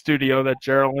in studio that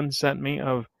Geraldine sent me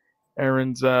of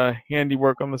Aaron's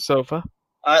handiwork on the sofa.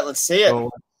 All right, let's see it. So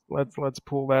let's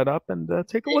pull that up and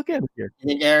take a look at it here. You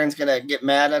think Aaron's gonna get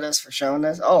mad at us for showing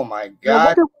this? Oh my god! Yeah,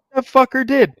 look at what that fucker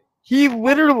did. He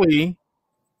literally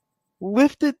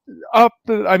lifted up.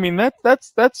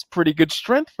 That's pretty good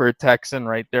strength for a Texan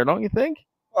right there, don't you think?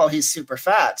 Well, he's super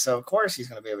fat, so of course he's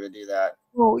gonna be able to do that.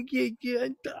 Well, yeah,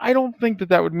 I don't think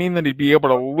that would mean that he'd be able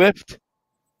to lift.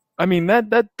 I mean,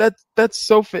 that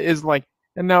sofa is like.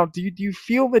 And now, do you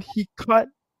feel that he cut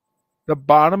the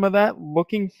bottom of that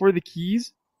looking for the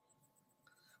keys?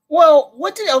 Well,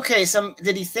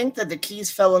 did he think that the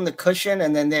keys fell in the cushion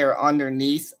and then they were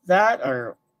underneath that,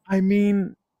 or?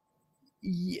 I'm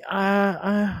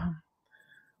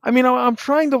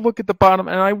trying to look at the bottom,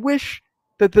 and I wish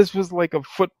that this was like a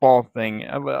football thing,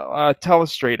 a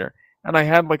telestrator, and I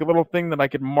had like a little thing that I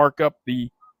could mark up the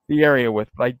area with,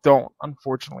 but I don't,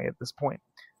 unfortunately, at this point.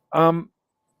 I'm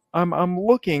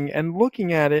looking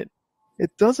at it.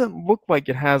 It doesn't look like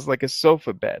it has like a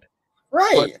sofa bed.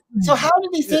 Right. So how did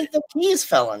he think the keys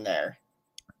fell in there?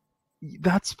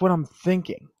 That's what I'm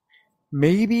thinking.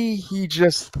 Maybe he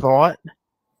just thought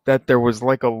that there was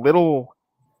like a little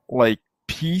like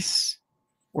piece,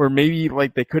 or maybe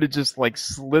like they could have just like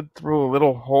slid through a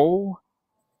little hole.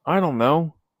 I don't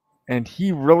know. And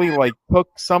he really like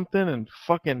took something and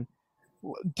fucking,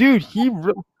 dude, he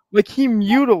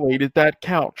mutilated that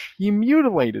couch. He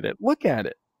mutilated it. Look at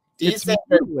it. Do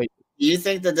you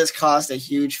think that this caused a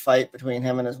huge fight between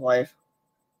him and his wife?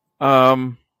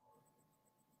 It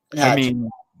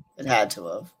had to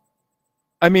have.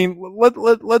 I mean,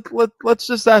 let's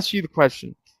just ask you the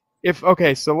question.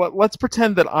 Let's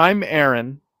pretend that I'm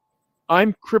Aaron,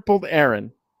 I'm crippled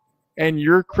Aaron, and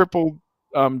you're crippled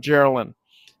Geraldine.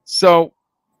 So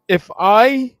if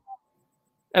I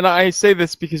say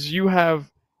this because you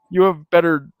have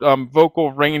better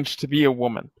vocal range to be a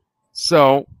woman.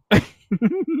 So,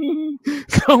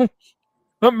 so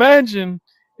imagine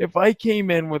if I came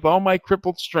in with all my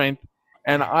crippled strength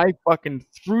and I fucking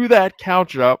threw that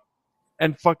couch up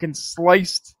and fucking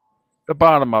sliced the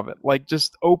bottom of it. Like,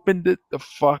 just opened it the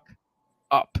fuck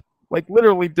up. Like,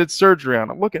 literally did surgery on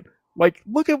it. Look at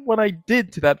what I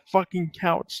did to that fucking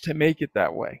couch to make it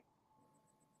that way.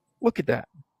 Look at that.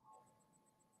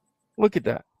 Look at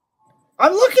that.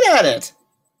 I'm looking at it.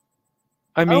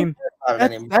 I mean,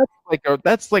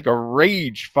 that's like a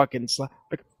rage fucking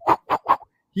like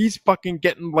he's fucking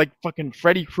getting like fucking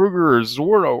Freddy Krueger or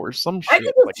Zorro or some shit. I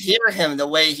can just hear him the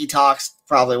way he talks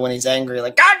probably when he's angry.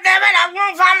 Like, God damn it, I'm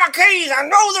gonna find my keys. I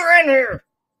know they're in here.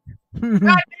 God damn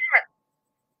it.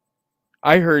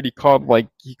 I heard he called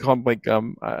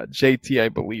JT, I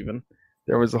believe, and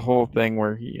there was a whole thing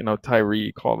where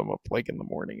Tyree called him up like in the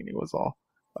morning and he was all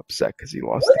upset because he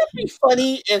lost. Wouldn't it be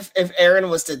funny if Aaron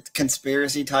was the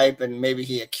conspiracy type and maybe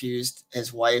he accused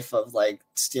his wife of like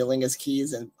stealing his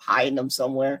keys and hiding them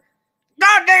somewhere?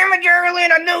 God damn it,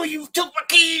 Geraldine! I know you took my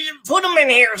keys and put them in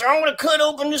here, so I'm gonna cut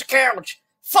open this couch.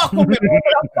 Fuck with me,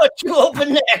 I'll cut you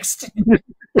open next.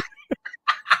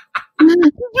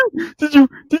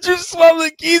 Did you swallow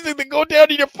the keys and then go down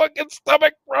to your fucking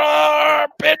stomach,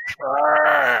 bitch?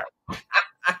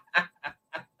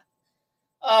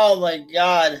 Oh my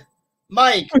god,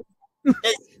 Mike!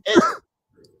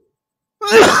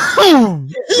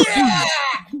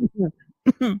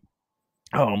 Oh,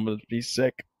 I'm gonna be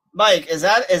sick. Mike, is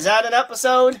that an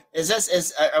episode?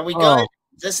 Are we good?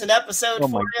 Is this an episode Oh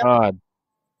for my you? god.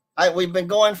 We've been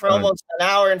going for almost an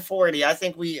hour and 40. I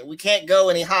think we can't go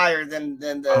any higher than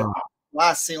the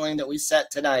last ceiling that we set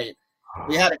tonight.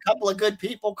 We had a couple of good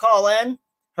people call in.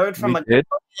 Heard from a good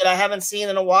that I haven't seen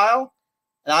in a while.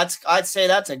 And I'd say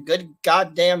that's a good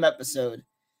goddamn episode.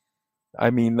 I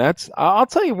mean, I'll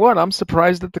tell you what, I'm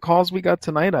surprised at the calls we got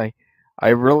tonight. I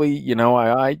really,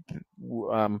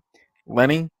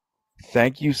 Lenny,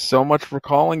 thank you so much for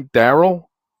calling. Daryl,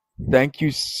 thank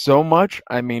you so much.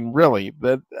 I mean, really,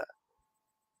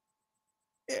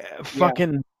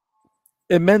 fucking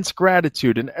immense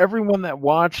gratitude. And everyone that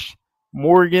watched,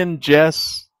 Morgan,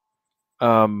 Jess,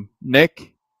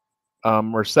 Nick,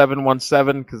 or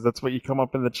 717, because that's what you come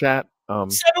up in the chat.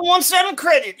 717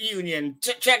 Credit Union.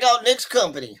 Check out Nick's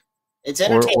company. It's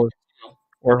entertainment.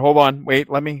 Or hold on, wait,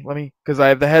 let me, because I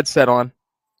have the headset on.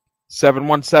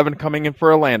 717 coming in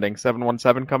for a landing.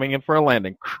 717 coming in for a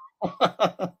landing.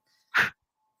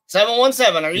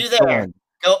 717, are you there?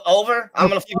 Go over. I'm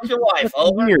gonna fuck your wife.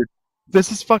 Over. Weird.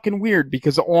 This is fucking weird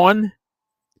because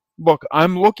look,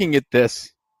 I'm looking at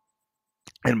this,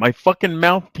 and my fucking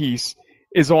mouthpiece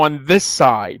is on this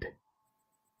side.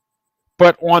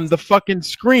 But on the fucking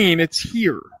screen, it's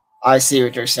here. I see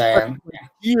what you're saying.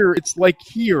 Here, it's like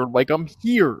here, like I'm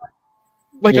here.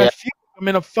 Like I feel like I'm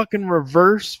in a fucking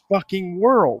reverse fucking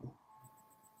world.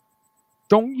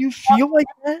 Don't you feel like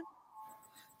that?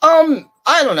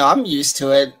 I don't know. I'm used to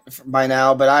it by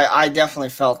now, but I definitely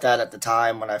felt that at the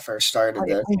time when I first started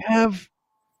this.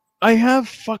 I have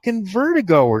fucking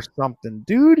vertigo or something,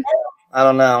 dude. I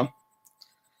don't know.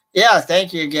 Yeah,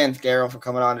 thank you again, Daryl, for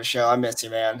coming on the show. I miss you,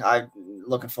 man. I'm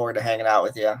looking forward to hanging out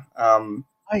with you.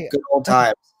 Good old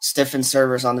times. Stiffened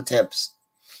servers on the tips.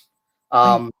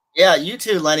 Yeah, you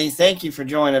too, Lenny. Thank you for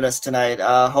joining us tonight.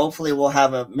 Hopefully we'll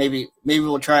have maybe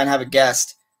we'll try and have a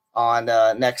guest on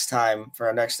next time for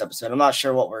our next episode. I'm not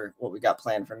sure what we got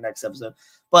planned for the next episode,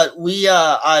 but me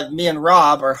and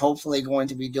Rob are hopefully going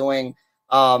to be doing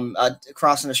a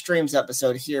Crossing the Streams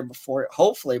episode here before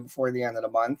the end of the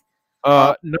month.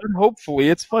 Not hopefully,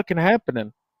 it's fucking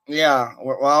happening. Yeah,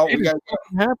 we got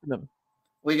happening.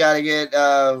 We got to get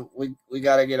we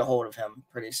got to get a hold of him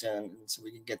pretty soon so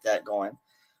we can get that going.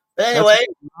 But anyway,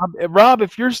 Rob,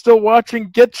 if you're still watching,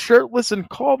 get shirtless and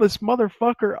call this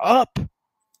motherfucker up.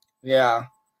 Yeah.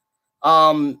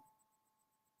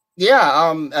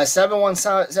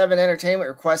 717 Entertainment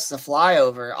requests a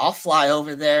flyover. I'll fly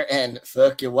over there and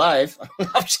fuck your wife.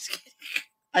 I'm just kidding.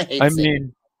 I hate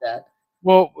saying that.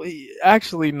 Well,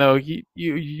 actually, no. You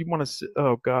want to?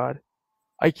 Oh God,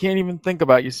 I can't even think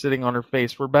about you sitting on her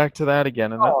face. We're back to that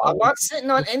again. And I'm not sitting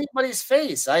on anybody's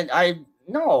face.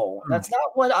 No, that's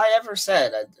not what I ever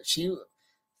said. She,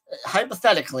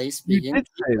 hypothetically speaking, you did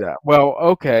say that. Well,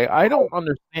 okay. I don't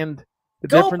understand the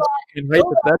difference between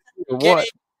hypothetically and what.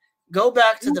 Go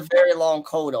back to the very long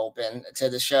cold open to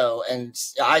the show, and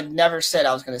I never said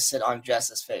I was going to sit on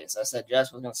Jess's face. I said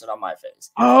Jess was going to sit on my face.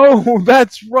 Oh,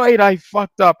 that's right. I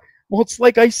fucked up. Well, it's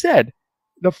like I said,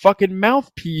 the fucking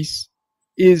mouthpiece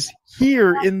is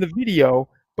here in the video,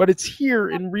 but it's here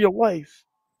in real life.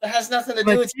 It has nothing to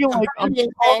do with you. Like I'm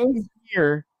talking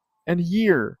here and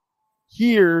here,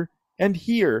 here and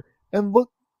here, and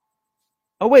look.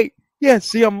 Oh wait, yeah.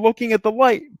 See, I'm looking at the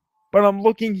light. But I'm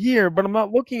looking here, but I'm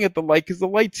not looking at the light because the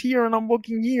light's here and I'm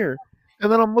looking here.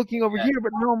 And then I'm looking over here,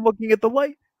 but now I'm looking at the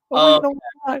light. Oh, wait, no, I'm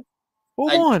not.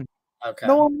 Hold on. Okay.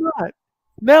 No, I'm not.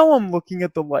 Now I'm looking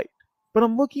at the light. But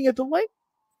I'm looking at the light?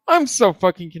 I'm so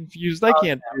fucking confused. I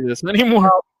can't do this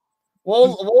anymore.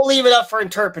 We'll leave it up for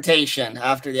interpretation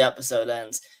after the episode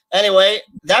ends. Anyway,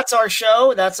 that's our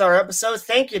show. That's our episode.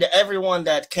 Thank you to everyone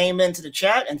that came into the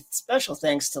chat, and special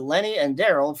thanks to Lenny and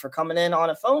Daryl for coming in on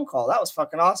a phone call. That was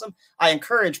fucking awesome. I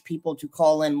encourage people to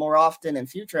call in more often in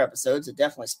future episodes. It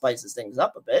definitely spices things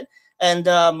up a bit. And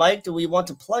Mike, do we want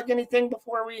to plug anything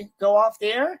before we go off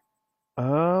the air?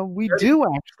 We do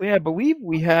actually. I believe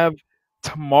we have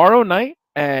tomorrow night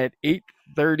at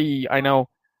 8:30. I know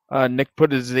Nick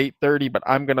put it as 8:30, but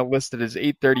I'm going to list it as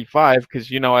 8:35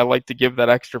 because, I like to give that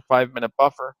extra 5-minute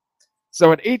buffer.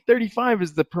 So at 8:35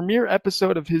 is the premiere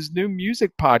episode of his new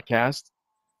music podcast,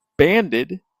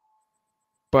 Banded.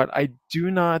 But I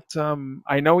do not,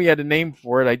 I know he had a name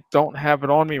for it. I don't have it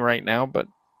on me right now, but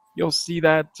you'll see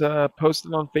that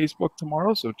posted on Facebook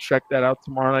tomorrow. So check that out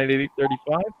tomorrow night at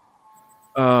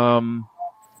 8:35.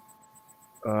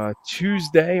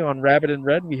 Tuesday on Rabbit and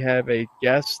Red, we have a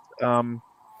guest.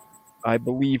 I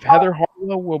believe Heather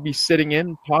Harlow will be sitting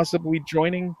in, possibly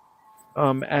joining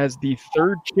as the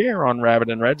third chair on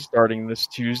Rabbit and Red starting this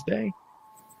Tuesday.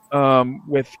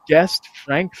 with guest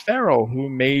Frank Farrell, who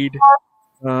made,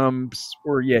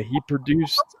 he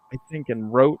produced, I think,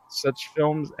 and wrote such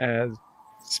films as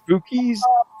Spookies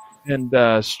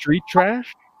and Street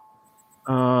Trash.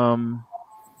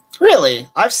 Really?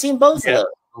 I've seen both of those,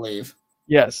 I believe.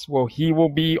 Yes. Well, he will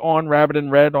be on Rabbit in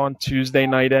Red on Tuesday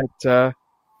night at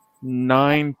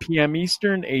 9 p.m.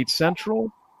 Eastern, 8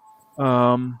 Central.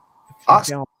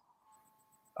 Awesome.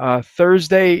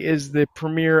 Thursday is the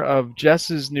premiere of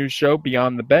Jess's new show,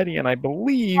 Beyond the Betty, and I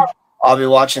believe I'll be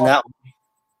watching that one.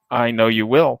 I know you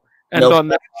will. And Nope.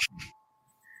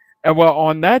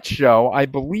 on that show, I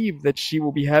believe that she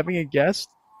will be having a guest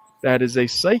that is a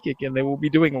psychic, and they will be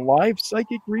doing live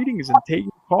psychic readings and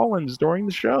taking call-ins during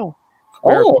the show.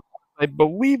 Where I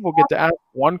believe we'll get to ask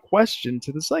one question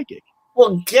to the psychic.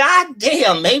 Well,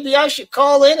 goddamn, maybe I should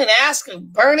call in and ask a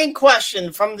burning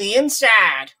question from the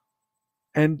inside.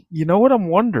 And you know what I'm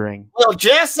wondering? Will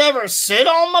Jess ever sit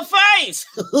on my face?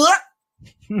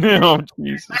 No,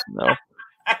 Jesus, no.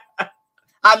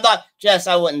 I'm not, Jess,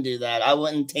 I wouldn't do that. I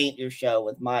wouldn't taint your show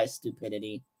with my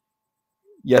stupidity.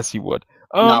 Yes, you would.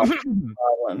 No,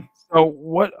 So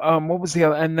what was the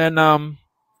other? And then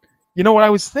you know what I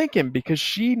was thinking, because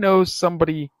she knows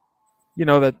somebody, you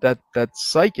know,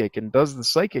 that's psychic and does the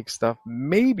psychic stuff.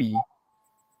 Maybe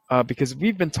because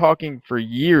we've been talking for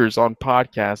years on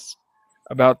podcasts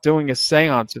about doing a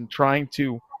seance and trying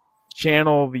to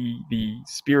channel the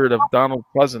spirit of Donald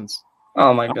Pleasance.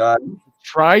 Oh my God.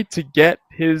 Try to get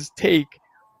his take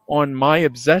on my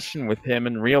obsession with him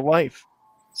in real life.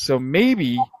 So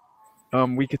maybe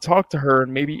we could talk to her,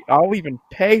 and maybe I'll even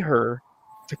pay her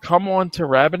to come on to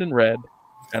Rabbit in Red,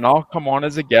 and I'll come on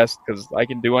as a guest because I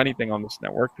can do anything on this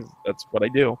network because that's what I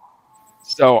do.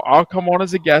 So I'll come on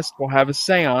as a guest. We'll have a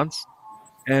seance,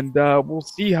 and we'll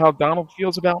see how Donald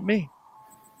feels about me.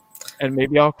 And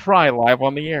maybe I'll cry live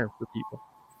on the air for people.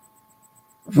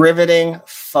 Riveting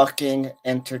fucking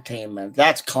entertainment.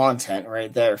 That's content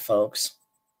right there, folks.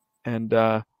 And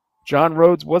John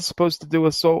Rhodes was supposed to do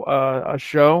a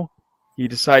show. He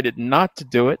decided not to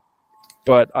do it.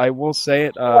 But I will say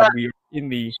it.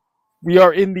 We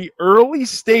are in the early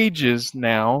stages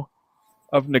now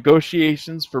of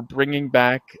negotiations for bringing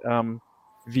back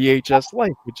VHS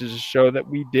Life, which is a show that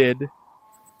we did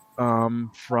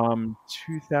from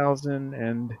 2000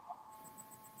 and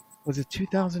was it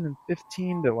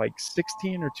 2015 to like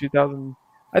 16 or 2000?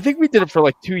 I think we did it for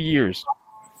like 2 years.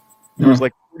 There was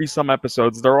like 40 some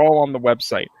episodes. They're all on the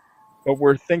website, but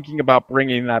we're thinking about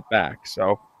bringing that back.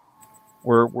 So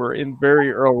we're in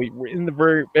very early. We're in the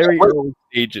very early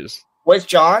stages. With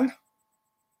John?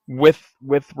 With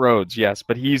Rhodes, yes,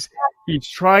 but he's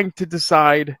trying to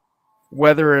decide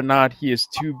whether or not he is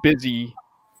too busy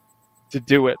to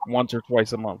do it once or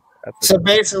twice a month. So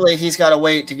basically, he's got to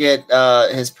wait to get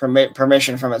his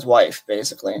permission from his wife.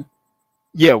 Basically,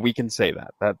 yeah, we can say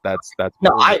that. That's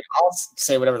no. I'll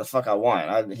say whatever the fuck I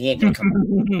want. He ain't gonna come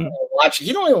watch.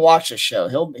 He don't even watch the show.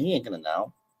 He ain't gonna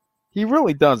know. He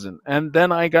really doesn't. And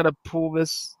then I gotta pull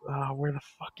this. Where the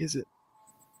fuck is it?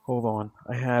 Hold on,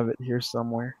 I have it here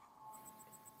somewhere.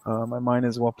 I might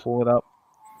as well pull it up.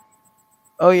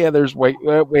 Oh yeah, there's wait.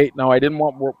 No, I didn't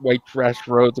want White Trash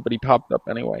Rhodes, but he popped up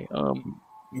anyway.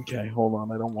 Okay, hold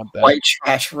on. I don't want that. White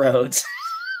Trash Rhodes.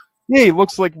 Yeah, he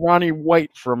looks like Ronnie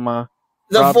White from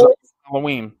the voice,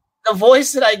 Halloween. The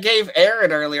voice that I gave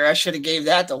Aaron earlier, I should have gave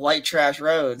that to White Trash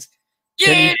Rhodes.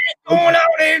 Yeah, going out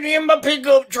there in my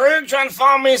pickup truck trying to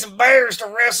find me some bears to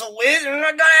wrestle with, and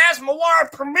I gotta ask my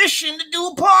wife permission to do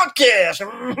a podcast.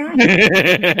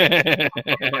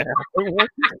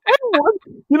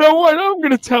 You know what? I'm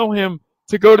gonna tell him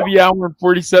to go to the hour and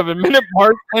 47-minute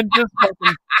mark and just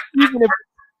fucking,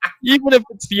 even if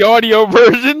it's the audio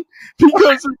version,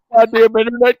 because the goddamn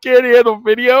internet can't handle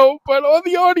video, but on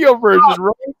the audio version,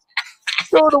 right?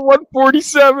 Go to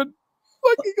 147.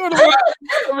 Fucking go to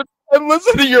 147 and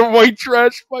listen to your white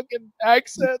trash fucking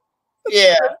accent.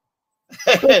 Yeah.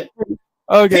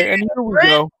 Okay, and here we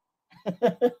go.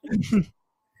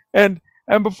 and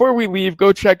before we leave,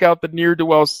 go check out the Near to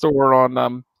Well store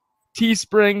on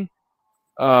Teespring.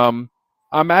 I'm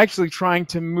actually trying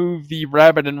to move the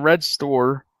Rabbit in Red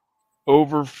store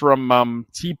over from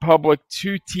TeePublic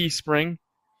to Teespring.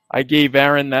 I gave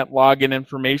Aaron that login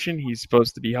information. He's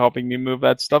supposed to be helping me move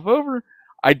that stuff over.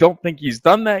 I don't think he's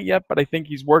done that yet, but I think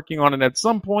he's working on it at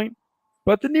some point.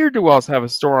 But the Near to Wells have a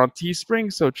store on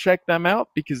Teespring, so check them out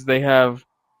because they have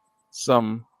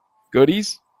some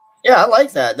goodies. Yeah, I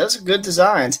like that. Those are good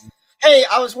designs. Hey,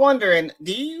 I was wondering,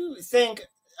 do you think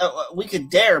we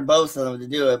could dare both of them to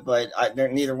do it, but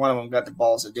neither one of them got the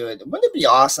balls to do it? Wouldn't it be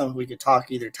awesome if we could talk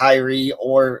either Tyree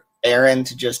or Aaron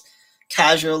to just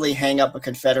casually hang up a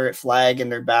Confederate flag in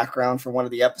their background for one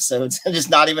of the episodes and just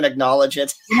not even acknowledge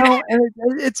it. And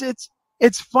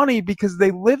it's funny because they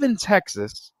live in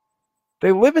Texas.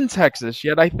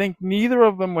 Yet I think neither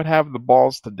of them would have the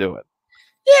balls to do it.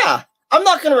 Yeah. I'm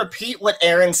not going to repeat what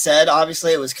Aaron said.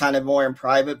 Obviously, it was kind of more in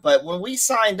private. But when we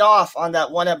signed off on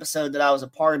that one episode that I was a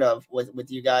part of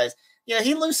with you guys,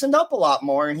 he loosened up a lot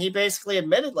more. And he basically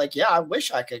admitted, like, yeah, I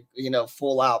wish I could,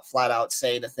 flat out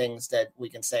say the things that we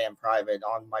can say in private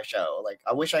on my show. Like,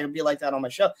 I wish I could be like that on my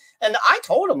show. And I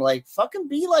told him, like, fucking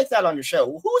be like that on your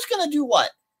show. Who's going to do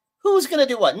what?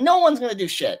 No one's going to do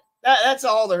shit. That's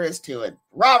all there is to it.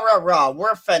 Rah.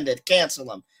 We're offended. Cancel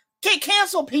them. Can't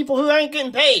cancel people who ain't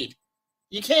getting paid.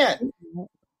 You can't.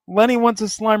 Lenny wants a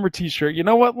Slimer t-shirt. You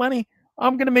know what, Lenny?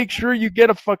 I'm going to make sure you get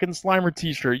a fucking Slimer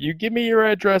t-shirt. You give me your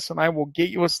address and I will get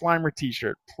you a Slimer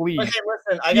t-shirt. Please. Okay,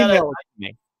 listen, email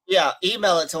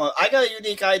it to him. I got a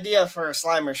unique idea for a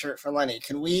Slimer shirt for Lenny.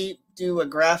 Can we do a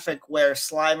graphic where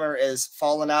Slimer is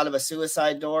falling out of a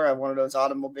suicide door at one of those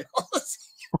automobiles?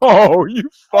 Oh, you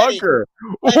fucker.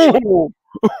 Oh.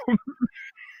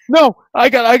 No, I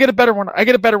got a better one. I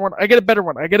get a better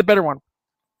one.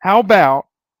 How about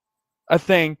a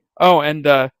thing? Oh, and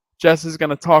Jess is going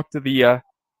to talk to the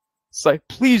psych.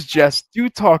 Please, Jess, do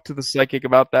talk to the psychic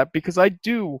about that because I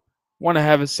do want to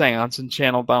have a seance and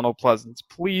channel Donald Pleasance.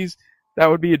 Please, that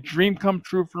would be a dream come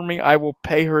true for me. I will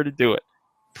pay her to do it.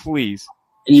 Please.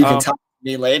 You can talk to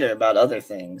me later about other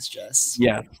things, Jess.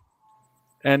 Yeah.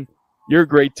 And you're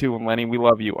great too, and Lenny, we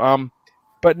love you.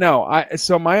 But no,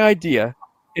 so my idea,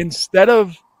 instead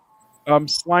of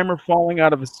Slimer falling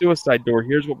out of a suicide door,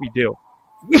 here's what we do.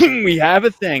 We have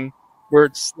a thing where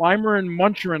it's Slimer and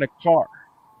Muncher in a car.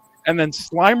 And then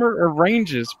Slimer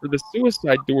arranges for the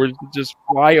suicide doors to just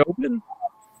fly open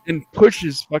and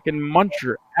pushes fucking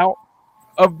Muncher out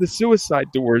of the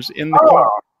suicide doors in the car.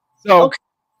 So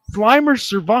Slimer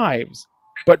survives,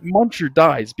 but Muncher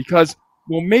dies because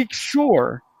we'll make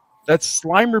sure that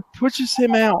Slimer pushes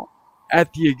him out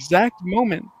at the exact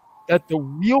moment that the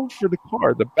wheel for the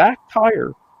car, the back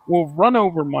tire, will run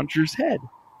over Muncher's head.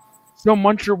 So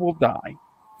Muncher will die.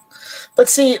 But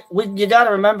see, you got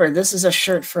to remember, this is a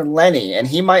shirt for Lenny, and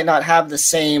he might not have the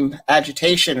same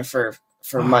agitation for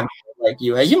Muncher like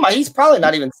you. He's probably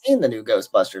not even seen the new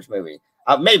Ghostbusters movie.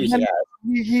 Maybe he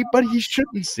has. But he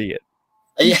shouldn't see it.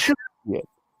 He shouldn't see it.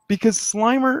 Because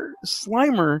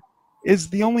Slimer is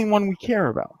the only one we care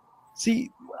about. See,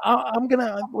 I'm going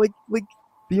to, like,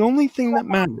 the only thing that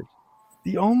matters.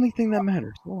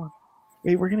 Hold on.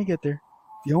 Wait, we're going to get there.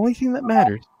 The only thing that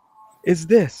matters is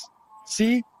this.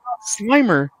 See,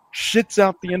 Slimer shits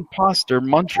out the imposter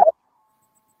Muncher.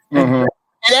 Mm-hmm.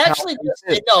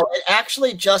 It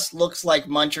actually just looks like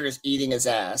Muncher is eating his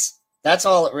ass. That's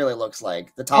all it really looks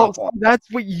like. The top one. That's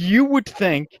what you would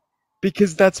think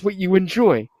because that's what you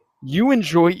enjoy. You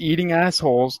enjoy eating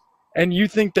assholes, and you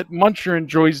think that Muncher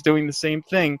enjoys doing the same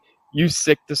thing. You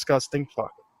sick, disgusting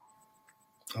fuck.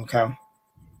 Okay.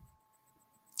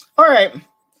 All right.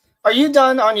 Are you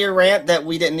done on your rant that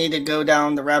we didn't need to go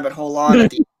down the rabbit hole on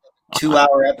at the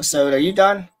 2-hour episode? Are you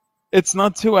done? It's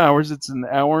not 2 hours. It's an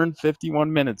hour and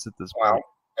 51 minutes at this point. Wow.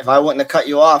 If I wouldn't have cut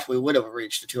you off, we would have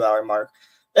reached the 2-hour mark.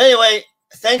 Anyway,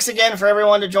 thanks again for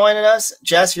everyone to joining us.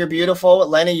 Jess, you're beautiful.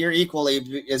 Lenny, you're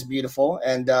equally as beautiful.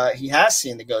 And he has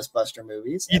seen the Ghostbuster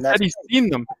movies. He said he's seen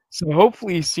them. So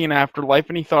hopefully he's seen Afterlife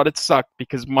and he thought it sucked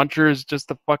because Muncher is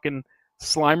just a fucking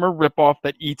Slimer ripoff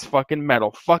that eats fucking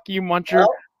metal. Fuck you, Muncher.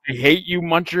 Well, I hate you,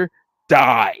 Muncher.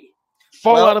 Die.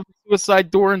 Fall out of the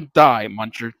suicide door and die,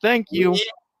 Muncher. Thank you.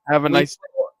 Have a nice day.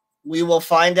 We will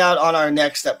find out on our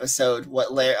next episode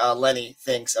what Lenny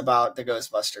thinks about the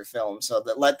Ghostbuster film. So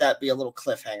let that be a little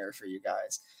cliffhanger for you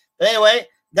guys. But anyway,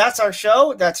 that's our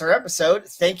show. That's our episode.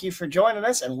 Thank you for joining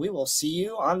us, and we will see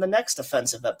you on the next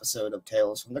offensive episode of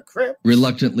Tales from the Crypt.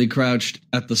 Reluctantly crouched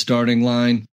at the starting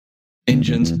line.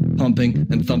 Engines pumping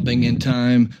and thumping in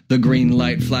time. The green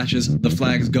light flashes, the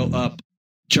flags go up.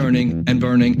 Churning and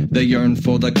burning, they yearn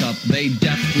for the cup. They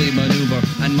deftly maneuver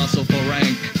and muscle for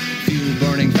rank. Fuel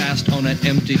burning fast on an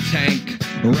empty tank.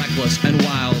 Reckless and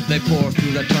wild, they pour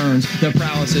through the turns. Their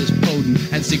prowess is potent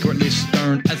and secretly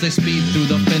stern. As they speed through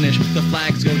the finish, the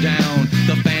flags go down.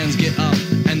 The fans get up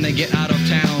and they get out of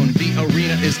town. The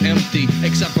arena is empty,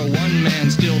 except for one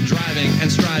man still driving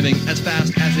and striving as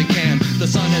fast as he can. The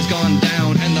sun has gone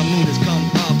down and the moon has come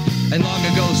up. And long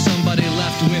ago somebody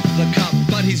left with the cup.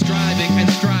 But he's driving and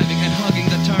striving and hugging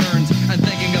the turns and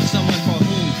thinking of someone for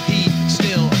whom he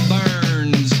still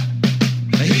burns.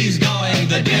 He's going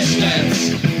the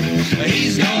distance.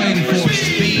 He's going for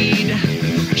speed.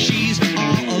 She's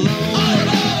all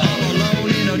alone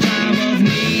in a time of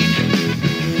need.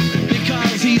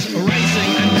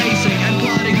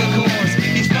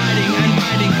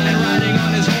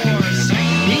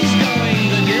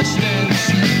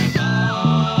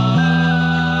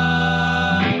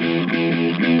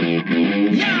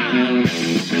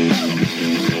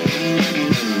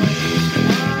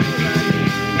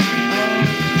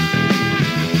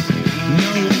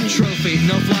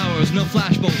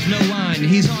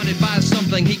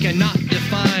 feeling he cannot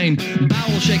define.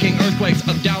 Bowel-shaking earthquakes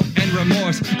of doubt and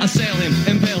remorse assail him,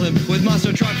 impale him with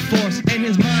monster truck force. In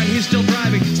his mind, he's still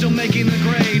driving, still making the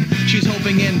grade. She's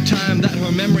hoping in time that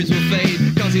her memories will fade,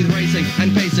 cause he's racing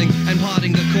and pacing and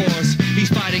plotting the course. He's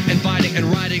fighting and fighting and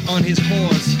riding on his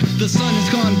horse. The sun has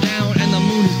gone down and the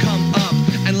moon has come up,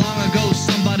 and long ago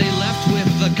somebody left with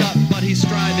the cup. But he's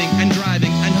striving and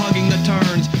driving and hugging the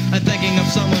turns and thinking of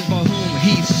someone for whom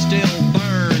he still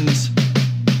burns.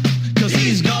 Cause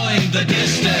he's going the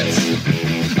distance,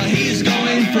 he's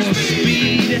going for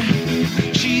speed.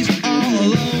 She's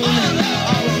all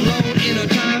alone in a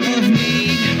time of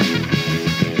need.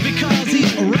 Because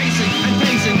he's racing and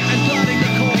pacing and plotting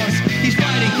the course. He's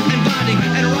fighting and fighting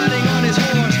and riding on his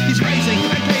horse. He's racing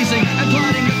and pacing and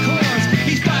plotting the course.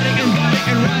 He's fighting and fighting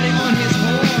and riding on his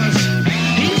horse.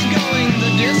 He's going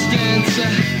the distance,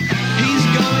 he's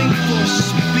going for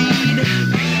speed.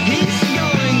 He's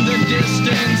going the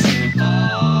distance.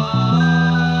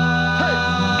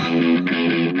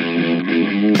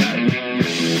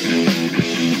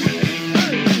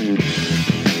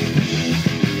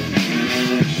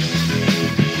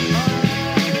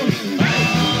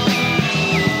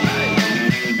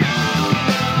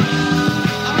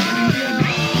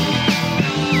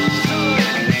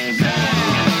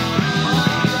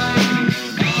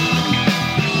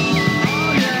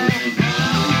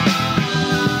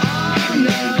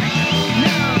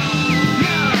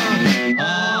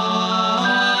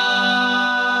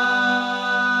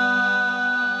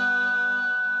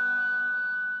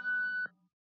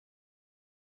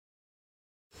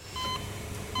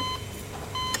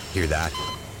 Hear that?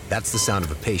 That's the sound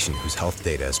of a patient whose health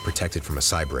data is protected from a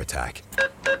cyber attack.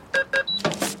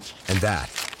 And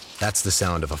that's the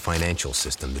sound of a financial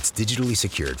system that's digitally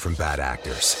secured from bad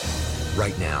actors.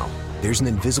 Right now, there's an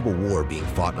invisible war being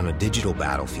fought on a digital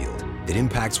battlefield that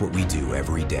impacts what we do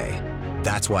every day.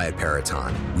 That's why at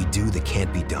Peraton, we do the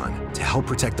can't be done to help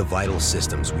protect the vital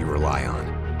systems we rely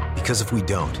on. Because if we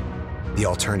don't, the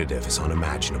alternative is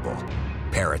unimaginable.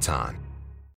 Peraton.